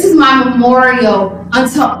 and this is my memorial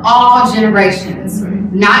unto all generations.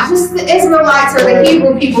 Not just the Israelites or the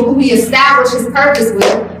Hebrew people who he established his purpose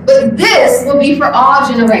with, but this will be for all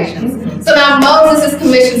generations. So now Moses is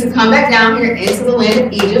commissioned to come back down here into the land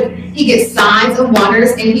of Egypt. He gets signs and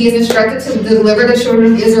wonders, and he is instructed to deliver the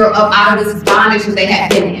children of Israel up out of this bondage that they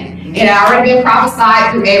had been in. It had already been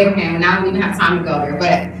prophesied through Abraham, and I don't even have time to go there.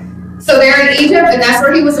 But so they're in Egypt, and that's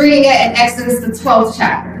where he was reading it in Exodus, the 12th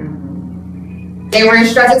chapter. They were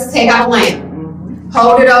instructed to take out a lamb,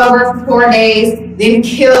 hold it over for 4 days, then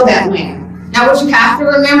kill that lamb. Now what you have to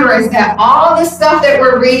remember is that all the stuff that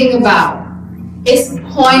we're reading about is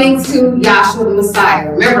pointing to Yahshua the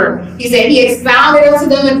Messiah. Remember, he said he expounded unto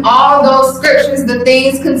them in all those scriptures the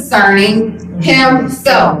things concerning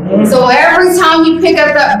himself. So every time you pick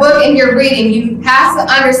up that book and you're reading, you have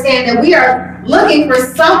to understand that we are looking for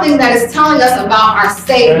something that is telling us about our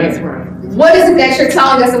Savior. What is it that you're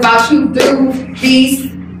telling us about you through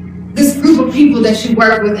this group of people that you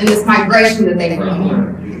work with in this migration that they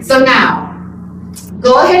do? So now,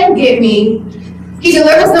 go ahead and get me. He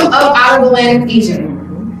delivers them up out of the land of Egypt.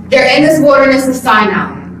 They're in this wilderness of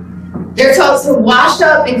Sinai. They're told to wash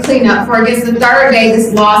up and clean up, for against the third day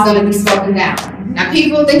this law is going to be spoken down. Now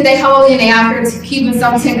people think they're holy and they're out here keeping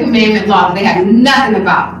some 10 Commandment law that they have nothing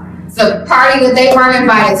about. It's a party that they weren't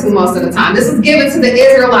invited to most of the time. This was given to the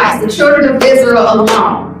Israelites, the children of Israel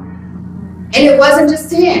alone. And it wasn't just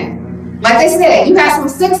 10. Like they said, you have some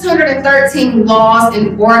 613 laws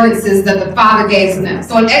and ordinances that the Father gave to them.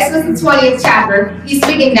 So in Exodus the 20th chapter, he's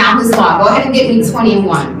speaking down his law. Go ahead and get me 20 and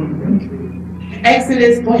 1.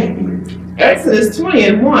 Exodus 20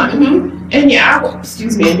 and 1. And Yahweh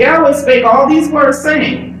spake all these words,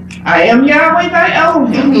 saying, I am Yahweh thy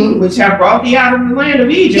Elohim, which have brought thee out of the land of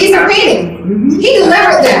Egypt. He's repeating. He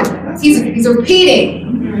delivered them. He's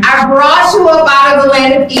repeating. I brought you up out of the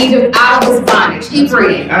land of Egypt, out of this bondage. Keep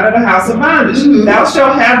reading. Out of the house of bondage. Mhm. Thou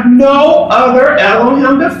shalt have no other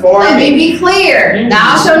Elohim before Let me. me be clear.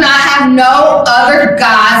 Thou shalt not have no other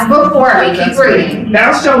gods before me. Keep reading.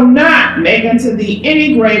 Thou shalt not make unto thee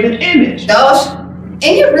any graven image.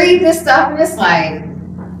 And you read this stuff and it's like,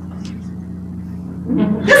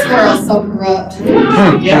 this world's so corrupt.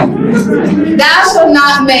 Thou shalt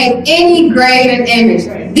not make any graven image.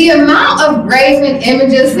 The amount of graven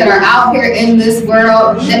images that are out here in this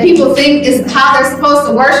world that people think is how they're supposed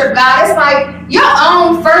to worship God, it's like your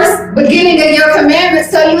own first beginning of your commandments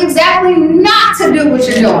tell you exactly not to do what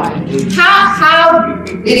you're doing. How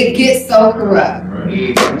did it get so corrupt?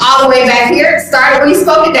 All the way back here, it started when you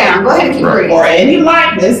spoke it down. Go ahead and keep reading. Or any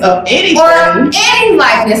likeness of anything Or any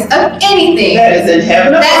likeness of anything. that is in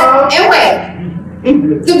heaven above. And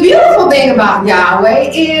wait, the beautiful thing about Yahweh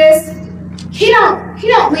is he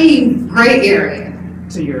don't leave gray area.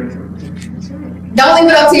 To your Don't leave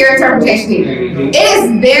it up to your interpretation either. It is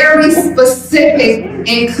very specific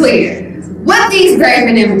and clear. With these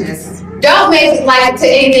graven images, don't make it like to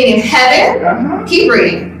anything in heaven. Keep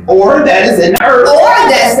reading. Or that is in the earth. Or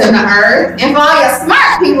that's in the earth. And for all your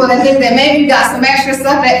smart people that think that maybe you got some extra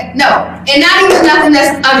stuff that, no. And not even nothing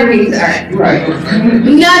that's underneath the earth. Right.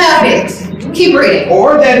 None of it. Keep reading.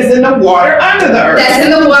 Or that is in the water under the earth. That's in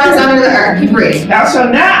the waters under the earth. Keep reading. Thou shalt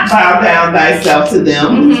not bow down thyself to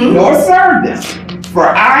them, Mhm. nor serve them. For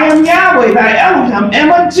I am Yahweh thy Elohim, am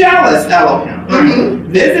a jealous Elohim, Mhm.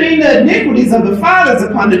 visiting the iniquities of the fathers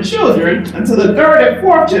upon the children unto the third and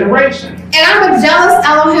fourth generation. And I'm a jealous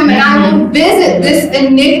Elohim, and I will visit this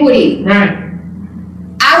iniquity. Right.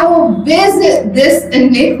 I will visit this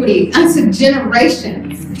iniquity unto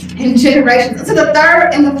generations and generations, unto the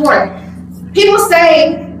third and the fourth. People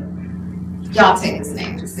say, y'all take this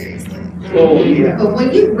name too seriously. Oh, yeah. But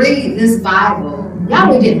when you read this Bible,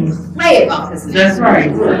 Yahweh didn't play about this name. That's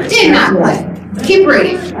right. Did not play. Keep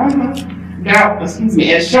reading. Now, excuse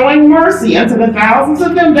me, and showing mercy unto the thousands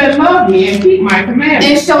of them that love me and keep my commandments.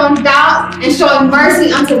 And showing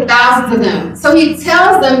mercy unto thousands of them. So he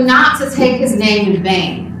tells them not to take his name in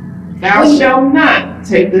vain. Thou shalt not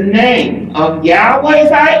take the name of Yahweh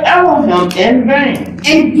thy Elohim in vain.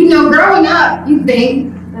 And you know, growing up, you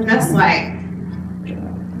think that that's like,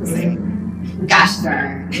 gosh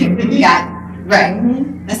darn,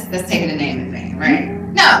 right? That's taking the name in vain, right?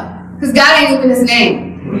 No, because God ain't even his name.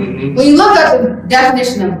 When you look up the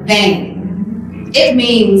definition of vain, it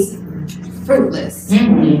means fruitless.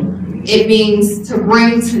 It means to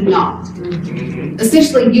bring to naught,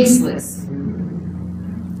 essentially useless.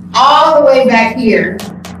 All the way back here,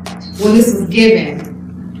 when this was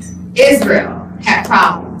given, Israel had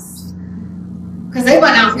problems. Because they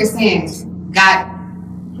went out here saying, God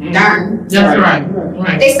darn. That's right.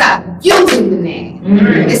 Right. They stopped using the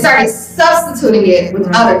name. They started substituting it with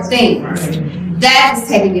other things. That is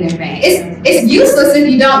taking it in vain. It's useless if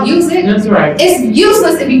you don't use it. That's right. It's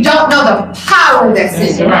useless if you don't know the power that's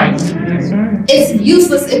That's in it. right. That's right. It's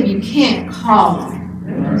useless if you can't call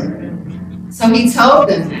him. So he told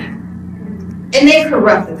them that. And they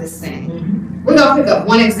corrupted this thing. We're going to pick up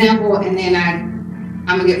one example, and then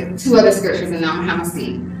I'm going to get two other scriptures, and then I'm going to have a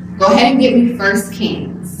seat. Go ahead and give me 1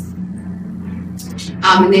 Kings.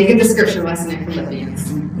 And then get the scripture lesson in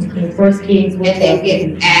Philippians. Okay, 1 Kings. And then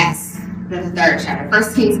get Acts, the 3rd chapter.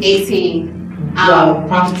 1 Kings 18.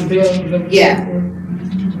 Prophet Bill. Yeah.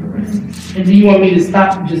 And do you want me to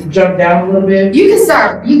stop and just jump down a little bit? You can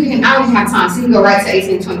start, I don't have time, so you can go right to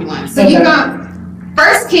 1821. So Okay. you go,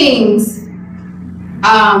 1 Kings,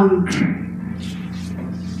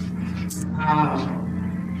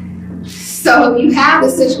 so you have the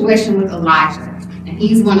situation with Elijah, and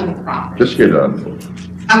he's one of the prophets. Just get on.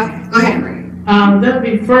 Okay, go ahead and read. That'll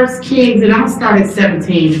be 1 Kings, and I'll start at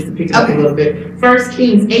 17 just to pick it up a little bit. 1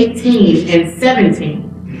 Kings 18 and 17.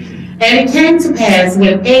 And it came to pass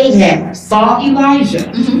when Ahab saw Elijah,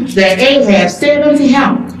 that Ahab said unto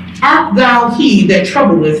him, Art thou he that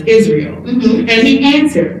troubleth Israel? And he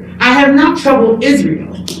answered, I have not troubled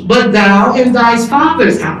Israel, but thou and thy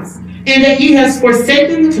father's house, and that he has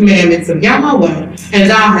forsaken the commandments of Yahweh, and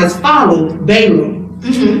thou hast followed Balaam.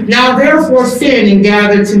 Now therefore send and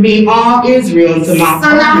gather to me all Israel to Mount So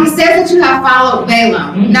now he Carmel. says that you have followed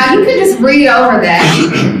Balaam. Now you can just read over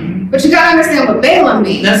that, but you gotta understand what Balaam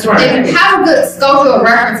means. That's right. If you have a good Schofield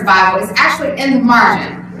reference Bible, it's actually in the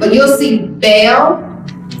margin, but you'll see Baal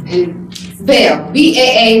and Baal,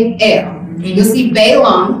 B-A-A-L. You'll see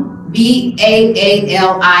Balaam,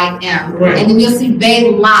 B-A-A-L-I-M. Right. And then you'll see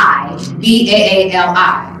Baali,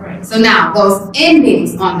 B-A-A-L-I. So now, those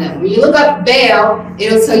endings on them, when you look up Baal,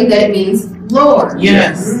 it'll tell you that it means Lord.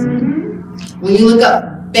 Yes. When you look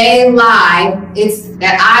up Baal, it's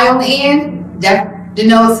that I on the end, that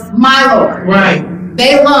denotes my Lord. Right.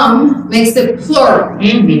 Balaam makes it plural,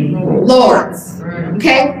 lords.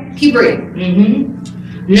 Okay, keep reading.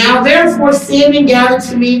 Now therefore send and gather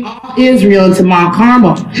to me all Israel to Mount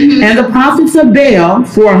Carmel, and the prophets of Baal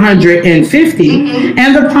 450,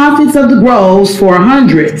 and the prophets of the groves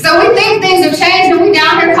 400. So we think things have changed, and we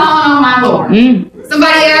down here calling on my Lord.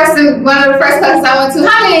 Somebody asked in one of the first places I went to,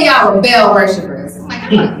 how many of y'all were Baal worshipers? I'm like,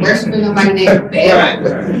 I'm not worshiping nobody named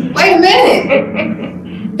Baal. Wait a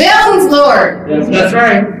minute. Baal is Lord. That's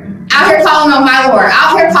right. Out here calling on my Lord.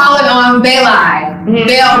 Out here calling on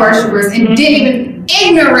Baal worshipers, and didn't even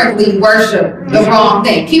ignorantly worship the wrong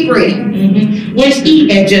thing. Keep reading. Which eat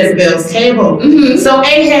at Jezebel's table. So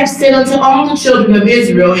Ahab sent unto all the children of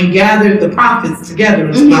Israel and gathered the prophets together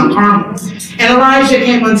unto Mount Carmel. And Elijah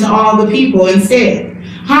came unto all the people and said,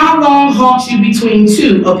 how long halt you between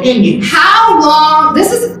two opinions? How long,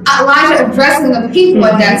 this is Elijah addressing the people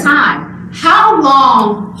at that time. How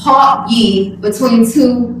long halt ye between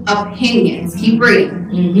two opinions? Keep reading.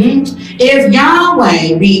 If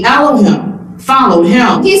Yahweh be Elohim, follow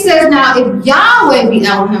him. He says, now if Yahweh be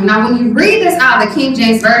Elohim, now when you read this out of the King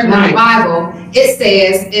James Version of the Bible, it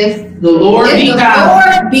says, if the Lord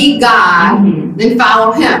be God, then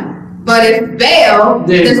follow him. But if Baal,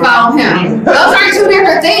 then follow him. Those are two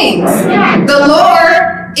different things. The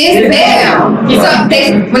Lord is Baal. So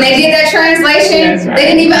when they did that translation, they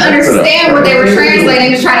didn't even understand what they were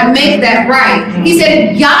translating to try to make that right. He said,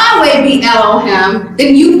 if Yahweh be Elohim,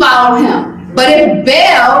 then you follow him. But if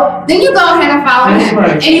Baal, then you go ahead and follow him.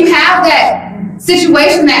 And you have that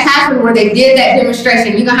situation that happened where they did that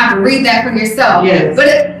demonstration. You're going to have to read that for yourself.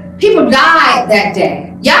 But people died that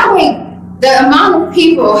day. Yahweh, the amount of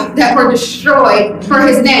people that were destroyed for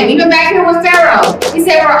his name, even back here with Pharaoh, he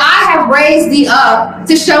said, for I have raised thee up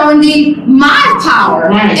to show thee my power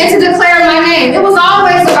and to declare my name. It was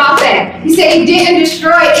always about that. He said he didn't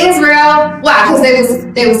destroy Israel. Why? Because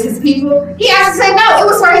they was his people. He has to say, no, it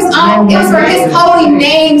was for his own, it was for his holy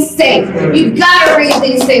name's sake. You gotta read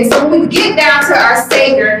these things. So when we get down to our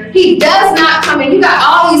Savior, he does not come in. You got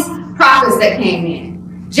all these prophets that came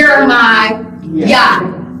in. Jeremiah,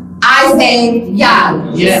 Yah. Isaiah,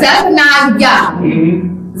 Yah. Zephaniah, Yah.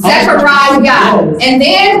 Zechariah, Yah. And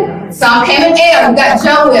then some came in El. You got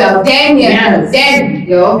Joel, Daniel,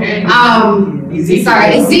 Ezekiel.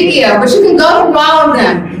 But you can go through all of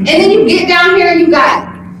them. And then you get down here and you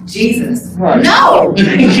got Jesus. No.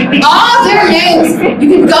 All their names, you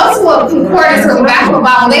can go to a concordance or the back of a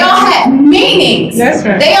Bible. They all had meanings. That's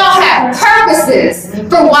right. They all had purposes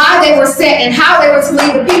for why they were sent and how they were to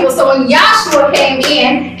lead the people. So when Yahshua came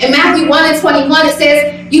in Matthew 1:21, it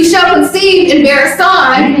says, you shall conceive and bear a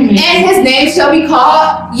son, and his name shall be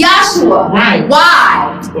called Yahshua.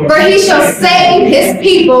 Why? For he shall save his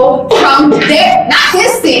people from their, not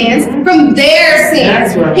his sins, from their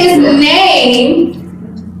sins. His name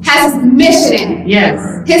has his mission in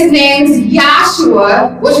it. His name's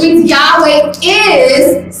Yahshua, which means Yahweh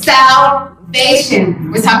is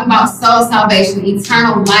salvation. We're talking about soul salvation,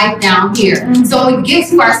 eternal life down here. So when we get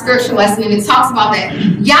to our scripture lesson and it talks about that,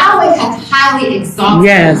 Yahweh has highly exalted.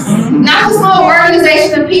 Not this little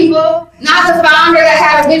organization of people, not the founder that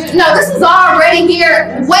had a vision. No, this was already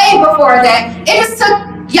here way before that. It just took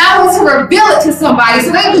Yahweh to reveal it to somebody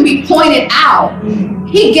so they can be pointed out.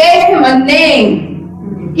 He gave him a name.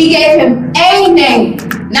 He gave him a name,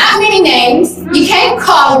 not many names. You can't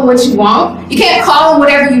call him what you want. You can't call him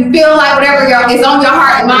whatever you feel like, whatever is on your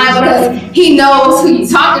heart and mind, because he knows who you're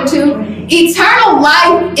talking to. Eternal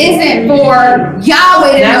life isn't for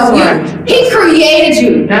Yahweh to know you. He created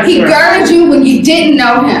you. He girded you when you didn't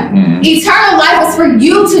know him. Eternal life is for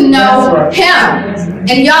you to know him.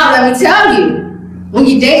 And y'all, let me tell you, when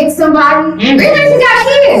you date somebody, even if you got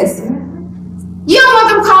kids, you don't want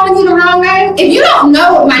them calling you the wrong name. If you don't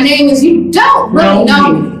know what my name is, you don't really know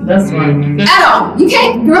me. At all. You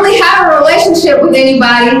can't really have a relationship with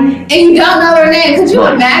anybody and you don't know their name. Could you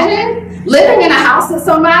imagine living in a house with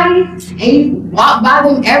somebody and you walk by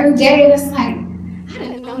them every day and it's like, I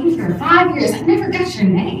didn't know you for 5 years. I never got your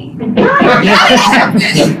name. No,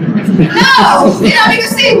 it don't even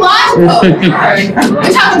seem logical.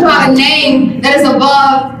 We're talking about a name that is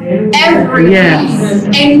above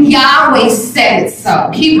everything. And Yahweh said it so.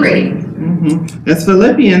 Keep reading. That's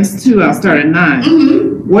Philippians 2, I'll start at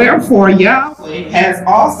 9. Wherefore Yahweh has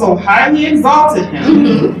also highly exalted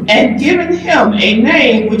him and given him a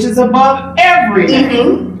name which is above every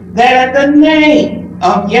name, that at the name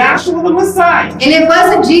of Yahshua the Messiah. And it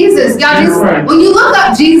wasn't Jesus. Y'all just, when you look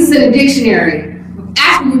up Jesus in the dictionary,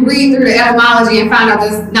 after you read through the etymology and find out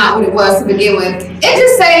that's not what it was to begin with, it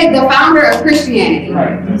just say the founder of Christianity.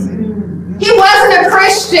 He wasn't a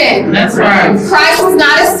Christian. That's right. Christ was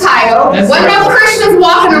not his title. That's Wasn't no right. Christians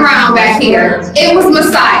walking around back here. It was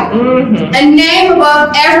Messiah. A name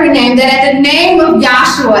above every name, that at the name of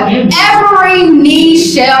Yahshua, every knee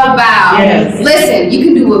shall bow. Yes. Listen, you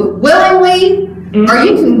can do it willingly, or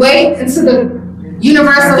you can wait until the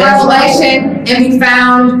universal That's revelation and be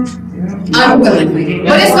found unwillingly.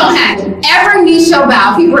 But it's going to happen. Every knee shall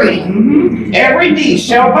bow. Keep reading. Every knee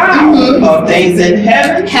shall bow of things in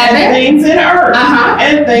heaven, and things in earth,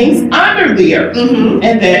 and things under the earth, and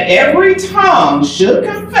that every tongue should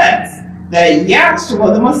confess that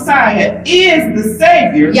Yahshua the Messiah is the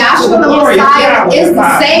Savior. Yahshua the Messiah is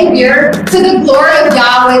the Savior to the glory of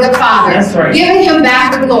Yahweh the Father. That's right. Giving him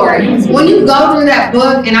back the glory. When you go through that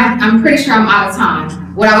book, and I'm pretty sure I'm out of time,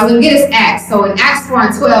 what I was going to get is Acts. So in Acts 4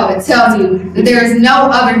 and 12, it tells you that there is no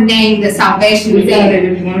other name that salvation is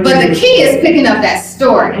in. But the key is picking up that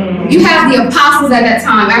story. You have the apostles at that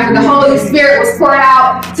time, after the Holy Spirit was poured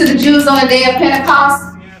out to the Jews on the day of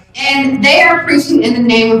Pentecost, and they are preaching in the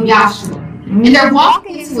name of Yahshua. And they're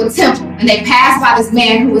walking into a temple, and they pass by this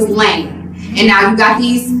man who was lame. And now you got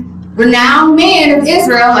these renowned men of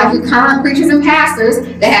Israel, like your current preachers and pastors,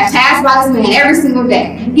 that have passed by this man every single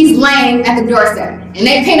day. He's laying at the doorstep, and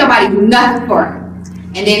they pay nobody do nothing for him.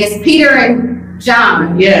 And then it's Peter and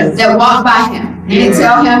John that walk by him, and they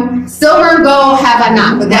tell him, silver and gold have I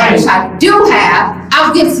not, but that which I do have,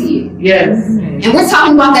 I'll give to you. Yes. And we're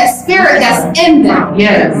talking about that spirit that's in them.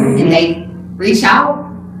 Yes. And they reach out,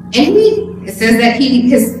 and it says that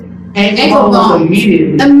his ankle bone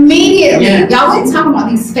immediately. Yeah. Y'all ain't talking about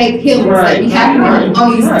these fake healings that we have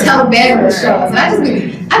on these television shows. And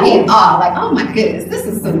I be in awe, like, oh my goodness, this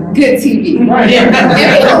is some good TV. Right. And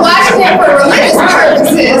people watching it for religious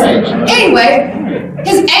purposes. Anyway,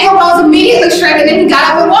 his ankle bones immediately shrank, and then he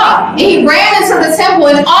got up and walked. And he ran into the temple,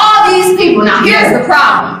 and all these people, now here's the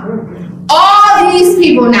problem. All these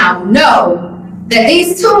people now know that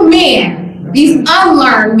these two men, these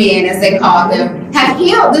unlearned men, as they call them, have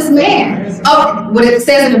healed this man. Oh, what it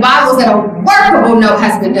says in the Bible is that a workable note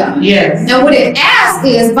has been done. Yes. And what it asks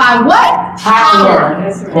is, by what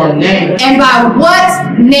power or name? and by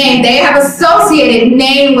what name? They have associated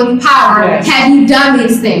name with power. Have you done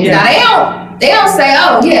these things? Now they don't say,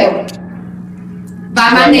 oh yeah,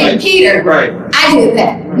 by my name Peter, I did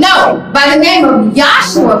that. No, by the name of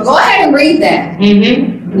Yahshua. Go ahead and read that.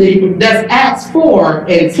 That's Acts 4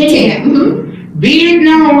 and 10. Be it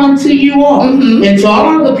known unto you all and to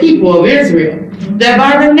all the people of Israel that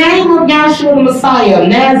by the name of Yahshua the Messiah of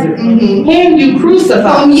Nazareth, whom you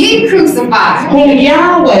crucified, whom ye crucified, whom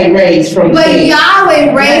Yahweh raised from the but dead.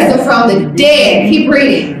 Yahweh raised him from the dead. Keep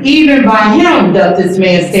reading. Even by him doth this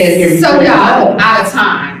man stand here So before you. y'all, out of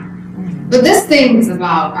time. But this thing is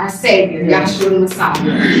about our Savior, Yahshua the Messiah.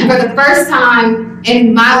 And for the first time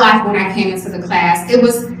in my life when I came into the class, it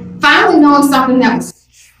was finally knowing something that was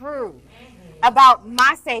true about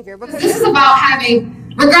my Savior. Because this is about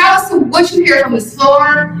having, regardless of what you hear from this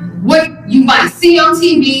floor, what you might see on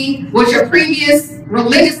TV, what your previous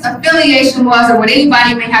religious affiliation was, or what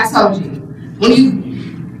anybody may have told you,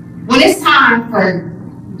 when it's time for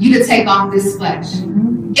you to take off this flesh,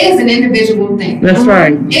 it is an individual thing. That's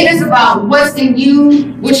right. It is about what's in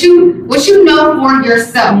you, what you know for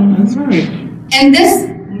yourself. That's right. And this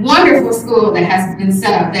wonderful school that has been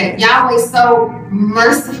set up, that Yahweh so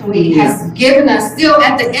mercifully has given us still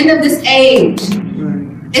at the end of this age,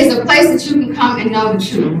 is a place that you can come and know the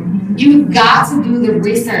truth. You've got to do the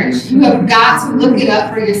research. You have got to look it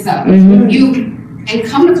up for yourself. And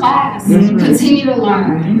come to class. Continue to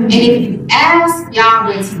learn. And if you ask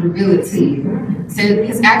Yahweh to reveal it to you, to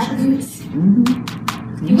his attributes,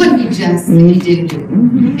 you wouldn't be just if you didn't do it.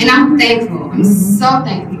 And I'm thankful. I'm so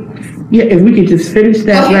thankful. Yeah, if we could just finish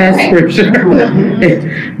that last scripture.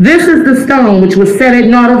 This is the stone which was set at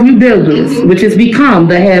naught of you builders, which has become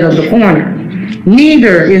the head of the corner.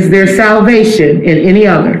 Neither is there salvation in any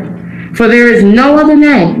other. For there is no other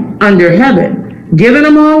name under heaven given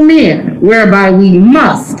among men whereby we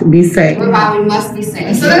must be saved. Whereby we must be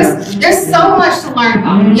saved. So there's so much to learn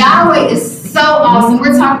about. Yahweh is so awesome.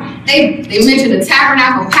 We're talking, they mentioned the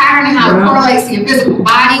tabernacle pattern and how it correlates to your physical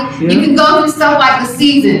body. You can go through stuff like the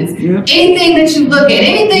seasons. Anything that you look at,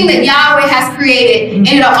 anything that Yahweh has created, and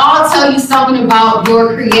it'll all tell you something about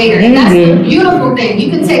your creator. And that's the beautiful thing. You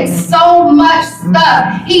can take so much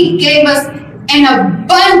stuff. He gave us an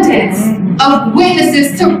abundance of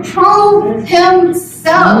witnesses to prove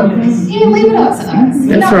himself. He didn't leave it up to us. He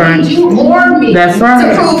don't need you or me to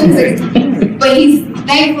prove himself. But he's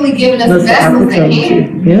thankfully given us vessels that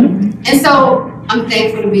can. And so I'm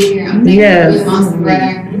thankful to be here. I'm thankful Yes. to be amongst the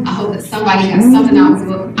brethren. I hope that somebody got something out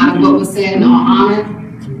of what was said, and all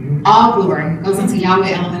honor, all glory goes unto Yahweh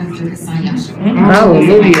Elohim through His Son Yahshua.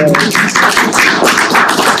 Hallelujah.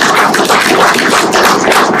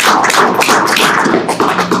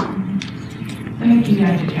 Thank you,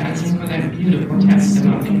 Dr. Johnson, for that beautiful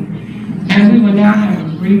testimony. And we will now have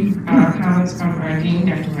a brief comments from our Dean,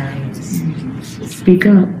 Dr. Martin. Speak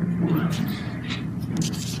up.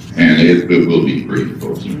 And it will be brief,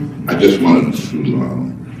 folks. I just wanted to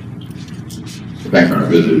thank our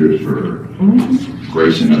visitors for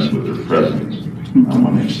gracing us with their presence. I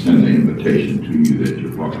want to extend the invitation to you that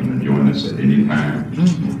you're welcome to join us at any time.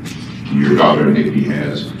 Your daughter Nikki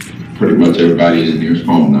has pretty much everybody in here's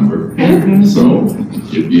phone number. So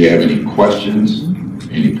if you have any questions,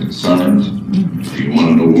 any concerns, if you want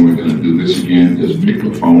to know when we're going to do this again, just pick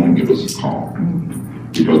the phone and give us a call.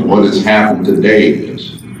 Because what has happened today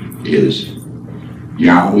is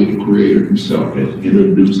Yahweh, the Creator Himself, has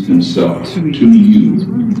introduced Himself to you.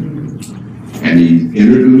 And He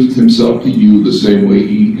introduced Himself to you the same way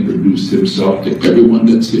He introduced Himself to everyone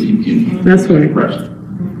that's sitting in here. That's right. Present.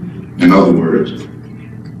 In other words,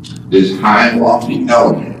 this high and lofty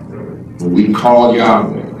element, what we call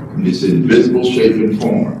Yahweh, in this invisible shape and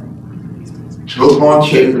form, took on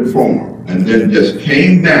shape and form, and then just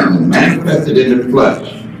came down and manifested in the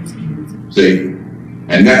flesh. See?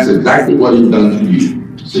 And that's exactly what He's done to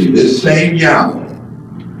you. See, this same Yahweh,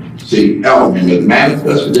 see, Elohim has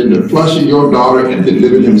manifested in the flesh of your daughter and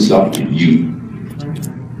delivered Himself to you.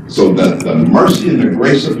 So that the mercy and the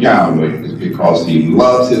grace of Yahweh is because He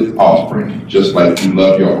loves His offspring, just like you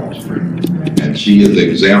love your offspring. And she is an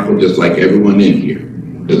example, just like everyone in here,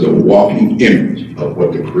 is a walking image of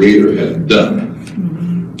what the Creator has done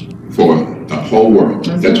for the whole world.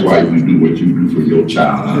 That's why you do what you do for your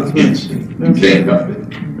child out of instinct. You can't help it.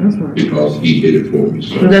 Because He did it for you.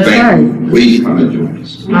 So thank you. Please come and join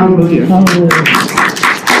us. Hallelujah.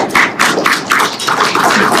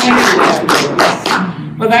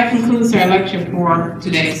 Well, that concludes our lecture for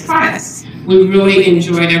today's class. We really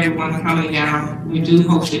enjoyed everyone coming out. We do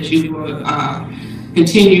hope that you will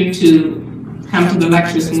continue to come to the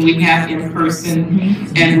lectures when we have in person.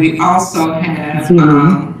 And we also have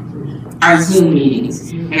our Zoom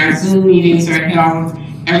meetings. And our Zoom meetings are held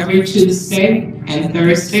every Tuesday and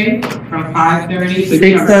Thursday from 5:30 to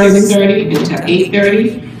 6:30 until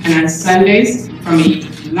 8:30. And on Sundays from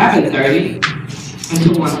 11:30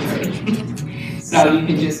 until 1:30. So you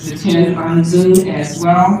can just attend on Zoom as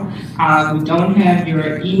well. We don't have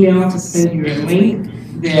your email to send you a link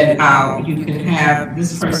that you can have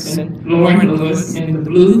this person, Lauren Lewis in the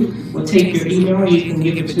blue, will take your email. You can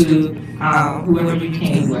give it to whoever you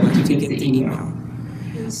came with to get the email.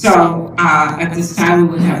 So at this time,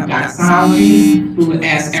 we will have Dr. Solomon, who would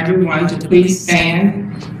ask everyone to please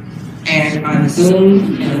stand and on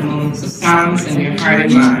Zoom in the moments of silence in your heart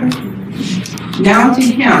and mind. Now to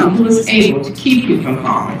Him who is able to keep you from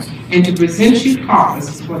falling and to present you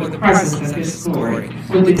faultless before the presence of His glory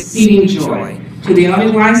with exceeding joy, to the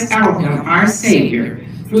only wise Elohim, our Savior,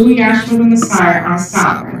 through Yahshua the Messiah, our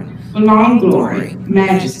Sovereign, belong glory,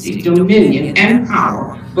 majesty, dominion, and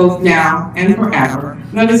power, both now and forever.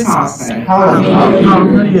 Let us all say,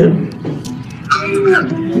 Hallelujah.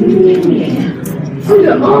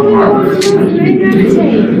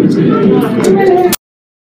 Hallelujah.